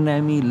 point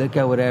at me, look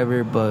at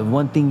whatever. But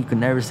one thing you can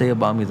never say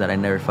about me is that I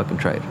never fucking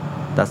tried.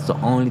 That's the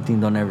only thing.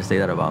 Don't ever say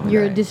that about me.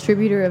 You're a that I-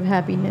 distributor of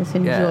happiness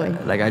and yeah, joy.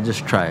 like I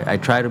just try. I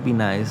try to be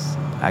nice.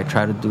 I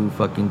try to do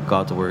fucking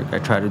God's work. I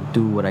try to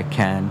do what I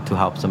can to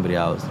help somebody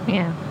else.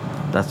 Yeah.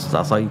 That's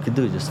all you could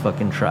do. Just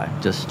fucking try.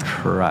 Just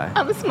try.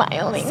 I'm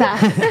smiling.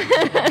 Sass.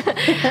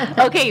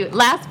 Okay,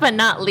 last but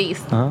not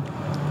least, Huh?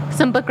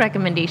 some book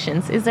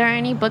recommendations. Is there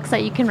any books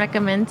that you can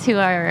recommend to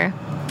our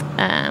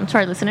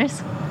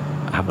listeners?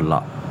 I have a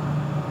lot.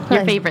 Your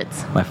Right.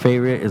 favorites. My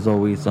favorite is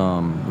always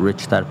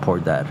Rich Dad Poor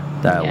Dad.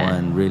 That Yeah.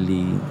 one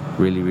really,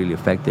 really, really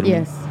affected me.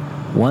 Yes.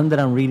 One that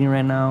I'm reading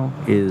right now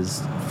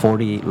is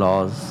 48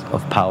 Laws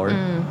of Power.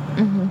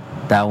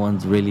 That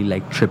one's really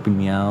like tripping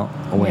me out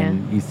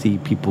when you see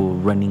people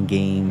running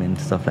game and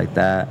stuff like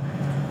that.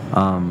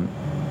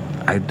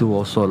 I do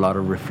also a lot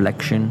of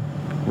reflection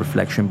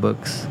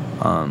books.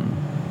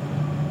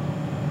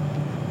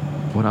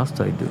 What else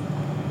do I do?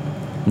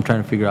 I'm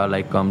trying to figure out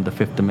like the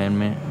Fifth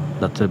Amendment.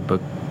 That's a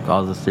book,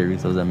 all the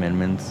series of the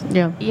amendments.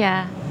 Yeah.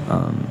 Yeah.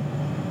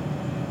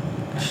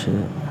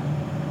 Shit.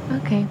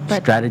 Okay,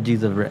 but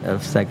Strategies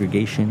of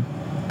segregation.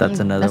 That's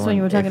another That's one. what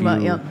you were talking If about,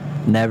 you yeah.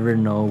 Never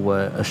know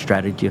what a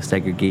strategy of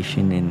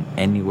segregation in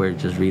anywhere.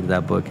 Just read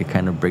that book. It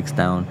kind of breaks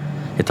down.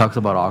 It talks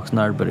about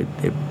Oxnard, but it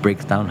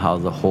breaks down how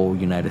the whole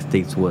United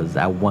States was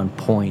at one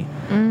point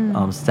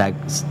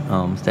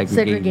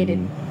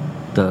segregating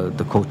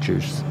the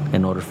cultures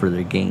in order for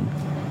their gain.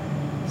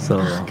 So.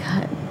 Oh,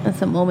 God,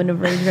 that's a moment of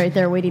rage right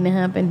there waiting to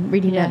happen.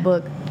 Reading Yeah. that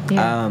book.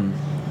 yeah.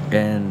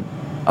 And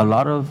a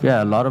lot of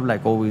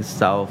like always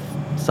self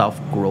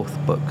growth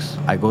books.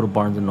 I go to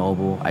Barnes and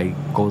Noble. I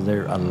go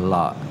there a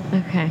lot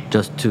Okay.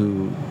 just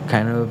to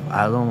kind of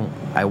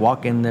I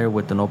walk in there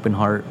with an open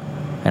heart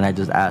and I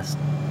just ask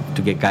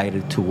to get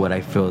guided to what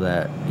I feel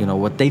that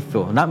what they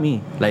feel, not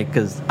me, like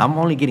because I'm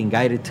only getting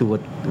guided to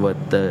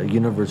what the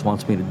universe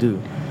wants me to do.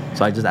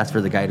 So I just ask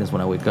for the guidance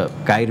when I wake up.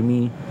 Guide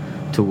me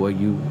to what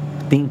you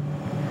think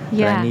that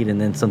Yeah. I need, and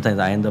then sometimes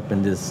I end up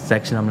in this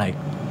section. I'm like.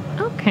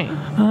 Okay.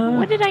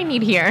 What did I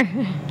need here?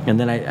 And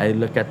then I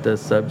look at the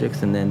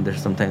subjects, and then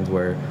there's sometimes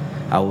where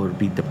I would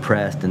be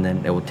depressed, and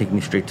then it would take me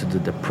straight to the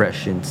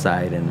depression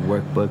side and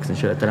workbooks and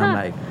shit like that. I'm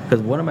like,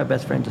 because one of my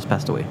best friends just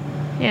passed away.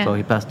 Yeah. So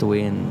he passed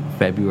away in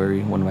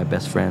February, one of my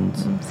best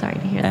friends. I'm sorry to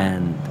hear that.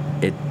 And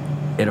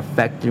it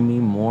affected me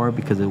more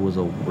because it was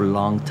a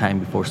long time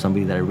before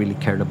somebody that I really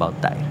cared about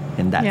died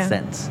in that Yeah.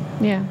 sense.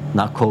 Yeah.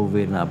 Not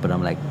COVID, but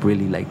I'm like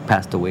really like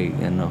passed away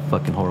in a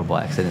fucking horrible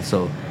accident.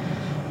 So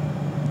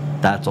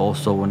that's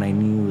also when I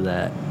knew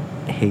that,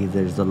 hey,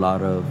 there's a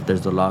lot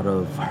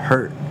of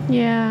hurt.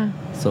 Yeah.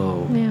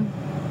 So Yeah.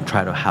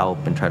 try to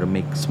help and try to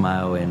make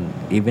smile, and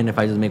even if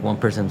I just make one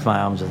person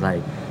smile, I'm just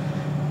like,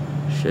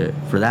 shit.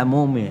 For that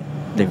moment,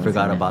 they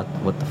forgot about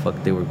what the fuck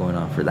they were going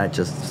on for that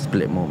just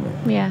split moment.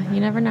 Yeah.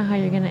 You never know how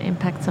you're gonna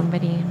impact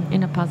somebody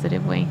in a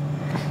positive way.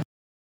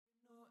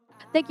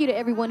 Thank you to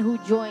everyone who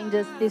joined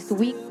us this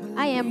week.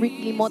 I am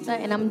Ricky Mota,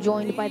 and I'm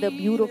joined by the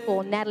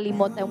beautiful Natalie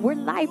Mota. And we're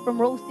live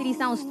from Rose City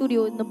Sound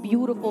Studio in the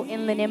beautiful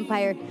Inland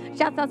Empire.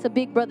 Shouts out to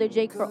Big Brother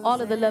Jake for all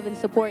of the love and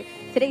support.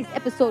 Today's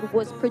episode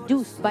was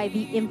produced by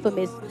the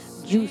infamous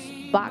Juice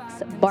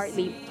Box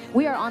Bartley.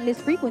 We are on this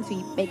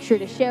frequency. Make sure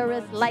to share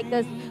us, like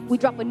us. We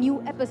drop a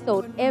new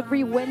episode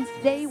every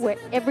Wednesday.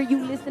 Wherever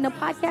you listen to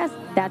podcasts,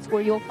 that's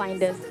where you'll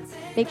find us.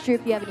 Make sure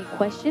if you have any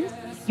questions,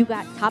 you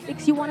got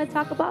topics you want to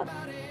talk about,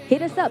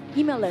 hit us up,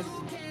 email us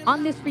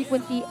on this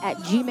frequency at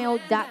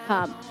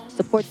gmail.com.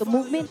 Support the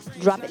movement,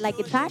 drop it like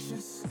it's hot.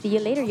 See you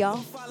later, y'all.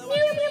 Meow,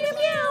 meow, meow,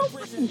 meow.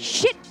 Fucking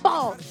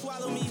shitball.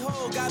 Swallow me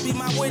whole, God be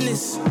my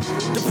witness.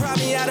 Deprive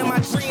me out of my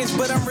dreams,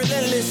 but I'm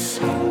relentless.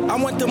 I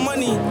want the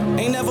money,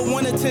 ain't never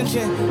want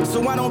attention.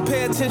 So I don't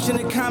pay attention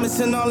to comments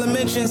and all the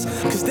mentions,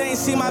 cause they ain't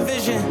see my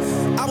vision.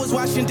 I was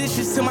washing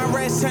dishes till my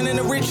rats turning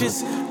to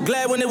riches.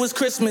 Glad when it was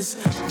Christmas.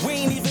 We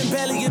ain't even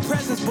barely get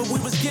presents, but we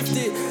was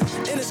gifted.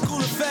 In a school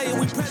of failure,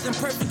 we present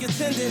perfect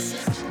attendance.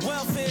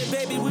 Welfare,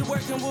 baby, we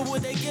working with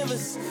what they give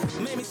us.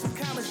 Made me some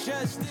commas,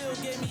 judge still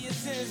gave me a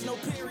sentence. No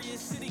period,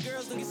 city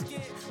girls don't get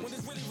scared when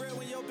it's really real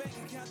when your bank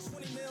account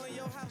 20 mil in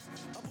your house.